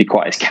to be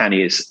quite as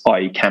canny as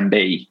IE can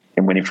be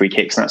in winning free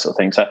kicks and that sort of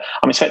thing. So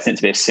I'm expecting it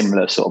to be a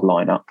similar sort of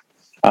lineup.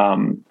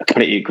 I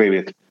completely agree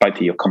with both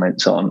of your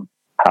comments on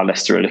how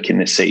Leicester are looking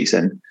this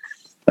season,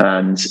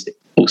 and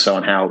also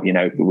on how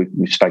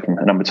we've spoken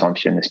a number of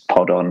times during this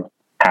pod on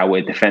how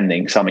we're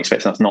defending. So I'm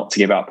expecting us not to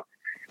give up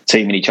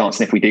too many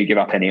chances, and if we do give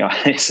up any,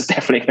 it's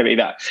definitely going to be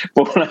that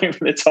ball over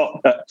the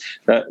top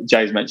that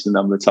Jay's mentioned a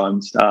number of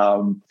times.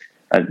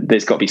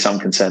 There's got to be some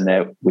concern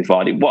there with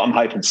Vardy. What I'm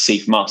hoping to see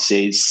from us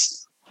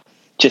is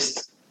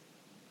just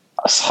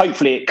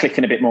hopefully it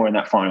clicking a bit more in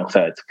that final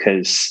third,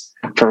 because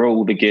for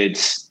all the good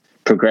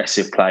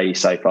progressive play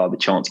so far, the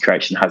chance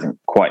creation hasn't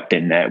quite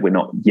been there. We're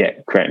not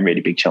yet creating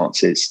really big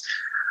chances.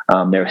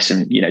 There are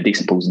some,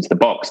 decent balls into the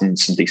box and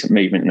some decent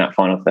movement in that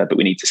final third, but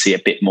we need to see a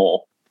bit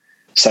more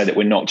so that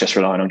we're not just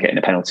relying on getting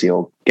a penalty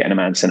or getting a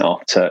man sent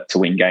off to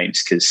win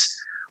games. Because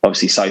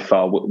obviously, so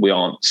far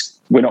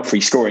we're not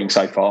free scoring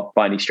so far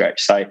by any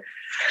stretch. So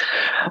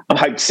I'm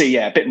hoping to see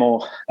a bit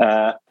more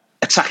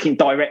attacking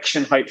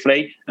direction,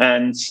 hopefully.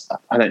 And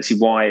I don't see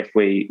why, if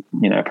we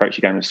approach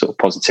the game with sort of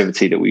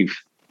positivity that we've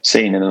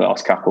seen in the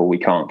last couple, we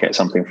can't get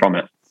something from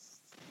it.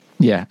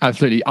 Yeah,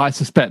 absolutely. I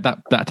suspect that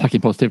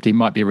attacking positivity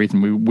might be a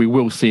reason we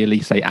will see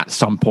Elise at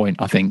some point,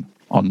 I think,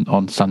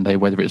 on Sunday,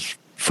 whether it's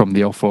from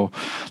the off or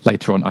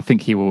later on. I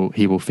think he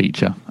will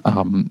feature.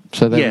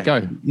 So there we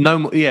go.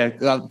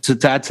 To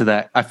add to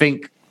that, I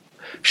think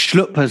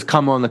Schlupp has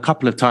come on a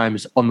couple of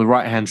times on the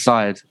right-hand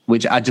side,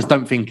 which I just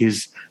don't think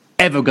is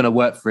ever going to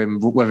work for him,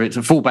 whether it's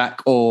a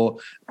fullback or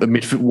a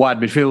wide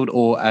midfield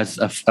or as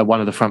one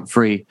of the front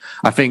three.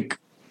 I think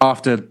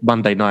after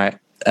Monday night,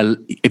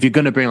 if you're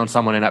going to bring on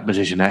someone in that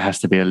position, it has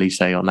to be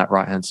Elise on that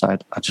right-hand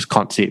side. I just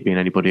can't see it being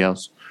anybody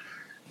else.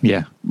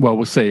 Yeah, well,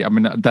 we'll see. I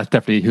mean, that's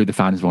definitely who the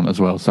fans want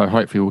as well. So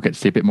hopefully we'll get to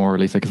see a bit more of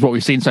Elise, because what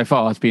we've seen so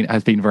far has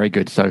been very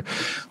good. So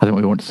I think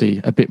we want to see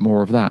a bit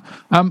more of that.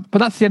 But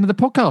that's the end of the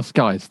podcast,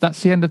 guys.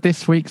 That's the end of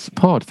this week's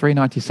pod,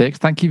 396.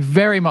 Thank you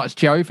very much,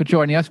 Joe, for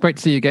joining us. Great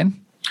to see you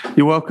again.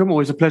 You're welcome.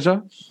 Always a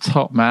pleasure.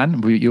 Top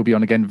man. You'll be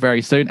on again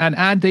very soon. And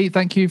Andy,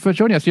 thank you for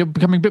joining us. You're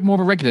becoming a bit more of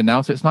a regular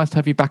now, so it's nice to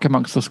have you back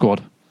amongst the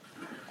squad.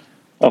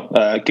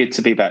 Good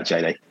to be back,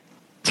 JD.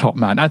 Top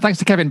man. And thanks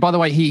to Kevin. By the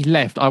way, he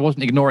left. I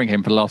wasn't ignoring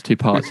him for the last two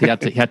parts. He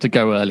had to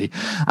go early.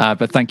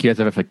 But thank you as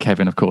ever for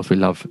Kevin. Of course, we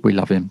love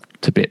him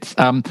to bits.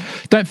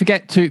 Don't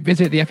forget to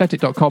visit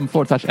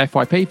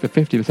theathletic.com/FYP for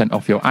 50%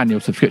 off your annual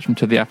subscription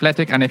to The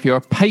Athletic. And if you're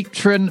a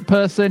patron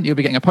person, you'll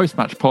be getting a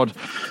post-match pod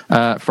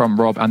from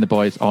Rob and the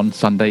boys on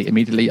Sunday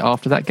immediately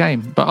after that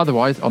game. But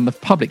otherwise, on the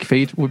public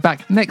feed, we'll be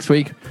back next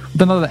week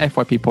with another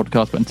FYP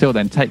podcast. But until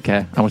then, take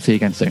care and we'll see you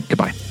again soon.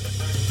 Goodbye.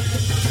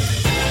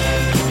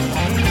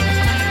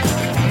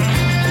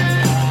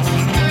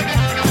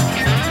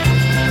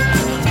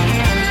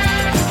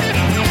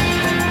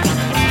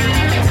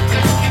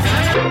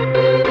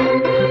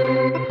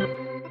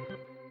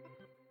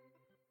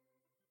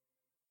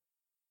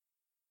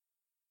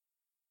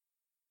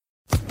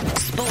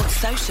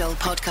 Social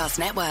Podcast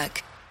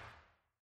Network.